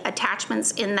the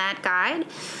attachments in that guide.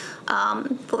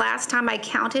 The last time I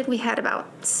counted, we had about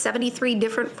 73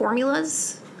 different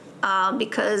formulas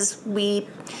because we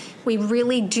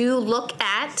really do look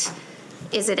at,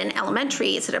 is it an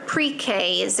elementary? Is it a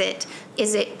pre-K? Is it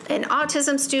an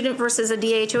autism student versus a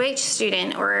DHOH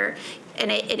student? And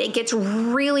it gets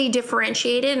really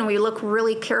differentiated, and we look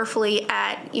really carefully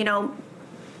at, you know,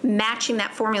 matching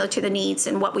that formula to the needs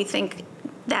and what we think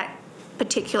that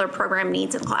particular program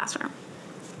needs in the classroom.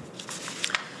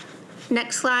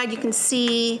 Next slide, you can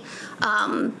see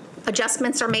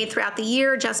adjustments are made throughout the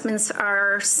year. Adjustments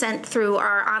are sent through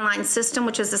our online system,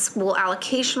 which is the school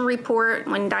allocation report.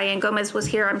 When Diane Gomez was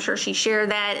here, I'm sure she shared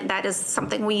that. That is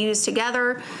something we use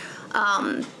together.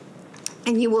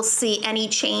 And you will see any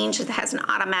change that has an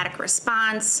automatic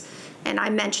response. And I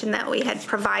mentioned that we had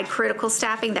provide critical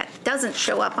staffing. That doesn't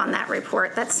show up on that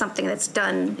report. That's something that's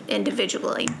done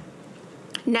individually.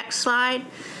 Next slide.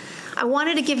 I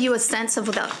wanted to give you a sense of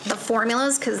the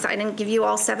formulas because I didn't give you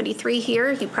all 73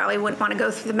 here. You probably wouldn't want to go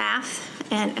through the math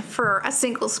and for a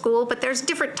single school, but there's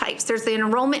different types. There's the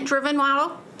enrollment-driven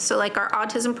model. So like our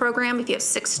autism program, if you have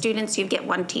 6 students, you get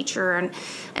 1 teacher and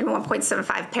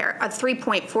 1.75 para,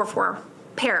 3.44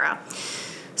 para.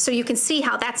 So you can see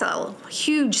how that's a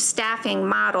huge staffing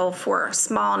model for a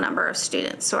small number of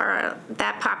students. So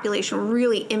that population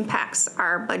really impacts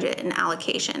our budget and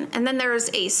allocation. And then there's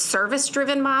a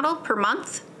service-driven model per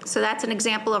month. So that's an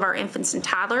example of our infants and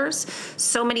toddlers.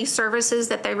 So many services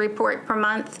that they report per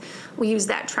month. We use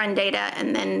that trend data,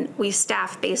 and then we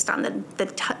staff based on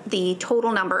the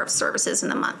total number of services in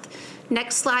the month.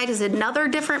 Next slide is another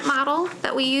different model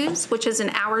that we use, which is an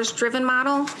hours-driven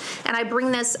model. And I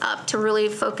bring this up to really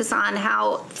focus on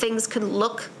how things could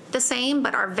look the same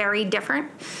but are very different.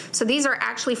 So these are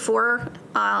actually 4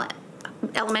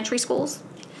 elementary schools.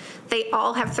 They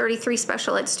all have 33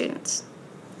 special ed students.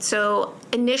 So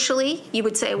initially, you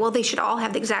would say, well, they should all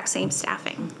have the exact same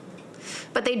staffing.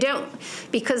 But they don't,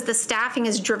 because the staffing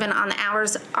is driven on the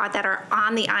hours that are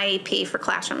on the IEP for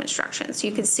classroom instruction. So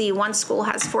you can see one school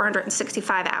has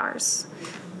 465 hours.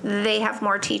 They have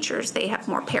more teachers. They have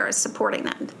more paras supporting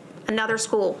them. Another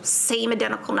school, same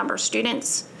identical number of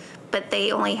students, but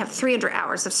they only have 300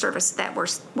 hours of service that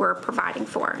we're providing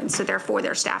for. And so therefore,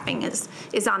 their staffing is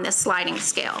on this sliding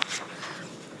scale.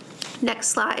 Next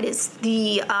slide is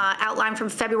the outline from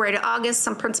February to August.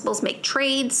 Some principals make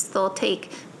trades. They'll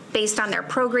take, based on their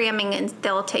programming, and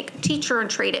they'll take a teacher and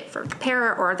trade it for the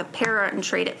para, or the para and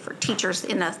trade it for teachers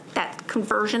in that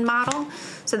conversion model.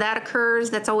 So that occurs.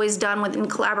 That's always done in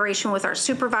collaboration with our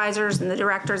supervisors and the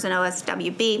directors in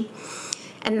OSWB.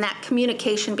 And that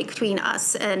communication between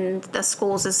us and the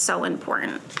schools is so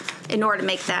important in order to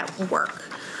make that work.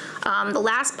 The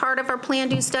last part of our plan,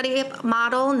 do, study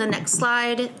model, and the next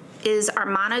slide, is our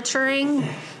monitoring.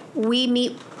 We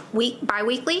meet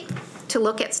bi-weekly to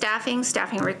look at staffing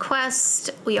requests.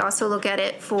 We also look at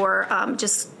it for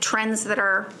just trends that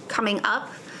are coming up.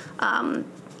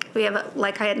 We have,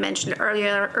 like I had mentioned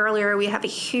earlier, we have a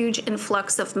huge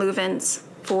influx of move-ins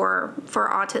for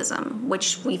autism,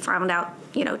 which we found out,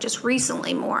 just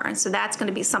recently more. And so that's going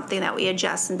to be something that we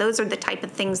adjust. And those are the type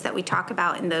of things that we talk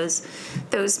about in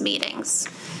those meetings.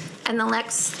 And the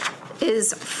next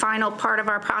is final part of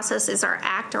our process is our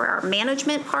ACT, or our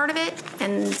management part of it.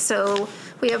 And so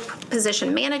we have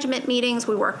position management meetings.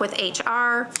 We work with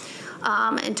HR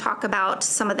and talk about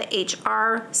some of the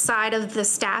HR side of the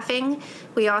staffing.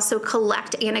 We also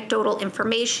collect anecdotal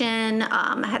information.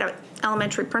 I had an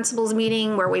elementary principals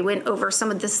meeting where we went over some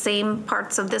of the same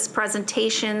parts of this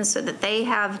presentation so that they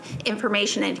have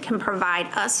information and can provide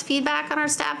us feedback on our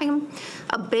staffing.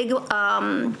 A big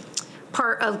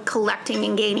part of collecting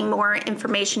and gaining more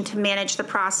information to manage the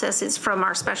process is from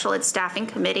our special ed staffing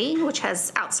committee, which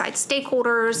has outside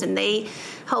stakeholders, and they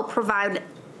help provide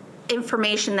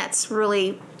information that's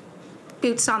really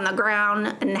boots on the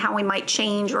ground and how we might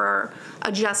change or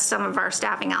adjust some of our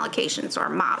staffing allocations or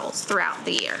models throughout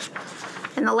the year.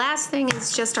 And the last thing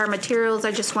is just our materials.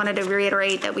 I just wanted to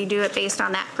reiterate that we do it based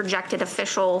on that projected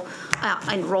official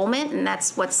enrollment, and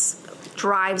that's what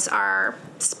drives our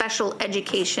special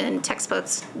education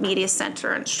textbooks, media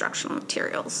center, instructional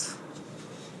materials.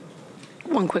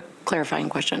 One quick clarifying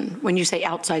question. When you say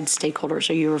outside stakeholders,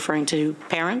 are you referring to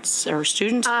parents or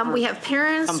students? We have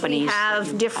parents, companies? We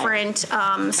have different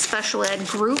special ed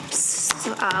groups.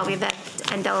 We have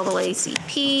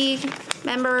NAACP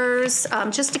members,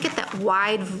 just to get that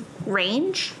wide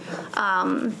range.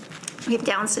 We have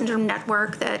Down Syndrome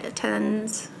Network that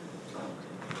attends.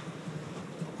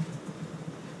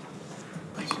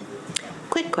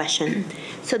 Quick question.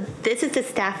 So this is the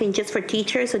staffing just for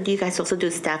teachers, or do you guys also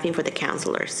do staffing for the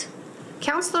counselors?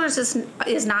 Counselors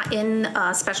is not in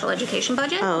special education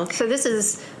budget. Oh, okay. So this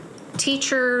is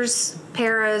teachers,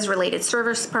 paras, related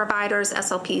service providers,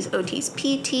 SLPs, OTs,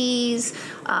 PTs,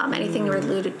 anything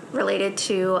related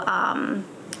to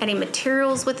any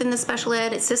materials within the special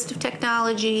ed, assistive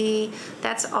technology.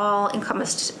 That's all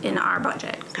encompassed in our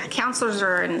budget. Gotcha. Counselors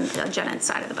are in the gen ed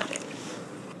side of the budget.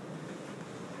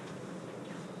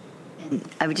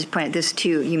 I would just point out this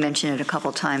too, you mentioned it a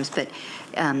couple times, but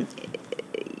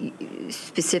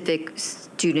specific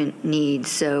student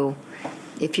needs. So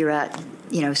if you're at,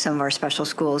 some of our special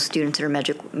schools, students that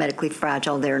are medically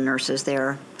fragile, there are nurses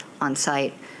there on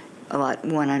site, a lot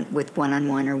with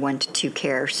one-on-one or 1-to-2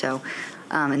 care. So,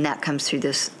 and that comes through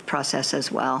this process as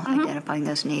well, identifying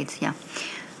those needs, yeah.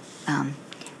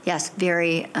 Yes,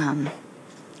 very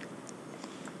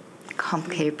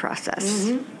complicated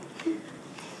process.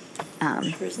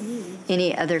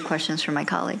 Any other questions from my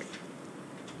colleagues?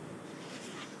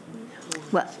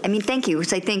 Well, thank you.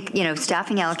 Because I think,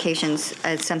 staffing allocations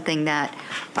is something that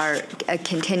are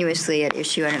continuously at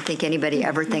issue. I don't think anybody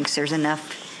ever thinks there's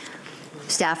enough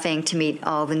staffing to meet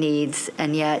all the needs.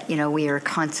 And yet, we are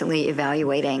constantly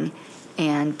evaluating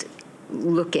and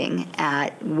looking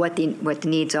at what the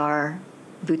needs are,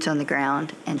 boots on the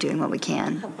ground, and doing what we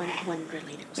can. One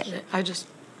related question. I just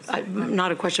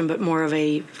not a question, but more of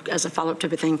as a follow-up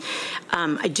type of thing.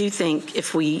 I do think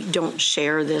if we don't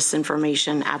share this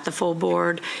information at the full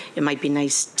board, it might be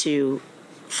nice to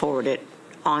forward it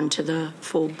on to the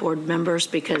full board members,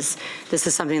 because this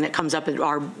is something that comes up at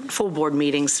our full board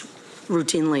meetings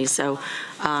routinely. So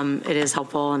it is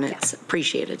helpful and it's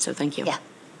appreciated. So thank you. Yeah.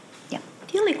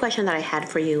 The only question that I had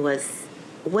for you was,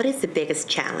 what is the biggest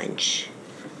challenge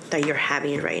that you're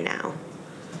having right now?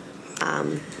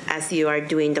 As you are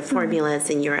doing the formulas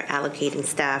and you're allocating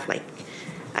staff, like,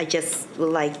 I just would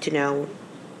like to know,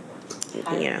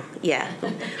 yeah.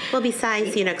 Well,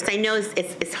 besides, because I know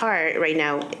it's hard right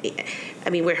now. I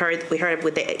mean, we heard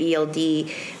with the ELD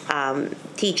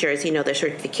teachers, their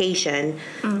certification,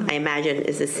 I imagine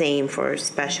is the same for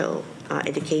special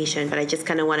education. But I just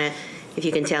kind of want to, if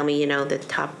you can tell me, the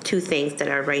top two things that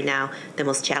are right now the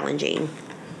most challenging.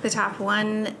 The top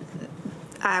one,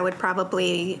 I would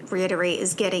probably reiterate,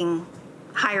 is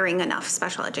hiring enough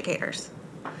special educators.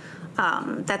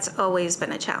 That's always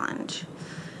been a challenge.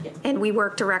 And we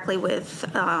work directly with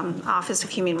Office of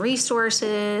Human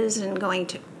Resources and going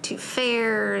to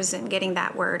fairs and getting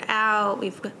that word out.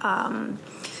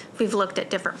 We've looked at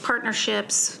different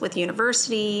partnerships with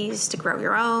universities to grow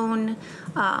your own.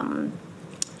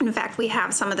 In fact, we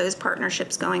have some of those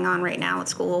partnerships going on right now at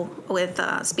school with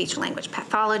speech language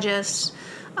pathologists.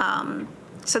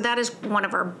 So that is one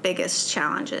of our biggest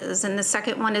challenges. And the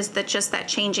second one is that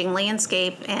changing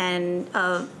landscape, and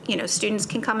students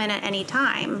can come in at any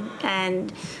time.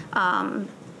 And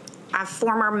a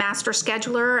former master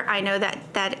scheduler, I know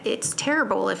that it's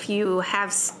terrible if you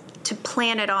have to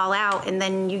plan it all out and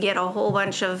then you get a whole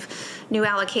bunch of new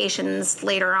allocations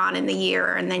later on in the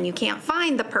year, and then you can't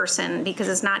find the person because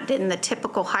it's not in the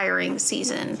typical hiring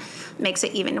season. Makes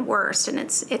it even worse, and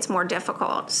it's more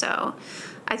difficult. So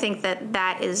I think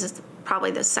that is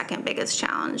probably the second biggest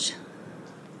challenge.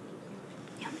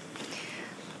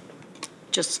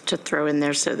 Just to throw in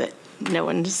there so that no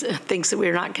one thinks that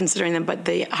we're not considering them, but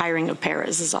the hiring of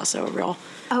paras is also a real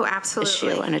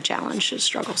issue and a challenge, a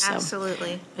struggle. So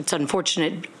absolutely. It's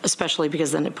unfortunate, especially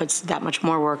because then it puts that much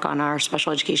more work on our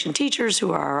special education teachers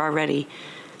who are already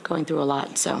going through a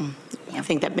lot. So I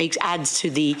think that adds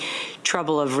to the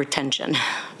trouble of retention.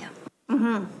 Yeah.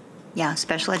 Mm-hmm. Yeah,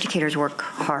 special educators work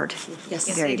hard.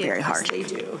 Yes, very, very hard. Yes,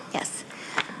 they do. Yes.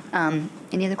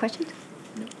 Any other questions?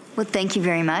 No. Well, thank you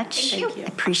very much. Thank you. I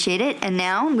appreciate it. And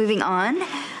now, moving on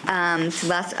to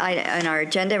last item on our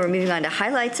agenda, we're moving on to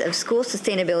highlights of school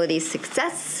sustainability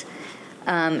success,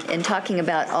 and talking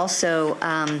about also,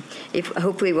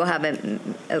 hopefully we'll have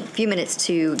a few minutes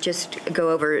to just go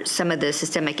over some of the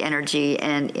systemic energy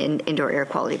and indoor air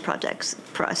quality process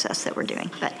that we're doing.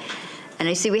 And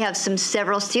I see we have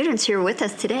several students here with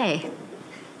us today.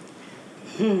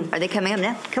 Are they coming up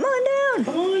now? Come on down.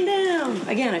 Come on down.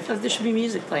 Again, I feel like there should be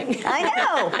music playing. I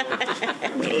know.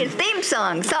 We need a theme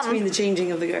song, something. Between the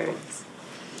changing of the guards.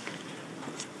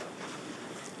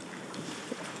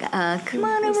 Come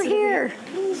on over here.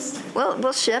 Well,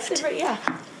 we'll shift. Right, yeah.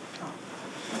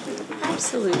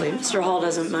 Absolutely. Mr. Hall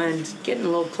doesn't mind getting a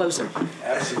little closer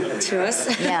to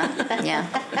us. Yeah.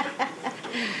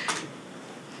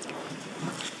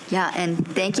 Yeah, and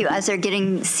thank you. As they're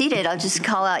getting seated, I'll just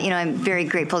call out, I'm very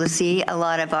grateful to see a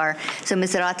lot of so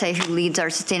Ms. Arate, who leads our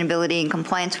sustainability and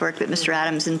compliance work, but Mr.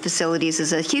 Adams in facilities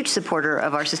is a huge supporter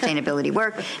of our sustainability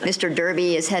work. Mr.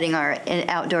 Derby is heading our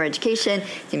outdoor education.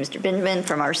 See Mr. Benjamin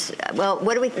from our,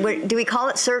 what do we call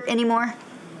it CERT anymore?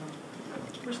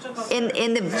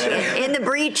 In the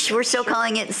breach, we're still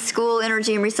calling it School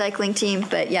Energy and Recycling Team,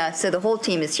 but yeah, so the whole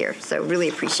team is here, so really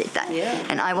appreciate that. Yeah.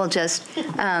 And I will just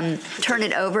turn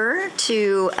it over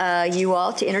to you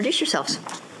all to introduce yourselves.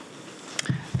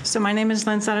 So my name is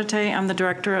Lynn Sarate. I'm the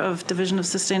Director of Division of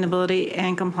Sustainability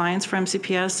and Compliance for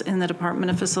MCPS in the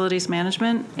Department of Facilities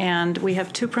Management, and we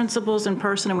have two principals in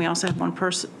person, and we also have one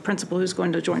principal who's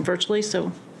going to join virtually, so.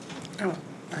 Oh,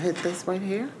 I hit this right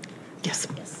here? Yes.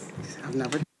 I've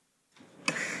never.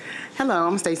 Hello,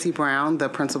 I'm Stacy Brown, the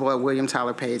principal at William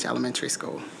Tyler Page Elementary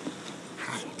School.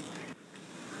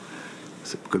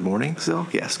 Good morning, still?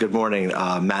 Yes, good morning.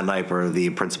 Matt Kniper, the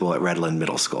principal at Redland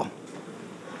Middle School.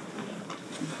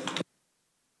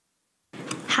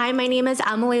 Hi, my name is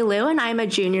Emily Liu, and I'm a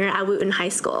junior at Wooten High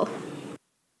School.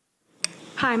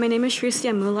 Hi, my name is Shrusti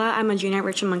Amula. I'm a junior at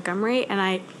Richard Montgomery, and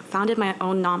I founded my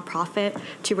own nonprofit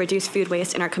to reduce food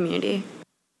waste in our community.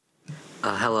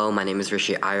 Hello, my name is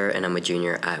Rishi Iyer, and I'm a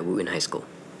junior at Wooten High School.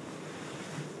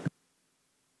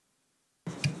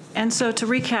 And so to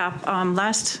recap,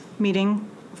 last meeting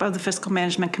of the Fiscal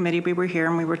Management Committee, we were here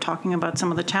and we were talking about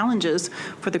some of the challenges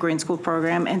for the Green School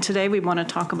program. And today we want to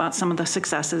talk about some of the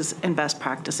successes and best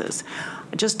practices.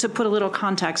 Just to put a little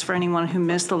context for anyone who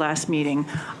missed the last meeting,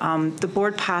 the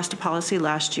board passed a policy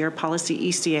last year, policy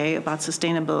ECA, about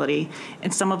sustainability.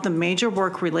 And some of the major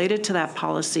work related to that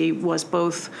policy was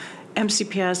both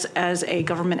MCPS as a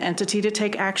government entity to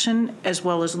take action, as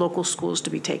well as local schools to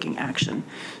be taking action.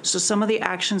 So some of the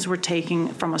actions we're taking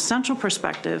from a central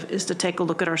perspective is to take a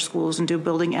look at our schools and do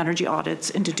building energy audits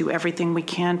and to do everything we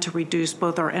can to reduce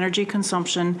both our energy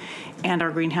consumption and our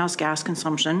greenhouse gas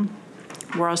consumption.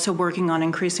 We're also working on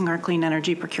increasing our clean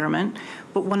energy procurement.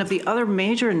 But one of the other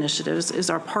major initiatives is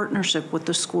our partnership with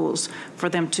the schools for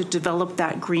them to develop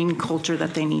that green culture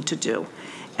that they need to do.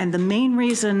 And the main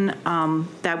reason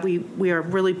that we are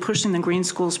really pushing the Green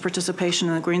Schools participation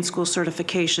and the Green School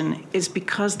certification is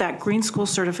because that Green School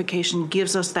certification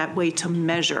gives us that way to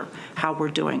measure how we're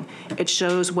doing. It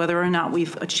shows whether or not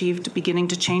we've achieved beginning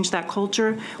to change that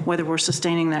culture, whether we're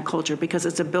sustaining that culture, because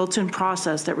it's a built-in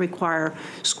process that require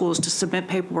schools to submit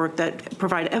paperwork that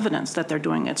provide evidence that they're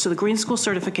doing it. So the Green School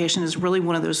certification is really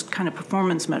one of those kind of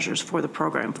performance measures for the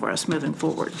program for us moving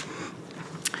forward.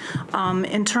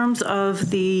 In terms of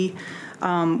the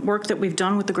work that we've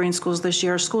done with the Green Schools this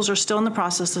year, schools are still in the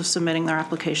process of submitting their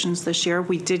applications this year.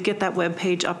 We did get that web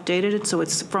page updated, so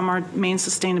it's from our main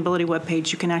sustainability web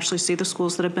page. You can actually see the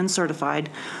schools that have been certified.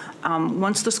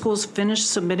 Once the schools finish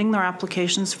submitting their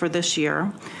applications for this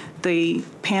year, the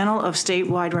panel of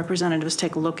statewide representatives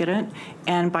take a look at it,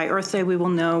 and by Earth Day we will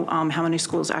know how many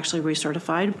schools actually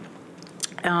recertified.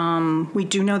 We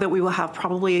do know that we will have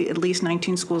probably at least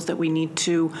 19 schools that we need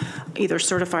to either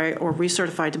certify or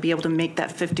recertify to be able to make that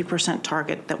 50%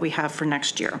 target that we have for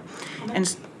next year.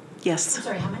 And yes. I'm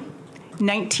sorry, how many?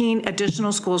 19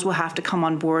 additional schools will have to come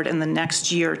on board in the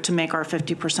next year to make our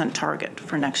 50% target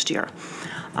for next year.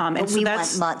 But so we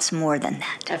want lots more than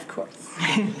that. Of course.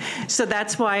 So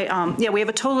that's why, we have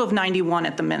a total of 91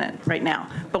 at the minute right now,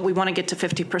 but we want to get to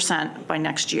 50% by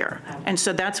next year. And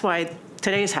so that's why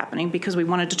today is happening, because we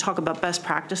wanted to talk about best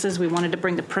practices. We wanted to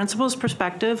bring the principal's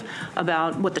perspective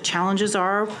about what the challenges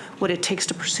are, what it takes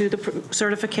to pursue the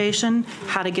certification,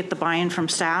 how to get the buy-in from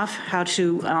staff, how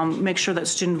to make sure that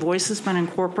student voice has been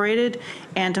incorporated,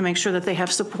 and to make sure that they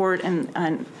have support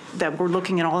and that we're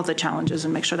looking at all of the challenges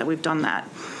and make sure that we've done that.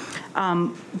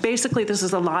 Basically, this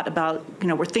is a lot about,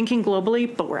 we're thinking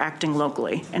globally, but we're acting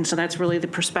locally. And so that's really the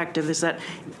perspective, is that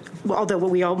although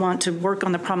we all want to work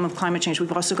on the problem of climate change,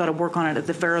 we've also got to work on it at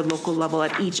the very local level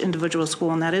at each individual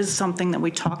school. And that is something that we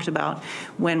talked about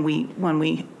when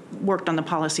we worked on the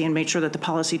policy and made sure that the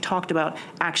policy talked about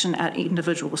action at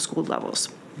individual school levels.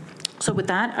 So with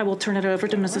that, I will turn it over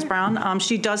to Mrs. Brown.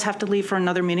 She does have to leave for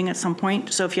another meeting at some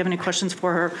point. So if you have any questions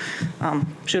for her,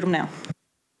 shoot them now.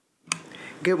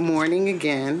 Good morning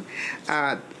again.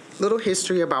 Little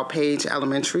history about Page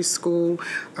Elementary School.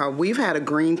 We've had a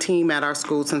green team at our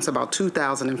school since about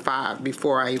 2005,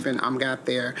 before I even got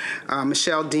there.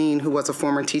 Michelle Dean, who was a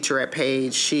former teacher at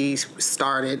Page, she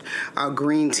started a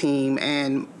green team,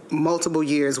 and multiple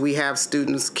years we have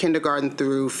students kindergarten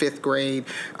through 5th grade.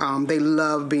 They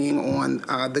love being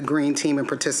on the green team and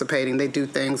participating. They do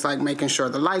things like making sure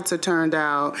the lights are turned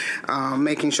out,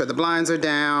 making sure the blinds are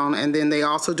down, and then they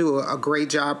also do a great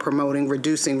job promoting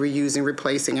reducing, reusing,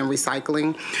 replacing, and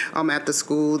recycling at the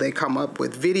school. They come up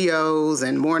with videos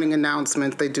and morning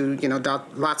announcements. They do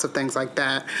lots of things like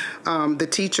that. The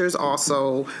teachers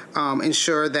also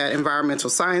ensure that environmental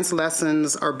science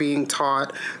lessons are being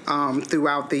taught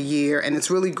throughout the year, and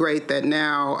it's really great that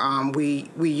now we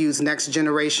use next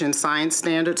generation science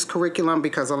standards curriculum,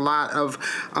 because a lot of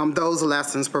those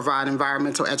lessons provide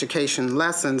environmental education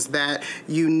lessons that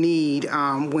you need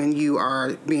when you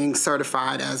are being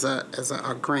certified as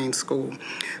a green school.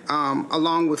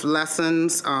 Along with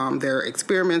lessons, there are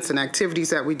experiments and activities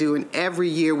that we do, and every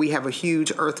year we have a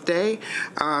huge Earth Day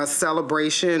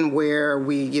celebration where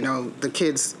we, the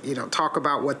kids, talk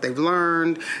about what they've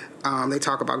learned. They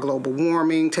talk about global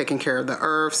warming, taking care of the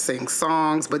earth, sing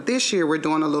songs. But this year we're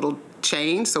doing a little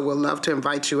change, so we'll love to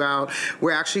invite you out.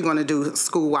 We're actually going to do a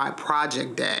school-wide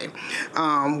project day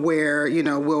where,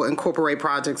 we'll incorporate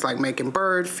projects like making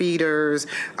bird feeders,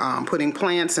 putting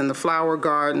plants in the flower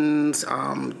gardens,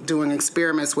 doing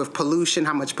experiments with pollution,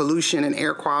 how much pollution and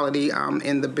air quality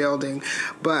in the building.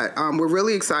 But we're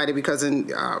really excited because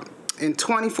in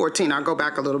 2014, I'll go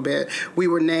back a little bit, we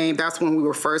were named, that's when we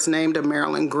were first named a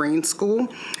Maryland Green School.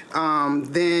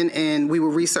 Then we were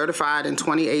recertified in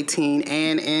 2018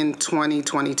 and in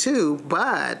 2022,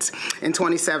 but in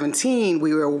 2017,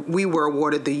 we were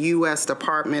awarded the U.S.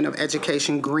 Department of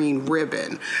Education Green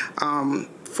Ribbon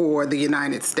for the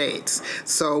United States.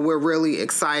 So we're really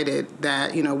excited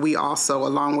that, we also,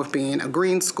 along with being a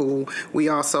green school, we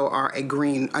also are a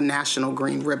national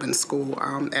green ribbon school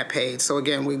at Page. So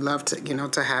again, we'd love to,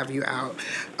 to have you out.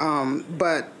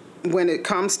 But when it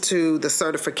comes to the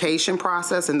certification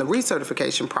process and the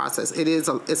recertification process,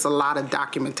 it's a lot of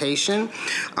documentation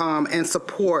and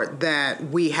support that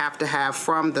we have to have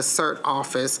from the CERT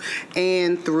office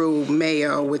and through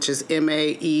MAEO, which is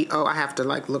MAEO. I have to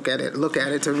look at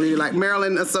it to really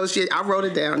Maryland Association. I wrote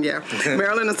it down. Yeah,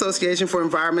 Maryland Association for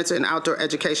Environmental and Outdoor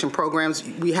Education Programs.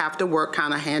 We have to work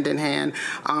kind of hand in hand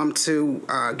to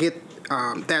get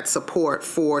that support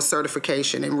for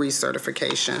certification and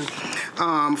recertification.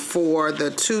 For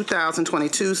the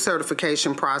 2022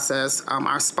 certification process,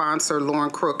 our sponsor, Lauren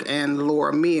Crook and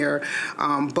Laura Meir,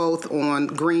 both on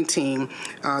Green Team,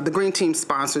 the Green Team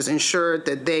sponsors ensured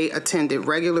that they attended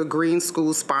regular Green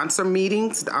School sponsor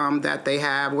meetings that they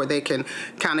have where they can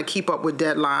kind of keep up with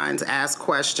deadlines, ask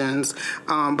questions,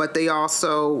 but they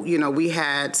also, we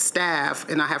had staff,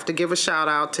 and I have to give a shout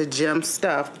out to Jim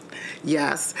Stuff,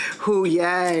 yes, who,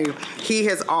 yay, he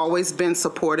has always been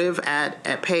supportive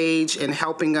at Page in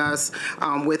helping us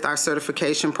with our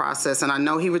certification process. And I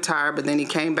know he retired, but then he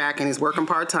came back and he's working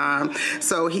part-time.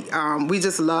 So we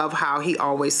just love how he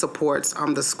always supports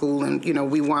the school. And,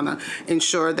 we want to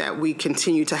ensure that we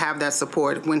continue to have that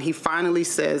support. When he finally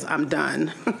says, I'm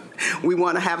done, we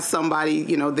want to have somebody,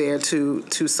 there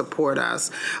to support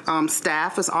us.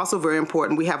 Staff is also very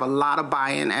important. We have a lot of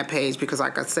buy-in at Page because,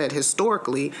 like I said,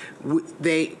 historically,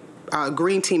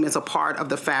 Green Team is a part of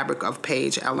the fabric of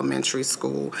Page Elementary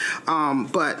School.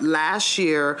 But last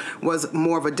year was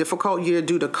more of a difficult year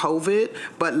due to COVID,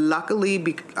 but luckily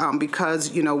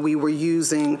because, we were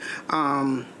using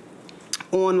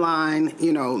online,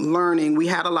 learning, we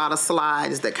had a lot of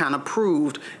slides that kind of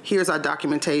proved, here's our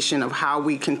documentation of how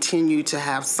we continue to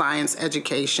have science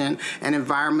education and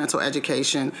environmental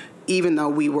education even though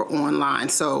we were online.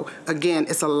 So again,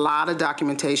 it's a lot of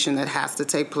documentation that has to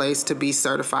take place to be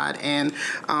certified and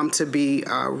to be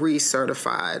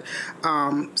recertified.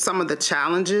 Some of the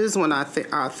challenges when I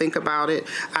think about it,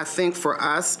 I think for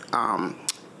us,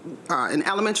 in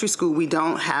elementary school, we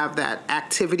don't have that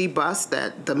activity bus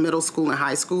that the middle school and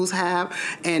high schools have.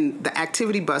 And the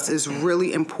activity bus is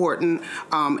really important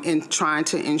in trying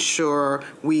to ensure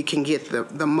we can get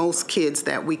the most kids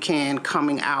that we can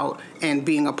coming out and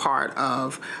being a part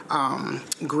of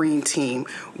Green Team.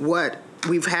 What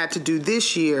we've had to do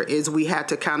this year is we had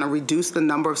to kind of reduce the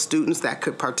number of students that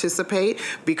could participate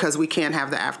because we can't have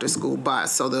the after-school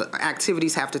bus. So the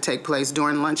activities have to take place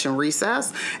during lunch and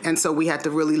recess, and so we had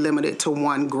to really limit it to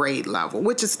one grade level,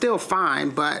 which is still fine,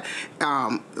 but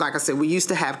like I said, we used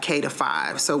to have K to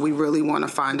 5, so we really want to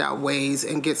find out ways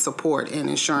and get support in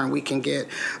ensuring we can get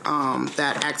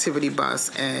that activity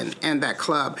bus and that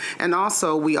club. And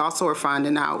also, we also are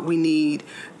finding out we need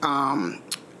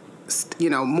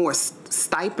more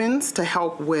stipends to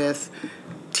help with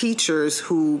teachers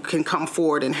who can come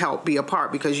forward and help be a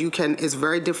part, because it's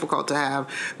very difficult to have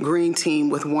Green Team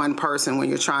with one person when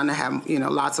you're trying to have,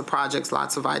 lots of projects,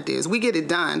 lots of ideas. We get it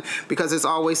done because there's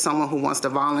always someone who wants to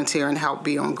volunteer and help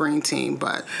be on Green Team,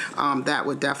 but that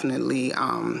would definitely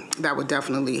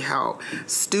help.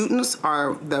 Students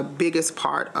are the biggest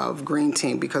part of Green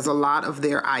Team because a lot of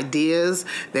their ideas,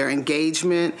 their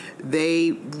engagement,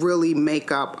 they really make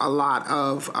up a lot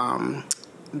of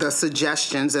the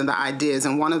suggestions and the ideas.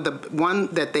 And one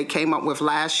that they came up with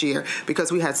last year,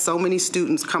 because we had so many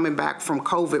students coming back from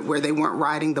COVID where they weren't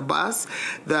riding the bus,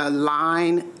 the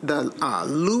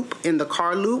loop in the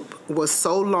car loop was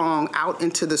so long out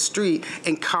into the street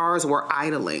and cars were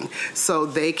idling. So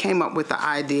they came up with the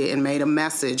idea and made a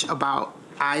message about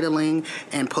idling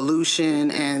and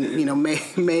pollution, and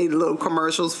made little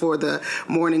commercials for the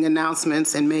morning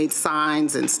announcements and made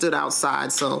signs and stood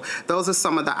outside. So those are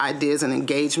some of the ideas and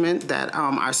engagement that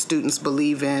our students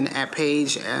believe in at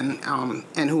Page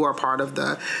and who are part of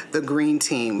the Green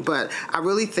Team. But I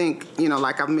really think,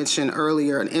 like I've mentioned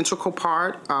earlier, an integral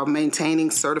part of maintaining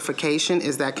certification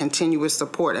is that continuous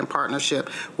support and partnership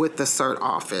with the CERT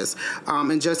office,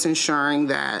 and just ensuring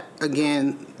that,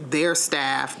 again, their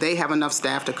staff, they have enough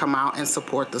staff to come out and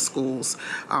support the schools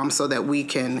so that we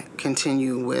can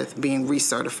continue with being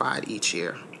recertified each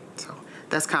year. So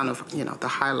that's kind of, the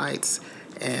highlights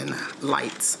and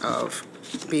lights of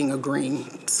being a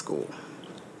green school.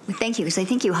 Thank you, because I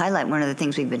think you highlight one of the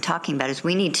things we've been talking about is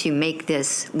we need to make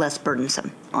this less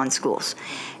burdensome on schools.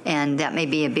 And that may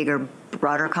be a bigger,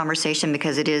 broader conversation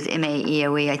because it is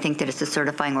MAEOE. I think that it's a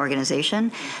certifying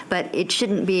organization, but it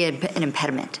shouldn't be an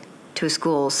impediment to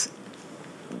schools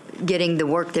getting the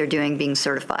work they're doing being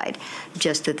certified,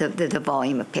 just the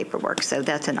volume of paperwork. So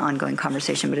that's an ongoing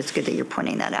conversation, but it's good that you're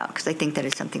pointing that out, because I think that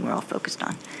is something we're all focused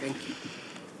on. Thank you.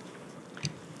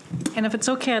 And if it's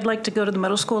okay, I'd like to go to the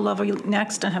middle school level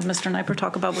next and have Mr. Kniper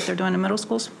talk about what they're doing in middle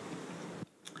schools.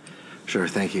 Sure,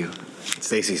 thank you.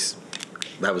 Stacy's,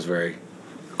 that was very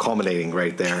culminating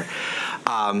right there.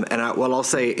 What I'll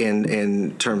say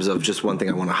in terms of just one thing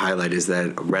I want to highlight is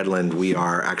that Redland, we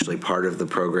are actually part of the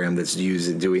program that's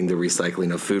doing the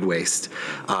recycling of food waste.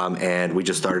 And we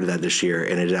just started that this year,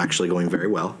 and it is actually going very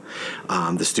well.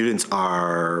 The students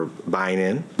are buying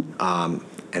in.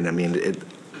 And I mean,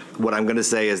 what I'm going to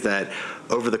say is that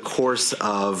over the course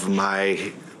of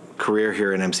my career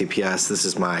here in MCPS, this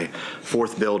is my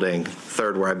fourth building,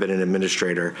 third where I've been an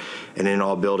administrator, and in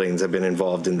all buildings I've been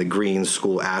involved in the green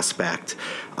school aspect.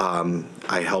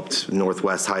 I helped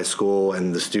Northwest High School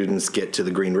and the students get to the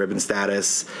green ribbon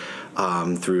status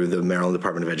through the Maryland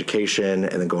Department of Education,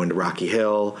 and then going to Rocky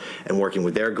Hill and working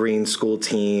with their green school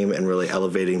team and really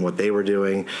elevating what they were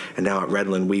doing. And now at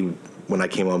Redland, when I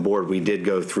came on board, we did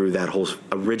go through that whole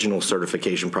original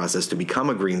certification process to become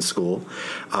a green school,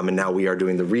 and now we are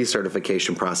doing the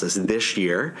recertification process this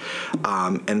year.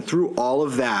 And through all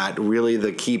of that, really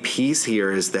the key piece here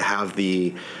is to have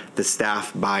the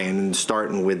staff buy-in,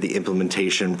 starting with the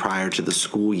implementation prior to the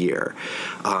school year.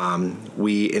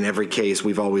 In every case,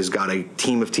 we've always got a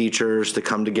team of teachers to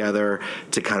come together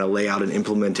to kind of lay out an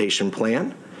implementation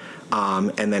plan.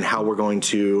 And then how we're going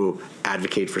to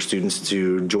advocate for students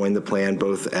to join the plan,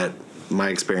 both at my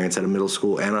experience at a middle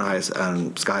school and a high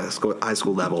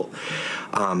school level.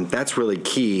 That's really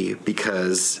key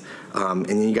because, and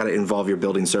then you got to involve your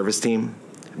building service team,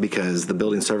 because the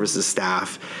building services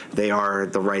staff, they are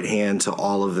the right hand to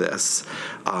all of this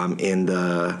in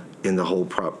the whole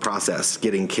process,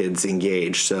 getting kids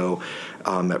engaged. So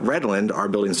at Redland, our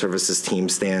building services team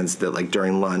stands that, like,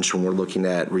 during lunch when we're looking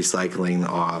at recycling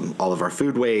all of our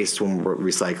food waste, when we're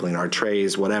recycling our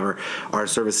trays, whatever, our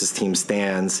services team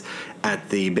stands at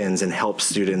the bins and helps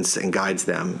students and guides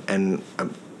them. And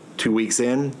 2 weeks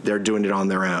in, they're doing it on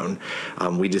their own.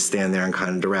 We just stand there and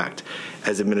kind of direct.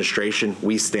 As administration,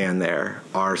 we stand there.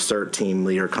 Our CERT team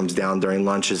leader comes down during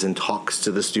lunches and talks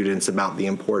to the students about the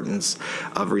importance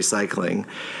of recycling.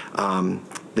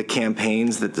 The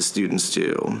campaigns that the students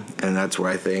do, and that's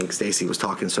where I think Stacy was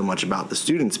talking so much about the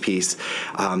students piece.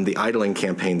 The idling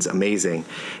campaign's amazing.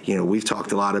 You know, we've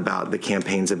talked a lot about the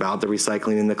campaigns about the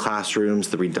recycling in the classrooms,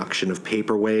 the reduction of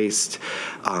paper waste,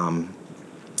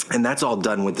 and that's all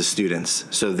done with the students.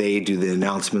 So they do the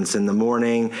announcements in the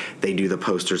morning. They do the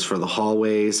posters for the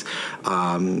hallways.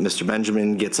 Mr.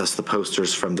 Benjamin gets us the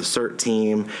posters from the CERT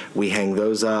team. We hang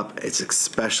those up. It's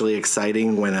especially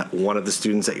exciting when one of the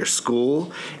students at your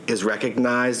school is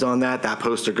recognized on that. That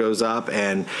poster goes up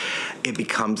and it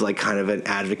becomes like kind of an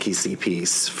advocacy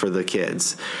piece for the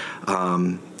kids.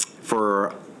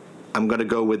 I'm going to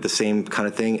go with the same kind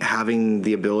of thing. Having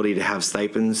the ability to have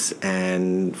stipends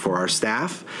and for our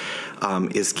staff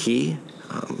is key.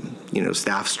 You know,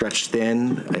 staff stretched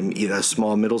thin. In a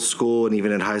small middle school and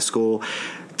even in high school,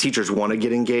 teachers want to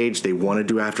get engaged. They want to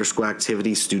do after-school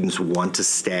activities. Students want to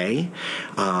stay.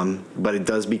 But it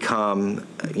does become,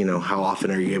 you know, how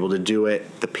often are you able to do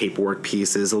it? The paperwork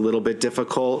piece is a little bit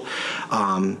difficult.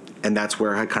 And that's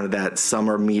where I kind of that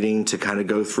summer meeting to kind of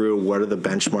go through what are the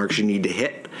benchmarks you need to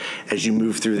hit as you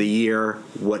move through the year.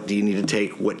 What do you need to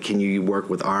take? What can you work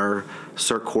with our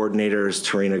CERT coordinators,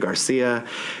 Tarina Garcia?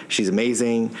 She's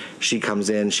amazing. She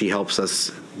comes in, she helps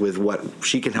us with what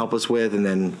she can help us with, and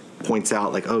then points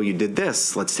out like, oh, you did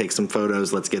this. Let's take some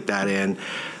photos. Let's get that in.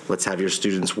 Let's have your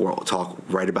students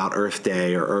write about Earth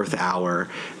Day or Earth Hour.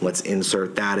 Let's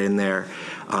insert that in there.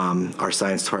 Our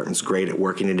science department's great at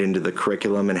working it into the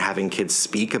curriculum and having kids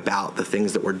speak about the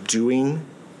things that we're doing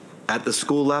at the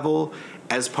school level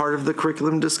as part of the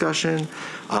curriculum discussion,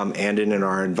 and in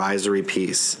our advisory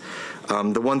piece.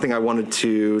 The one thing I wanted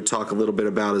to talk a little bit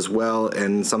about as well,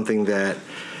 and something that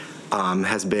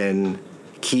has been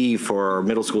key for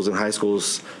middle schools and high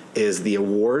schools, is the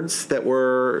awards that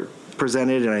were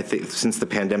presented, and I think since the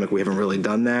pandemic we haven't really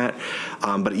done that,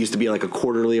 but it used to be like a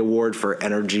quarterly award for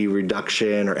energy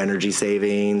reduction or energy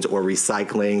savings or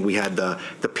recycling. We had the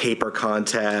paper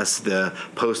contest, the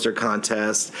poster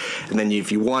contest, and then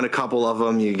if you won a couple of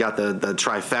them, you got the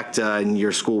trifecta and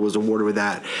your school was awarded with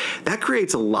that. That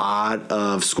creates a lot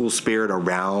of school spirit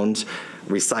around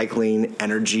recycling,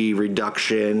 energy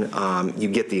reduction. You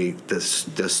get the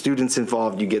students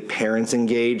involved, you get parents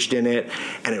engaged in it,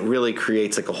 and it really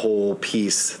creates like a whole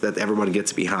piece that everyone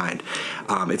gets behind.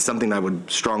 It's something I would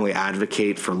strongly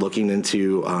advocate for looking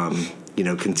into, you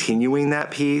know, continuing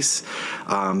that piece,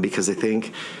 because I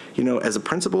think, as a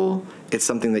principal, it's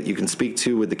something that you can speak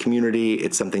to with the community.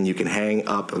 It's something you can hang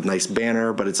up a nice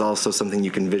banner, but it's also something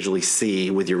you can visually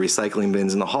see with your recycling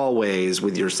bins in the hallways,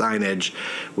 with your signage,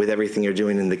 with everything you're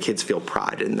doing, and the kids feel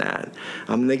pride in that.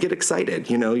 They get excited.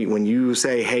 When you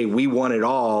say, hey, we want it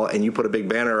all, and you put a big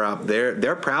banner up,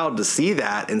 they're proud to see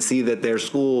that and see that their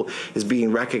school is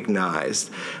being recognized.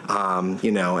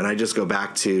 And I just go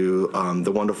back to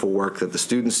the wonderful work that the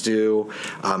students do,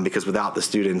 because without the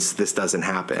students, this doesn't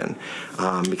happen.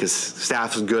 Because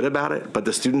staff's good about it, but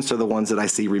the students are the ones that I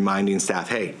see reminding staff,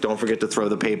 hey, don't forget to throw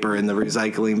the paper in the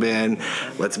recycling bin.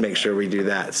 Let's make sure we do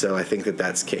that. So I think that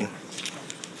that's key.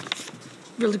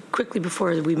 Really quickly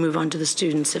before we move on to the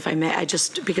students, if I may,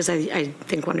 because I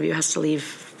think one of you has to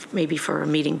leave maybe for a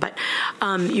meeting, but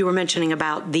you were mentioning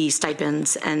about the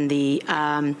stipends and the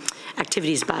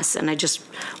activities bus, and I just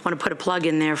want to put a plug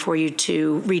in there for you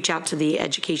to reach out to the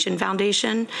Education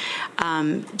Foundation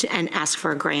and ask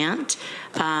for a grant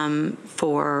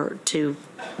to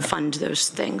fund those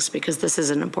things, because this is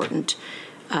an important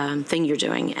thing you're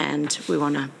doing, and we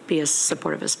want to be as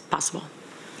supportive as possible.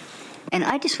 And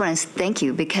I just want to thank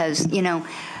you because,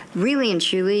 really and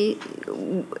truly,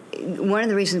 one of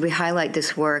the reasons we highlight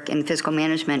this work in fiscal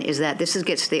management is that this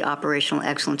gets to the operational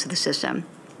excellence of the system.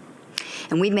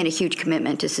 And we've made a huge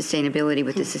commitment to sustainability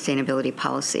with the sustainability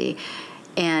policy.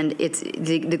 And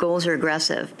the goals are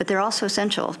aggressive, but they're also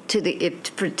essential to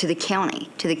the county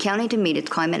to meet its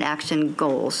climate action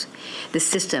goals. This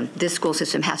school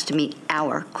system has to meet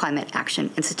our climate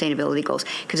action and sustainability goals.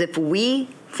 Because if we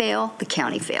fail, the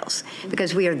county fails,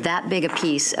 because we are that big a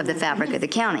piece of the fabric of the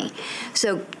county.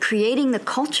 So creating the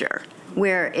culture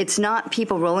where it's not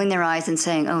people rolling their eyes and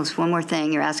saying, oh, it's one more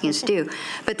thing you're asking us to do,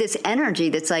 but this energy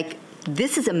that's like,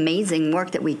 this is amazing work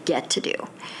that we get to do.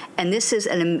 And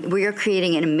we are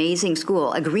creating an amazing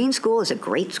school. A green school is a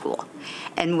great school.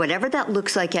 And whatever that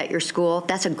looks like at your school,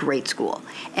 that's a great school.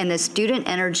 And the student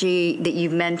energy that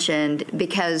you've mentioned,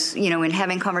 because, in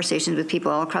having conversations with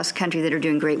people all across the country that are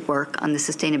doing great work on the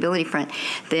sustainability front,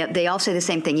 they all say the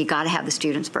same thing, you got to have the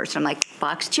students first. I'm like,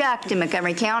 box checked in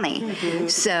Montgomery County. Mm-hmm.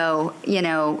 So,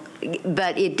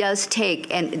 but it does take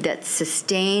that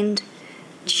sustained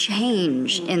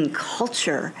change in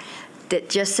culture that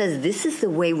just says this is the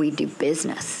way we do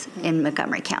business in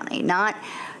Montgomery County. Not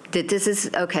that this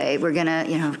is, okay, we're going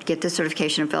to, get this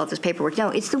certification and fill out this paperwork. No,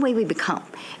 it's the way we become.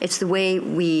 It's the way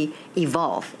we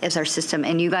evolve as our system.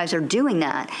 And you guys are doing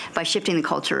that by shifting the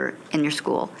culture in your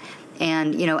school.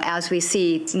 And, as we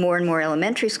see more and more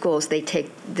elementary schools, they take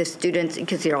the students,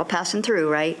 because they're all passing through,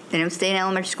 right? They don't stay in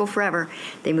elementary school forever.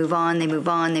 They move on, they move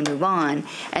on, they move on.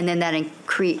 And then I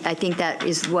think that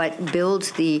is what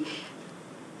builds the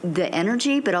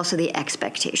energy, but also the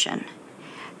expectation.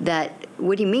 That,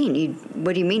 what do you mean? You're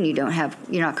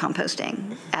not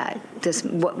composting at this?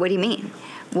 What do you mean?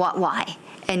 Why?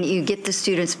 And you get the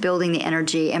students building the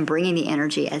energy and bringing the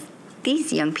energy as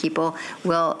these young people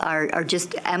are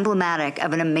just emblematic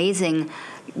of an amazing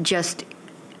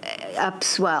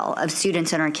upswell of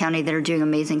students in our county that are doing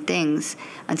amazing things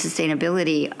on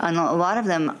sustainability. And a lot of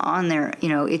them on their,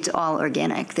 it's all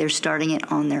organic. They're starting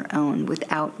it on their own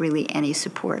without really any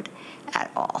support at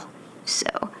all.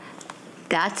 So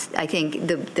that's, I think,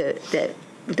 the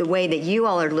way that you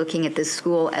all are looking at this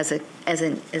school as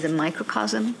a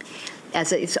microcosm,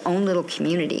 as its own little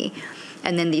community.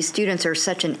 And then these students are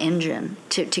such an engine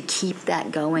to keep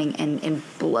that going and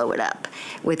blow it up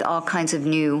with all kinds of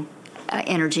new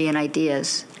energy and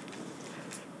ideas.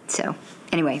 So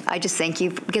anyway, I just thank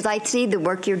you, because I see the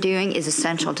work you're doing is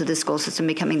essential to the school system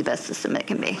becoming the best system it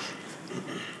can be.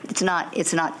 It's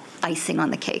not icing on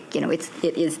the cake.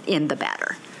 It is in the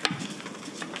batter.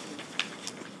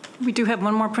 We do have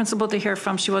one more principal to hear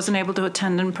from. She wasn't able to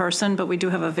attend in person, but we do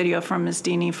have a video from Ms.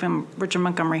 Deeney from Richard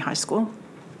Montgomery High School.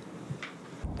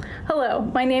 Hello,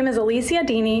 my name is Alicia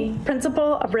Deeney,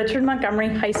 principal of Richard Montgomery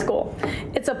High School.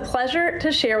 It's a pleasure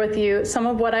to share with you some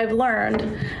of what I've learned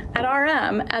at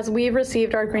RM as we've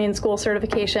received our Green School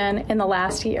certification in the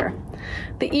last year.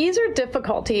 The ease or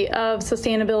difficulty of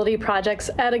sustainability projects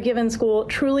at a given school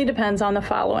truly depends on the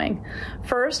following.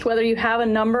 First, whether you have a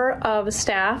number of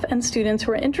staff and students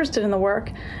who are interested in the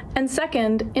work, and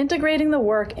second, integrating the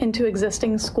work into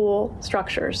existing school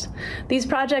structures. These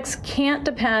projects can't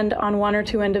depend on one or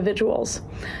two individuals.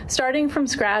 Starting from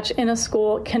scratch in a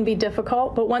school can be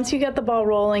difficult, but once you get the ball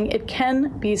rolling, it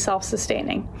can be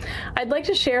self-sustaining. I'd like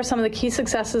to share some of the key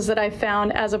successes that I've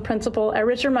found as a principal at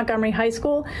Richard Montgomery High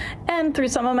School and through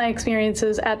some of my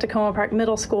experiences at Tacoma Park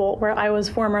Middle School, where I was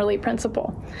formerly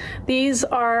principal. These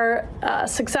are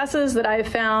successes that I've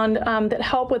found that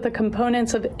help with the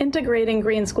components of integrating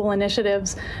green school school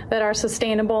initiatives that are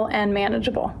sustainable and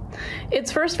manageable.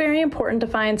 It's first very important to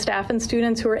find staff and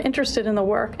students who are interested in the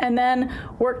work and then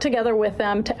work together with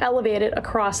them to elevate it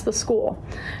across the school.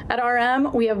 At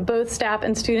RM, we have both staff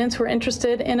and students who are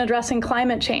interested in addressing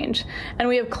climate change, and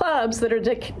we have clubs that are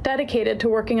dedicated to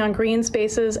working on green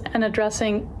spaces and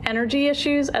addressing energy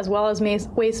issues as well as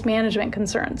waste management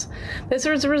concerns. This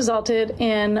has resulted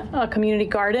in a community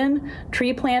garden,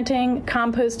 tree planting,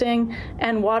 composting,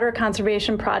 and water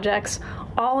conservation projects,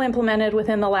 all implemented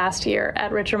within the last year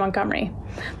at Richard Montgomery.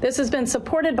 This has been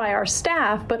supported by our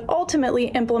staff, but ultimately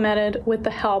implemented with the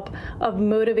help of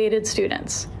motivated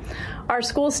students. Our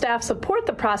school staff support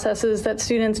the processes that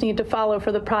students need to follow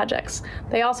for the projects.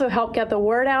 They also help get the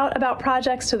word out about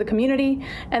projects to the community,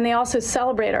 and they also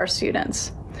celebrate our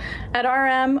students. At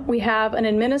RM, we have an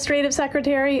administrative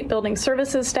secretary, building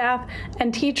services staff,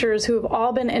 and teachers who have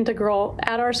all been integral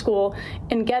at our school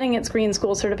in getting its Green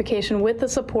School certification with the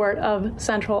support of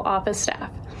central office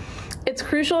staff. It's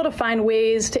crucial to find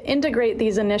ways to integrate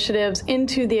these initiatives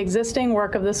into the existing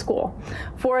work of the school.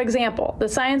 For example, the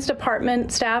science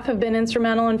department staff have been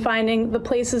instrumental in finding the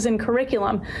places in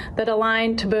curriculum that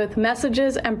align to both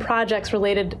messages and projects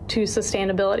related to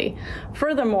sustainability.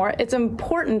 Furthermore, it's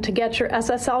important to get your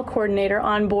SSL coordinator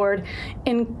on board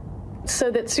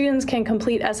so that students can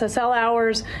complete SSL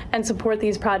hours and support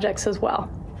these projects as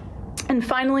well. And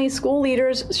finally, school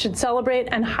leaders should celebrate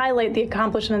and highlight the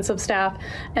accomplishments of staff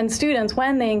and students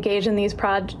when they engage in these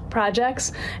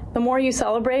projects. The more you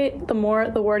celebrate, the more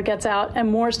the word gets out and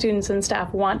more students and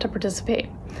staff want to participate.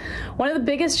 One of the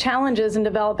biggest challenges in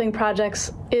developing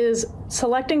projects is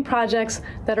selecting projects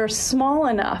that are small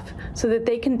enough so that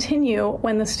they continue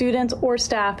when the students or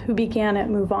staff who began it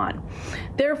move on.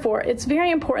 Therefore, it's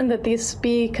very important that these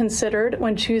be considered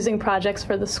when choosing projects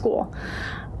for the school.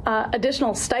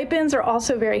 Additional stipends are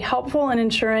also very helpful in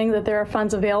ensuring that there are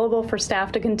funds available for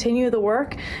staff to continue the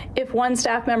work. If one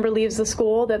staff member leaves the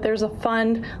school, that there's a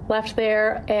fund left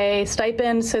there, a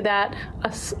stipend, so that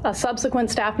a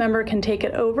subsequent staff member can take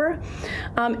it over.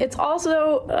 It's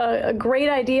also a great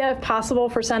idea, if possible,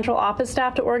 for central office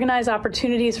staff to organize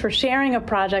opportunities for sharing of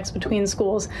projects between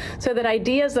schools so that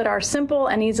ideas that are simple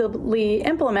and easily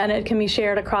implemented can be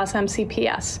shared across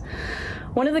MCPS.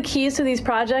 One of the keys to these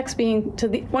projects being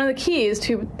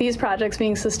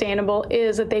sustainable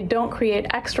is that they don't create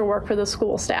extra work for the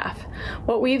school staff.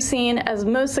 What we've seen as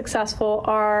most successful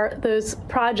are those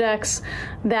projects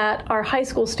that our high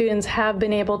school students have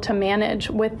been able to manage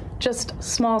with just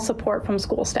small support from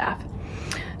school staff.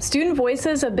 Student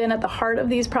voices have been at the heart of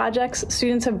these projects.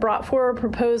 Students have brought forward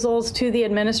proposals to the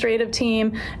administrative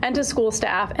team and to school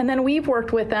staff, and then we've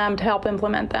worked with them to help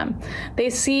implement them. They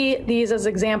see these as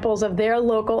examples of their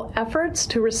local efforts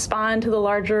to respond to the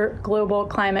larger global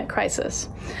climate crisis.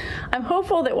 I'm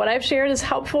hopeful that what I've shared is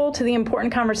helpful to the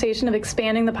important conversation of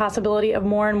expanding the possibility of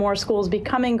more and more schools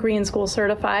becoming Green School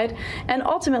certified, and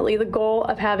ultimately the goal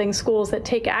of having schools that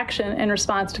take action in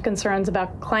response to concerns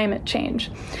about climate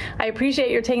change. I appreciate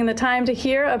your taking the time to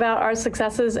hear about our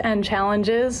successes and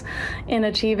challenges in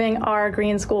achieving our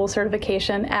Green School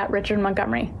certification at Richard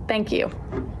Montgomery. Thank you.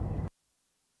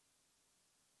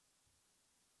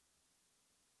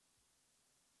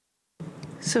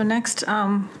 So next,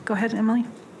 go ahead, Emily.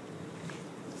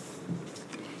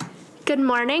 Good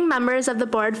morning, members of the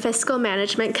Board Fiscal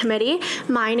Management Committee.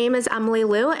 My name is Emily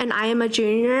Liu, and I am a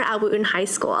junior at Wooten High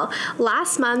School.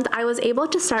 Last month, I was able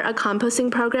to start a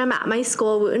composting program at my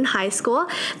school, Wooten High School,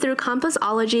 through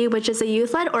Compostology, which is a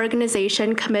youth-led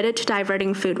organization committed to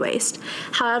diverting food waste.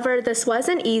 However, this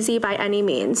wasn't easy by any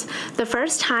means. The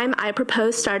first time I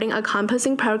proposed starting a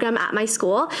composting program at my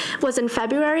school was in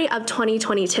February of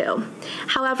 2022.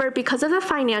 However, because of the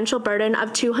financial burden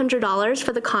of $200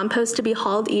 for the compost to be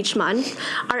hauled each month,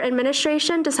 our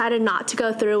administration decided not to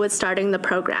go through with starting the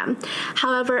program.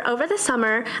 However, over the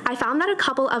summer, I found that a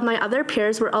couple of my other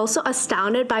peers were also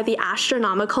astounded by the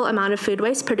astronomical amount of food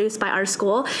waste produced by our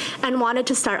school and wanted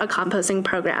to start a composting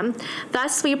program.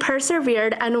 Thus, we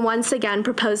persevered and once again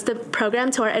proposed the program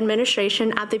to our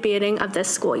administration at the beginning of this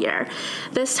school year.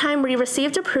 This time, we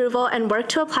received approval and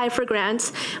worked to apply for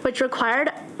grants, which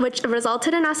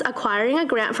resulted in us acquiring a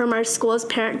grant from our school's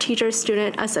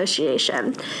Parent-Teacher-Student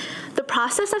Association. The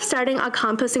process of starting a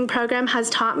composting program has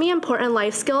taught me important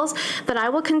life skills that I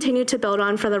will continue to build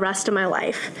on for the rest of my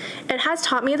life. It has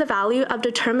taught me the value of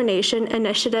determination,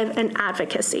 initiative, and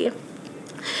advocacy.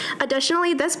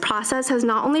 Additionally, this process has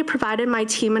not only provided my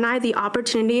team and I the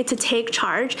opportunity to take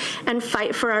charge and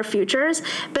fight for our futures,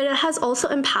 but it has also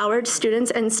empowered students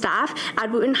and staff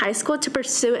at Wooten High School to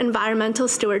pursue environmental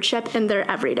stewardship in their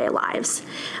everyday lives.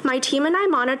 My team and I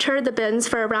monitored the bins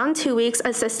for around 2 weeks,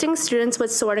 assisting students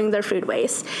with sorting their food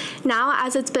waste. Now,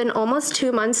 as it's been almost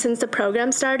 2 months since the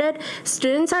program started,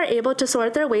 students are able to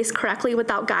sort their waste correctly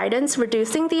without guidance,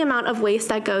 reducing the amount of waste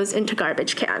that goes into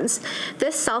garbage cans.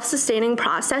 This self-sustaining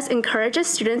process encourages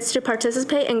students to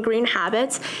participate in green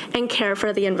habits and care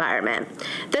for the environment.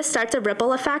 This starts a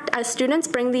ripple effect as students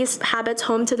bring these habits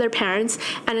home to their parents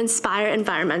and inspire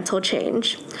environmental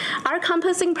change. Our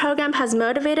composting program has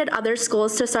motivated other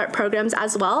schools to start programs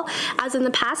as well, as in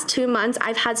the past 2 months,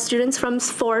 I've had students from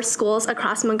 4 schools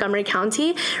across Montgomery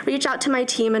County reach out to my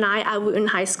team and I at Wooten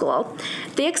High School.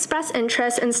 They express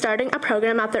interest in starting a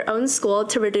program at their own school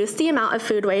to reduce the amount of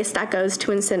food waste that goes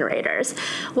to incinerators.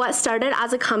 What started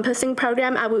as a composting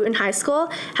program at Wooten High School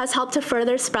has helped to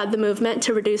further spread the movement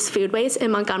to reduce food waste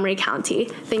in Montgomery County.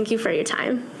 Thank you for your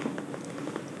time.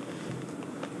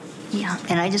 Yeah,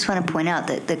 and I just want to point out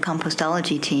that the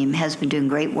compostology team has been doing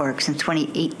great work since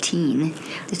 2018.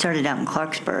 They started out in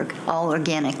Clarksburg, all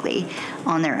organically,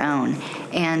 on their own.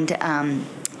 And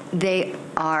they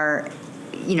are,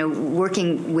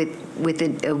 working with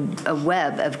a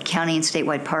web of county and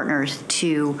statewide partners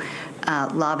to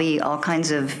lobby all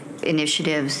kinds of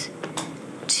initiatives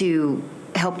to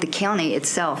help the county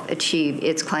itself achieve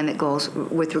its climate goals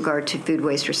with regard to food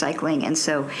waste recycling. And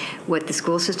so what the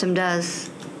school system does,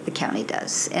 the county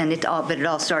does. And it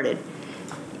all started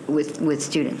with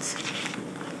students.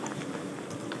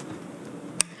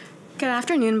 Good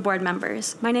afternoon, board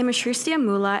members. My name is Shrusti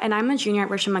Amula, and I'm a junior at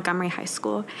Richmond Montgomery High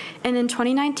School. And in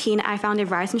 2019, I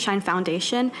founded Rise and Shine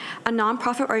Foundation, a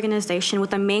nonprofit organization with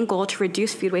the main goal to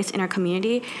reduce food waste in our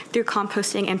community through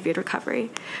composting and food recovery.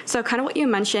 So kind of what you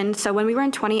mentioned, so when we were in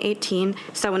 2018,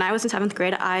 so when I was in 7th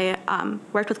grade, I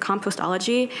worked with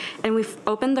compostology, and we've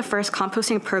opened the first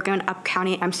composting program in Up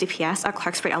County MCPS at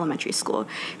Clarksburg Elementary School,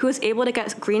 who was able to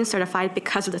get green certified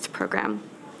because of this program.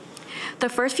 The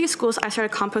first few schools I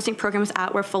started composting programs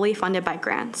at were fully funded by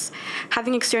grants.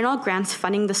 Having external grants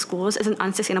funding the schools is an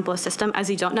unsustainable system, as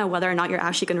you don't know whether or not you're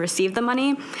actually going to receive the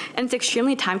money, and it's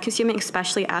extremely time-consuming,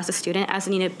 especially as a student, as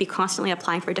you need to be constantly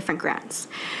applying for different grants.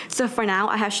 So for now,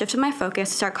 I have shifted my focus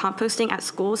to start composting at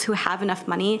schools who have enough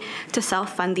money to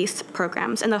self-fund these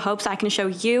programs, in the hopes I can show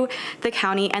you, the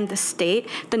county, and the state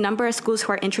the number of schools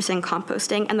who are interested in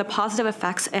composting and the positive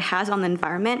effects it has on the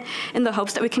environment, in the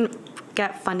hopes that we can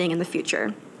get funding in the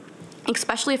future,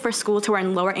 especially for schools who are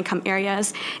in lower income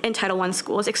areas in Title I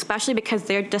schools, especially because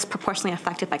they're disproportionately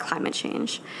affected by climate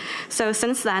change. So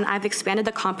since then, I've expanded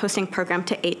the composting program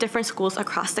to 8 different schools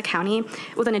across the county,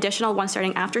 with an additional one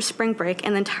starting after spring break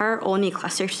and the entire Olney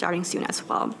cluster starting soon as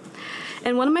well.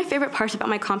 And one of my favorite parts about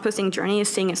my composting journey is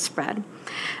seeing it spread.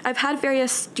 I've had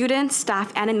various students,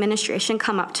 staff, and administration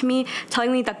come up to me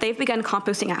telling me that they've begun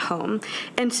composting at home,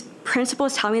 and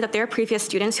principals telling me that their previous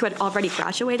students who had already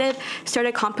graduated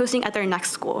started composting at their next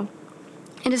school.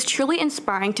 It is truly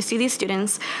inspiring to see these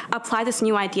students apply this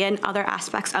new idea in other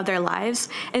aspects of their lives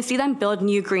and see them build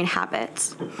new green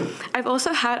habits. I've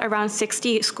also had around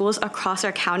 60 schools across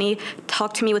our county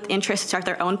talk to me with interest to start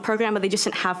their own program, but they just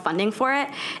didn't have funding for it.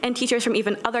 And teachers from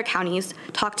even other counties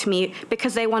talk to me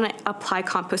because they want to apply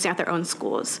composting at their own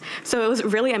schools. So it was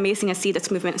really amazing to see this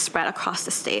movement spread across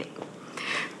the state.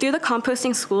 Through the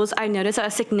composting schools, I noticed that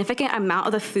a significant amount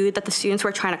of the food that the students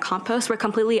were trying to compost were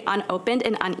completely unopened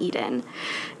and uneaten.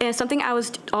 And something I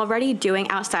was already doing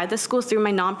outside the schools through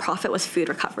my nonprofit was food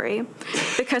recovery.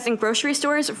 Because in grocery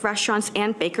stores, restaurants,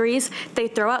 and bakeries, they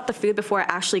throw out the food before it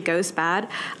actually goes bad.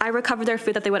 I recovered their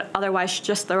food that they would otherwise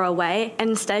just throw away, and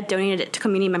instead donated it to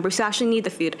community members who actually need the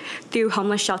food through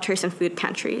homeless shelters and food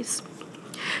pantries.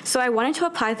 So I wanted to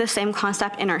apply the same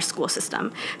concept in our school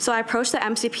system. So I approached the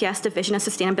MCPS Division of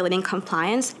Sustainability and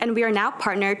Compliance, and we are now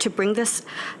partnered to bring this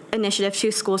initiative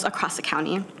to schools across the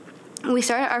county. We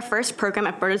started our first program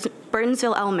at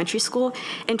Burtonsville Elementary School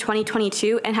in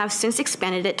 2022 and have since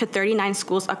expanded it to 39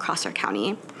 schools across our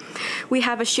county. We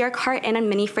have a share cart and a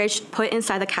mini fridge put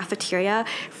inside the cafeteria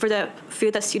for the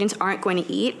food that students aren't going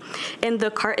to eat. And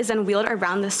the cart is then wheeled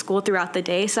around the school throughout the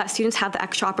day so that students have the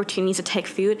extra opportunities to take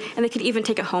food, and they could even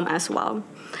take it home as well.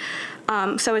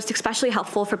 So it's especially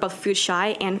helpful for both food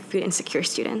shy and food insecure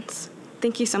students.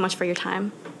 Thank you so much for your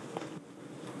time.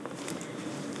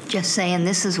 Just saying,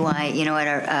 this is why,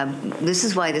 this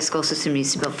is why the school system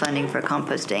needs to build funding for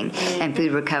composting and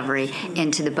food recovery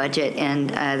into the budget. And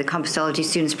the compostology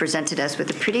students presented us with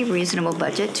a pretty reasonable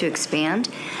budget to expand.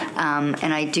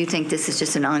 And I do think this is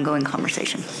just an ongoing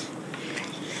conversation.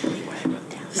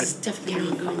 is definitely an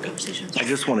ongoing conversation. I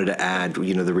just wanted to add,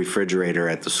 the refrigerator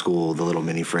at the school, the little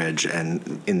mini fridge,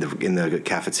 and in the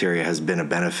cafeteria has been a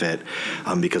benefit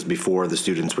because before the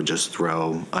students would just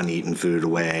throw uneaten food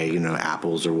away,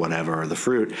 apples or whatever, or the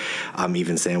fruit,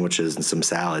 even sandwiches and some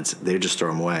salads, they just throw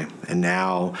them away. And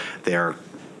now they're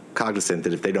cognizant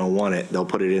that if they don't want it, they'll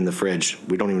put it in the fridge.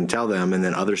 We don't even tell them, and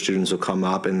then other students will come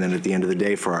up, and then at the end of the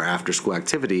day for our after-school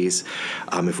activities,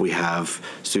 if we have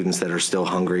students that are still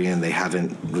hungry and they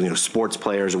haven't, sports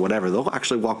players or whatever, they'll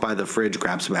actually walk by the fridge,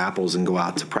 grab some apples, and go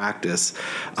out to practice.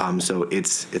 So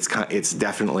it's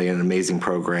definitely an amazing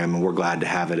program, and we're glad to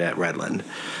have it at Redland.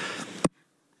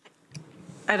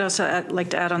 I'd also like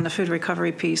to add on the food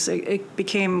recovery piece. It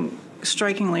became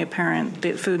strikingly apparent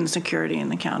the food insecurity in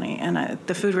the county, and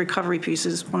the food recovery piece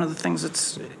is one of the things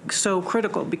that's so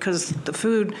critical because the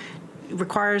food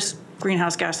requires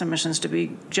greenhouse gas emissions to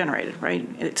be generated, right?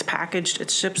 It's packaged,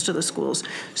 it ships to the schools.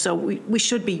 So we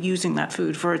should be using that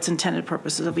food for its intended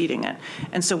purposes of eating it.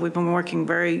 And so we've been working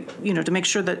very, to make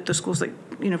sure that the schools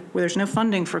where there's no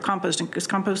funding for composting, because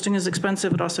composting is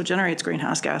expensive, it also generates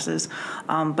greenhouse gases.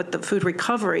 But the food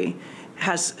recovery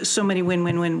has so many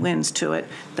win-win-win-wins to it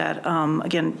that,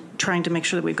 again, trying to make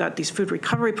sure that we've got these food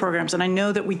recovery programs. And I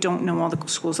know that we don't know all the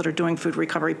schools that are doing food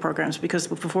recovery programs because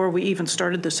before we even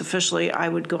started this officially, I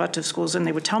would go out to schools and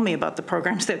they would tell me about the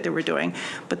programs that they were doing.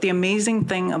 But the amazing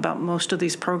thing about most of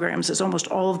these programs is almost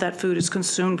all of that food is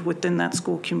consumed within that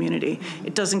school community.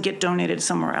 It doesn't get donated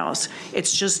somewhere else.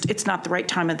 It's not the right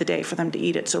time of the day for them to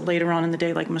eat it. So later on in the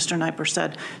day, like Mr. Kniper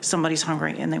said, somebody's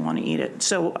hungry and they want to eat it.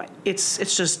 So it's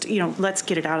just, let's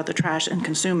get it out of the trash and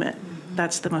consume it.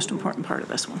 That's the most important part of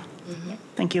this one.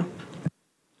 Thank you.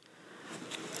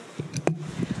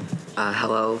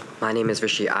 Hello, my name is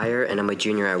Rishi Iyer, and I'm a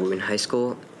junior at Wooten High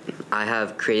School. I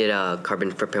have created a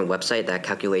carbon footprint website that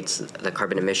calculates the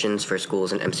carbon emissions for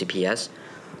schools and MCPS.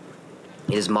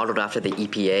 It is modeled after the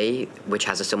EPA, which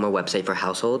has a similar website for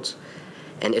households.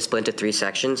 And it's split into 3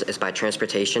 sections. It's by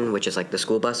transportation, which is like the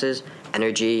school buses,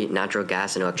 energy, natural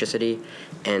gas, and electricity,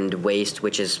 and waste,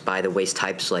 which is by the waste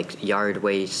types like yard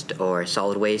waste or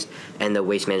solid waste, and the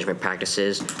waste management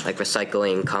practices like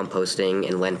recycling, composting,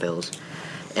 and landfills.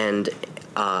 And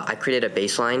I created a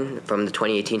baseline from the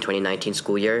 2018-2019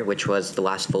 school year, which was the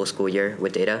last full school year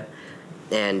with data,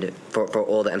 and for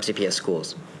all the MCPS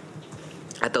schools.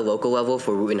 At the local level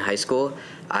for Wooten High School,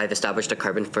 I've established a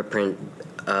carbon footprint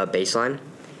baseline.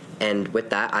 And with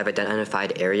that, I've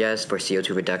identified areas for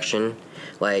CO2 reduction.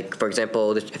 Like, for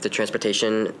example, if the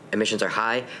transportation emissions are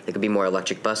high, there could be more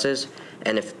electric buses.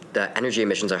 And if the energy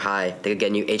emissions are high, they could get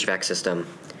a new HVAC system.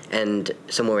 And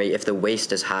similarly, if the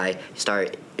waste is high,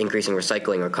 start increasing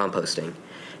recycling or composting.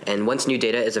 And once new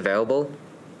data is available,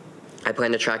 I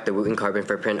plan to track the Wooten carbon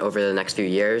footprint over the next few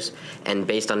years. And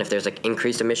based on if there's like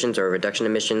increased emissions or reduction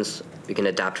emissions, we can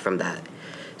adapt from that.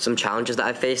 Some challenges that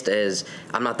I've faced is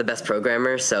I'm not the best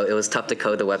programmer, so it was tough to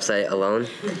code the website alone,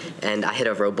 and I hit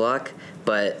a roadblock.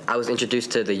 But I was introduced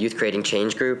to the Youth Creating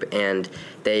Change group, and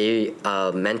they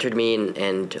mentored me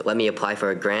and let me apply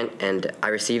for a grant, and I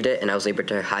received it, and I was able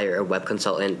to hire a web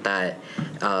consultant that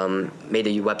made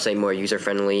the website more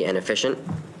user-friendly and efficient.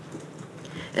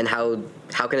 And how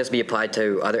can this be applied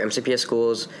to other MCPS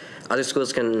schools? Other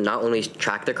schools can not only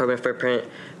track their carbon footprint,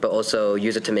 but also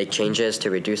use it to make changes to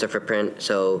reduce their footprint.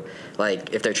 So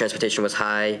like if their transportation was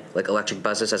high, like electric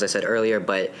buses, as I said earlier,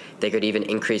 but they could even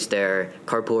increase their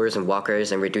carpoolers and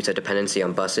walkers and reduce their dependency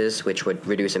on buses, which would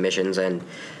reduce emissions and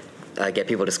get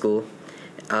people to school.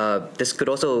 This could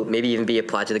also maybe even be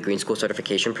applied to the Green School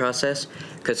certification process,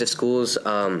 because if schools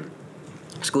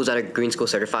that are Green School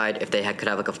certified, if they could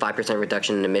have like a 5%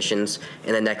 reduction in emissions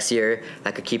in the next year,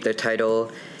 that could keep their title.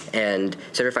 And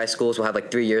certified schools will have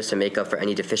like 3 years to make up for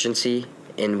any deficiency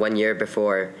in 1 year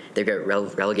before they get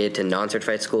relegated to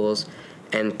non-certified schools.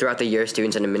 And throughout the year,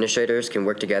 students and administrators can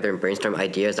work together and brainstorm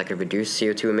ideas that could reduce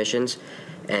CO2 emissions.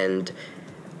 And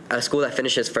a school that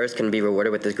finishes first can be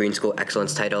rewarded with the Green School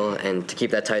Excellence title. And to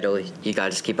keep that title, you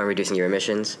gotta just keep on reducing your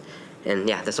emissions. And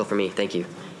yeah, that's all for me. Thank you.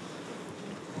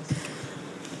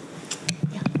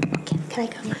 Can I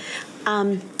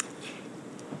come?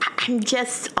 I'm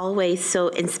just always so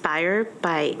inspired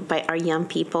by our young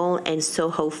people and so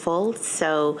hopeful.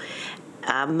 So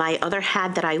my other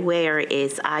hat that I wear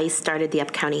is I started the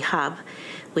Up-County Hub,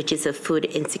 which is a food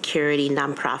insecurity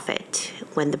nonprofit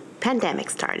when the pandemic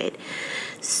started.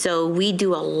 So we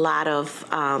do a lot of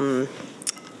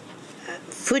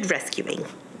food rescuing.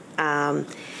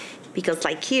 Because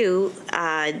like you,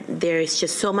 there's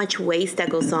just so much waste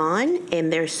that goes on,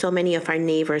 and there's so many of our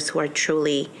neighbors who are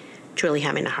truly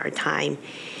having a hard time.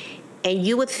 And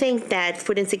you would think that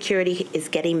food insecurity is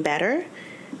getting better,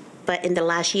 But in the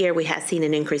last year, we have seen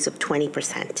an increase of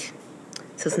 20%.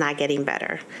 So it's not getting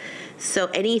better. So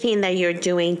anything that you're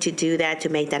doing to do that, to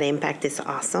make that impact, is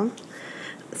awesome.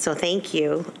 So thank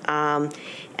you.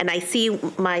 And I see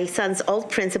my son's old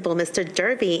principal, Mr.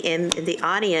 Derby, in the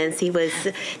audience. He was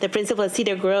the principal of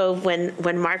Cedar Grove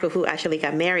when Marco, who actually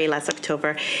got married last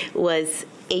October, was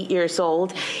 8 years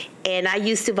old. And I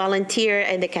used to volunteer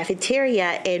in the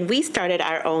cafeteria, and we started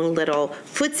our own little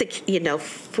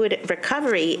food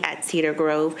recovery at Cedar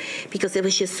Grove, because it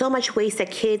was just so much waste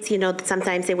that kids,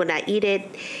 sometimes they would not eat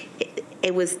it.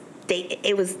 It was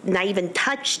not even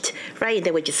touched, right?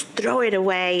 They would just throw it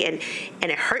away, and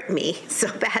it hurt me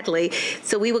so badly.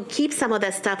 So we would keep some of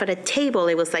that stuff at a table.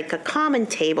 It was like a common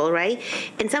table, right?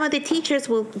 And some of the teachers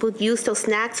would use those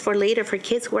snacks for later for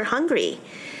kids who are hungry,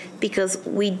 because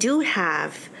we do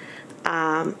have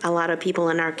a lot of people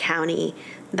in our county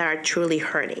that are truly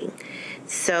hurting.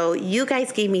 So you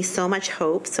guys gave me so much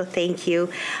hope, so thank you.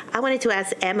 I wanted to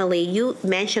ask Emily, you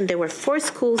mentioned there were 4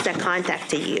 schools that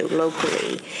contacted you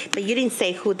locally, but you didn't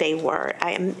say who they were.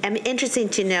 I'm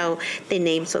interested to know the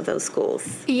names of those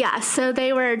schools. Yeah, so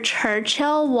they were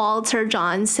Churchill, Walter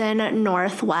Johnson,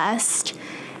 Northwest,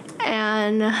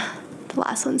 and the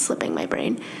last one's slipping my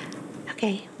brain.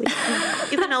 Okay,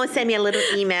 you can always send me a little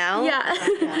email. Yeah.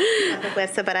 On the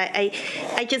website, but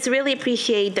I just really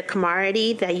appreciate the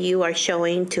camaraderie that you are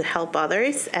showing to help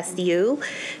others as you.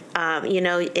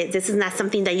 This is not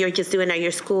something that you're just doing at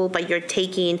your school, but you're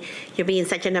being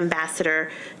such an ambassador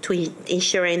to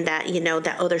ensuring that,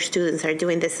 that other students are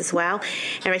doing this as well.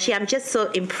 And Rashid, I'm just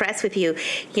so impressed with you.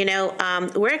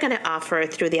 We're going to offer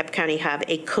through the Upcounty Hub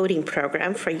a coding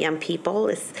program for young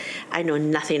people. I know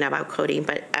nothing about coding,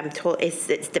 but I'm told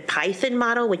it's the Python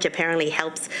model, which apparently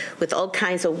helps with all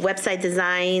kinds of website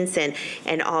designs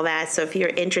and all that. So if you're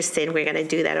interested, we're going to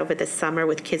do that over the summer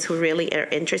with kids who really are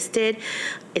interested.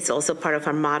 It's also part of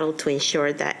our model to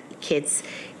ensure that kids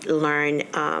learn,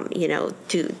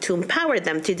 to empower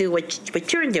them to do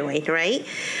what you're doing, right?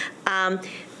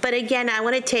 But again, I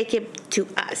want to take it to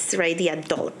us, right, the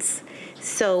adults.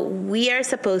 So we are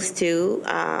supposed to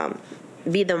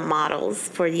be the models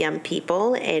for young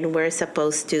people, and we're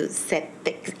supposed to set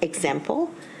the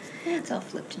example. Yeah, it's all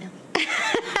flipped now.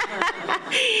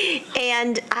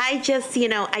 And I just,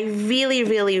 I really,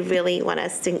 really, really want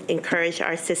us to encourage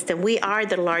our system. We are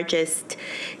the largest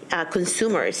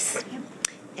consumers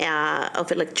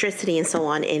of electricity and so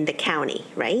on in the county,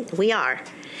 right? We are.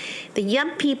 The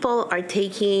young people are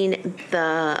taking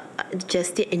the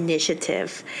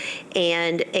initiative,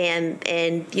 and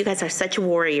you guys are such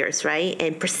warriors, right?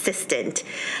 And persistent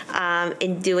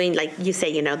in doing, like you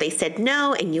say, they said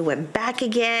no, and you went back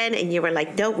again, and you were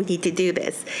like, no, we need to do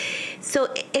this.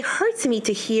 So it hurts me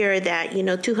to hear that,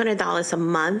 $200 a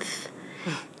month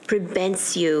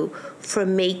prevents you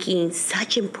from making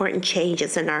such important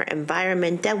changes in our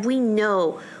environment that we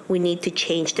know we need to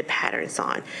change the patterns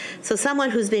on. So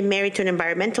someone who's been married to an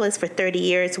environmentalist for 30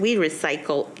 years, we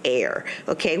recycle air,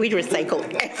 okay? We recycle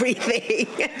everything.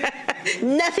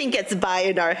 Nothing gets by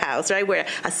in our house, right? We're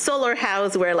a solar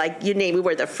house, we're like, you name it,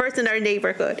 we're the first in our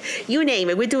neighborhood. You name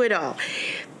it, we do it all.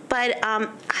 But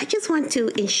I just want to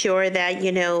ensure that,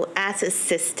 as a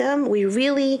system, we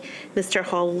really, Mr.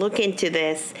 Hall, look into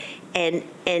this and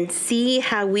see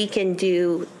how we can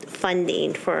do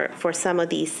funding for some of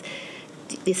these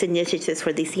initiatives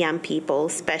for these young people,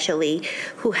 especially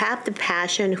who have the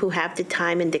passion, who have the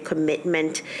time and the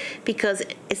commitment, because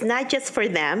it's not just for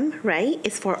them, right?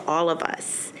 It's for all of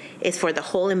us. It's for the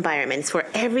whole environment. It's for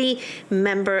every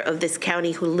member of this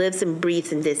county who lives and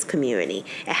breathes in this community.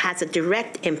 It has a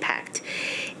direct impact.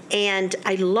 And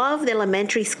I love the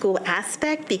elementary school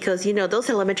aspect because,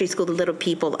 those elementary school little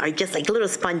people are just like little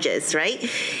sponges, right?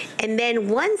 And then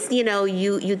once,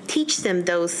 you teach them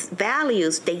those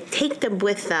values, they take them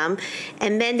with them,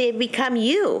 and then they become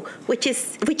you, which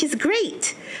is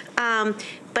great.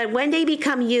 But when they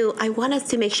become you, I want us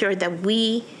to make sure that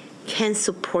we can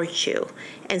support you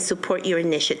and support your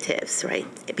initiatives, right?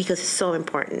 Because it's so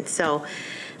important. So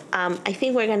I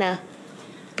think we're gonna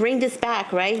bring this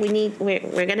back, right?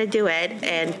 We're gonna do it,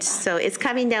 and so it's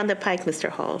coming down the pike, Mr.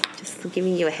 Hall. Just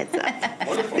giving you a heads up.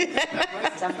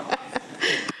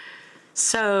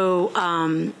 So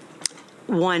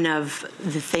one of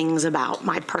the things about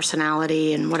my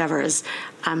personality and whatever is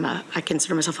I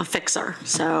consider myself a fixer.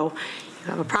 So you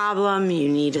have a problem, you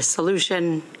need a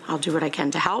solution, I'll do what I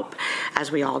can to help,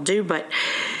 as we all do. But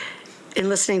in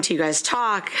listening to you guys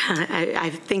talk, I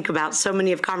think about so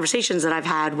many of conversations that I've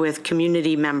had with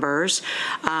community members.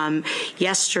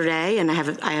 Yesterday, and I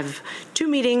have 2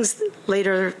 meetings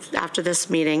later after this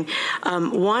meeting.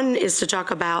 One is to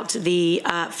talk about the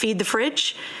Feed the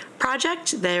Fridge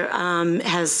project that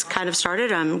has kind of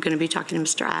started. I'm going to be talking to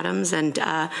Mr. Adams and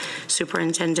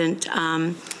Superintendent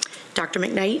Dr.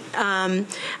 McKnight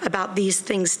about these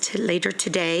things later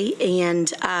today,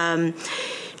 and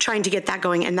trying to get that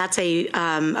going. And that's a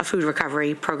food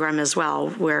recovery program as well,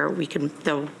 where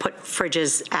they'll put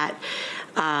fridges at,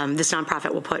 this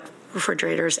nonprofit will put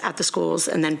refrigerators at the schools,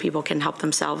 and then people can help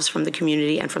themselves from the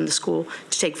community and from the school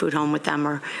to take food home with them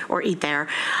or eat there.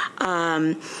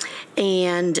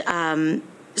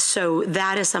 So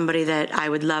that is somebody that I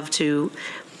would love to,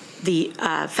 the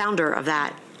founder of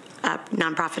that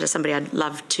nonprofit is somebody I'd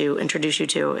love to introduce you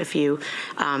to if you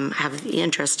have the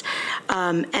interest.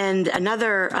 And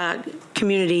another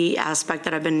community aspect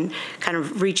that I've been kind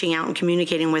of reaching out and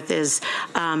communicating with is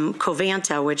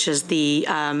Covanta, which is the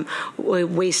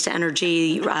waste to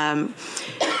energy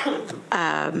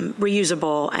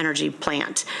reusable energy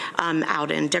plant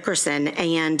out in Dickerson,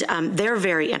 and they're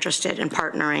very interested in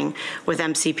partnering with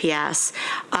MCPS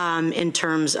in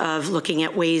terms of looking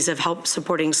at ways of help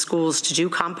supporting schools to do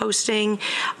composting,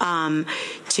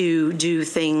 to do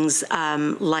things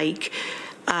like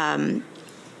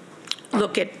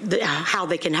look at how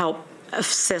they can help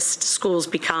assist schools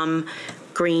become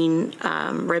green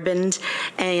ribboned,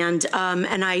 and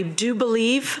I do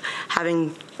believe,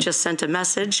 having just sent a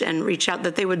message and reached out,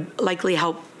 that they would likely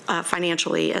help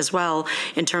financially as well,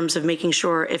 in terms of making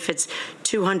sure if it's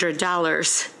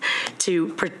 $200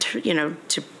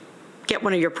 to get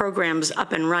one of your programs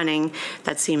up and running,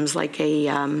 that seems like a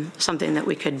something that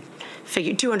we could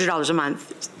figure. $200 a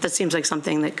month, that seems like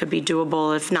something that could be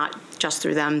doable, if not just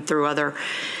through them, through other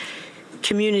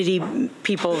community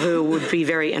people who would be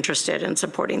very interested in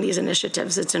supporting these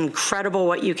initiatives. It's incredible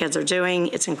what you kids are doing.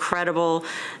 It's incredible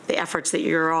the efforts that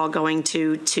you're all going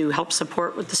to help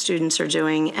support what the students are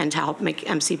doing and to help make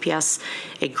MCPS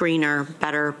a greener,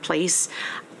 better place.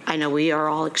 I know we are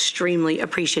all extremely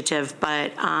appreciative,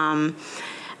 but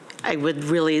I would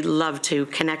really love to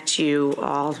connect you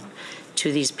all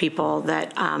to these people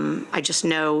that I just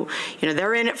know,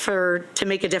 they're in it to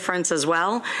make a difference as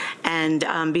well,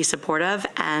 and be supportive.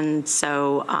 And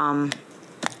so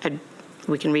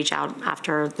we can reach out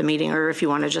after the meeting, or if you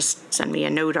want to just send me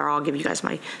a note, or I'll give you guys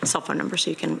my cell phone number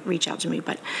so you can reach out to me.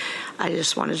 But I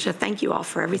just wanted to thank you all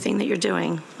for everything that you're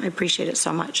doing. I appreciate it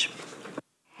so much.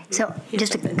 So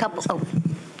just a couple,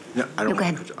 No, go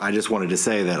ahead. I just wanted to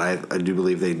say that I do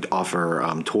believe they offer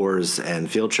tours and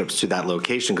field trips to that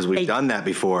location, because we've done that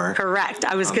before. Correct.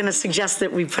 I was going to suggest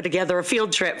that we put together a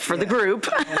field trip for the group.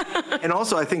 And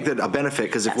also, I think that a benefit,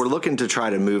 because if we're looking to try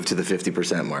to move to the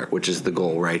 50% mark, which is the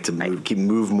goal, right, to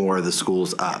move more of the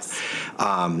schools up,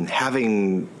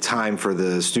 having time for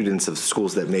the students of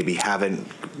schools that maybe haven't,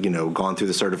 gone through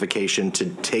the certification to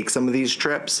take some of these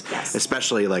trips,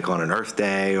 especially like on an Earth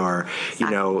Day or,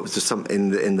 some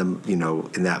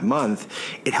in that month,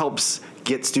 it helps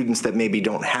get students that maybe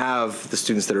don't have the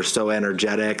students that are so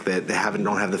energetic, that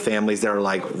don't have the families that are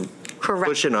like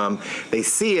pushing them. They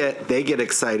see it, they get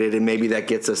excited, and maybe that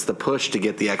gets us the push to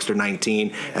get the extra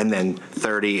 19, and then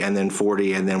 30, and then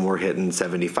 40, and then we're hitting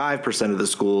 75% of the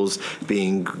schools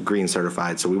being green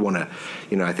certified. So we want to,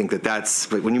 I think that's,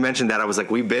 but when you mentioned that, I was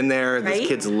like, we've been there. These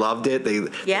kids loved it. They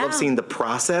love seeing the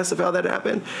process of how that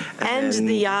happened. And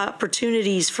the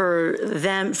opportunities for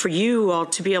them, for you all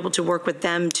to be able to work with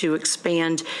them to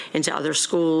expand into other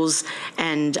schools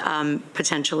and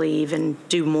potentially even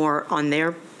do more on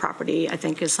their property, I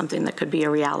think is something that could be a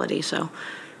reality. So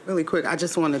really quick, I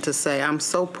just wanted to say I'm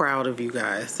so proud of you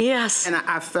guys. Yes. And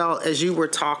I felt as you were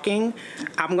talking,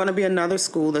 I'm going to be another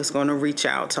school that's going to reach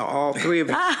out to all three of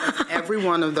you. Every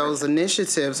one of those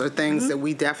initiatives are things that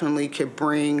we definitely could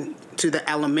bring to the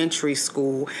elementary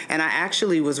school. And I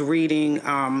actually was reading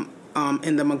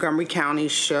in the Montgomery County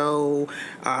show,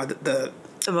 the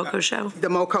MoCo show? The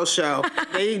MoCo show.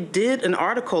 They did an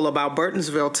article about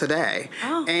Burtonsville today,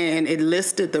 and it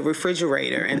listed the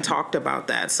refrigerator and talked about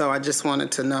that. So I just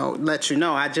wanted to let you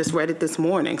know. I just read it this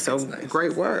morning, so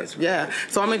great words. Yeah.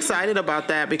 So I'm excited about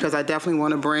that, because I definitely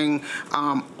want to bring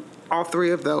all three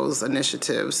of those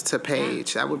initiatives to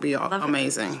Paige. That would be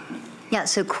amazing. Yeah,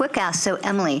 so quick ask. So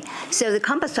Emily, so the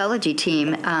compostology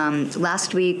team,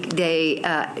 last week they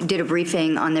did a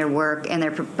briefing on their work and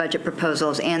their budget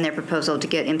proposals and their proposal to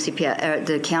get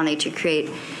the county to create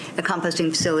a composting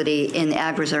facility in the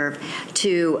Ag Reserve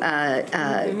to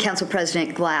Council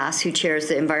President Glass, who chairs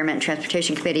the Environment and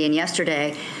Transportation Committee. And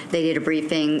yesterday they did a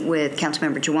briefing with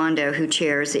Councilmember Jawando, who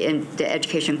chairs the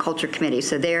Education Culture Committee.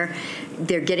 So they're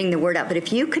getting the word out. But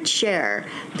if you could share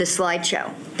the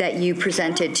slideshow that you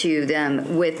presented to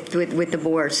them with the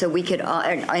board, so we could,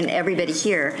 and everybody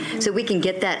here, so we can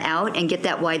get that out and get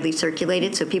that widely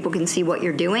circulated so people can see what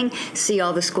you're doing, see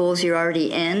all the schools you're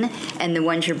already in and the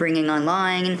ones you're bringing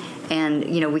online, and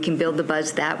we can build the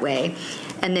buzz that way.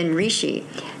 And then Rishi,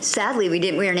 sadly, we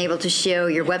weren't able to show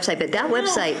your website, but that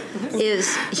website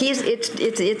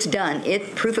it's done. It's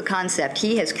proof of concept.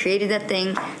 He has created that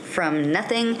thing from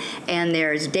nothing, and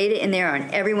there's data in there on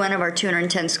every one of our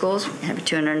 210 schools. We have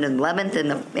 211th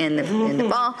in the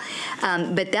fall,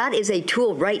 but that is a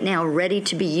tool right now ready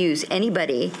to be used.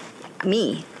 Anybody,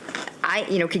 me, I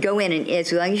could go in, and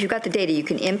as long as you've got the data, you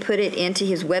can input it into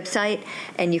his website,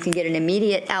 and you can get an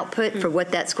immediate output for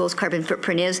what that school's carbon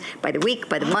footprint is by the week,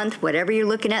 by the month, whatever you're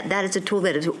looking at. That is a tool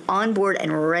that is on board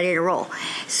and ready to roll.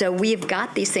 So we've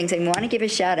got these things, and we want to give a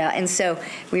shout out. And so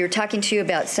we were talking to you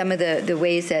about some of the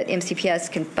ways that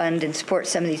MCPS can fund and support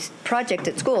some of these projects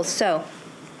at schools. So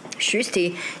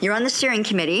Shrusti, you're on the steering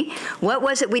committee. What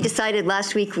was it we decided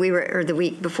last week or the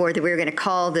week before, that we were going to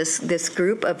call this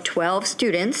group of 12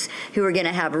 students who are going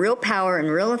to have real power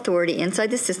and real authority inside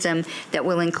the system that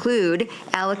will include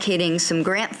allocating some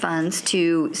grant funds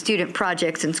to student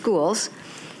projects in schools?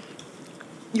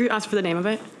 You asked for the name of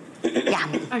it? Yeah.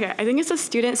 Okay, I think it's the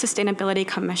Student Sustainability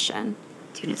Commission.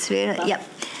 Yep.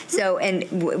 So, and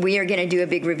we are going to do a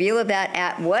big reveal of that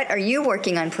at what are you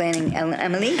working on planning,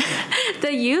 Emily?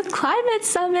 The Youth Climate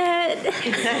Summit.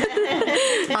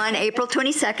 On April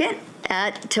 22nd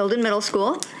at Tilden Middle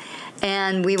School.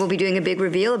 And we will be doing a big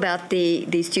reveal about the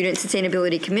Student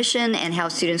Sustainability Commission and how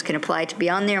students can apply to be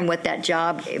on there and what that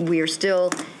job, we are still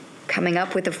coming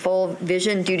up with a full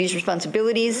vision, duties,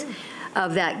 responsibilities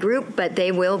of that group, but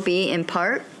they will be in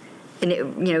part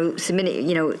submitting,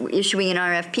 issuing an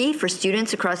RFP for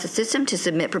students across the system to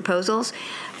submit proposals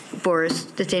for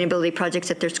sustainability projects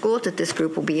at their schools that this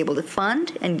group will be able to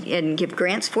fund and give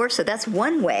grants for. So that's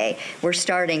one way we're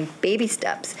starting baby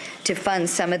steps to fund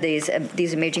some of these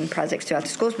amazing projects throughout the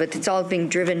schools, but it's all being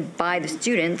driven by the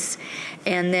students.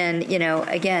 And then,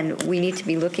 again, we need to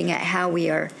be looking at how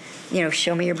we are,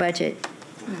 show me your budget.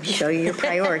 Show you your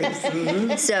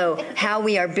priorities. So how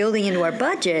we are building into our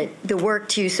budget the work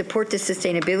to support the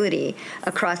sustainability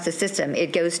across the system.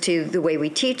 It goes to the way we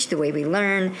teach, the way we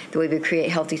learn, the way we create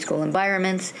healthy school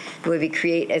environments, the way we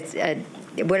create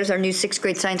what does our new 6th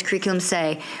grade science curriculum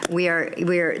say?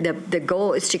 The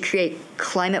goal is to create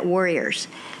climate warriors.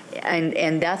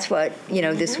 And that's what,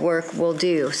 this work will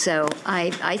do. So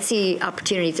I see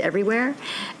opportunities everywhere.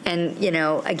 And,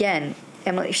 again,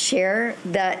 Emily, share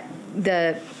the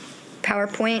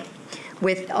PowerPoint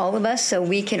with all of us so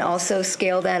we can also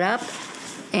scale that up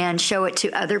and show it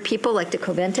to other people like the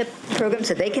Coventa program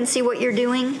so they can see what you're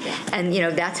doing. And,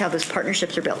 that's how those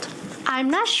partnerships are built. I'm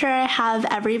not sure I have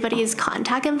everybody's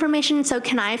contact information, so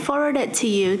can I forward it to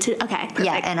you? Okay, perfect.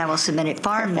 Yeah, and I will submit it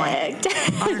far and wide.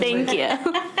 Thank you.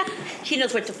 She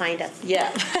knows where to find us.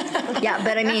 Yeah. Yeah,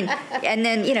 but I mean, and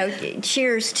then,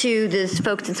 cheers to these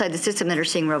folks inside the system that are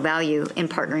seeing real value in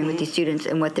partnering with these students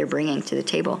and what they're bringing to the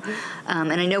table.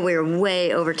 And I know we're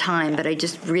way over time, but I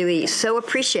just really so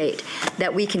appreciate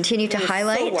that we continue to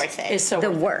highlight so worth it. It's so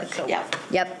the worth work. it.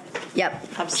 Yep.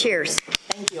 Absolutely. Cheers.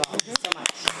 Thank you all so much.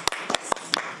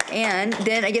 And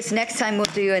then I guess next time we'll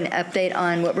do an update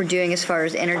on what we're doing as far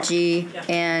as energy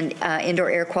and indoor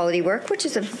air quality work, which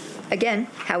is, again,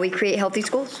 how we create healthy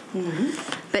schools.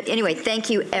 But anyway, thank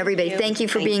you, everybody. Thank you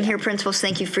for being here, principals.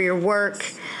 Thank you for your work,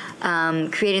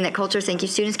 creating that culture. Thank you,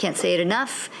 students. Can't say it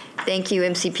enough. Thank you,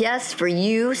 MCPS, for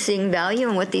you seeing value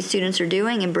in what these students are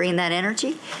doing and bringing that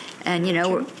energy. And,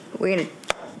 we're going to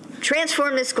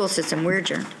transform this school system. We're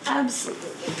adjourned.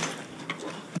 Absolutely.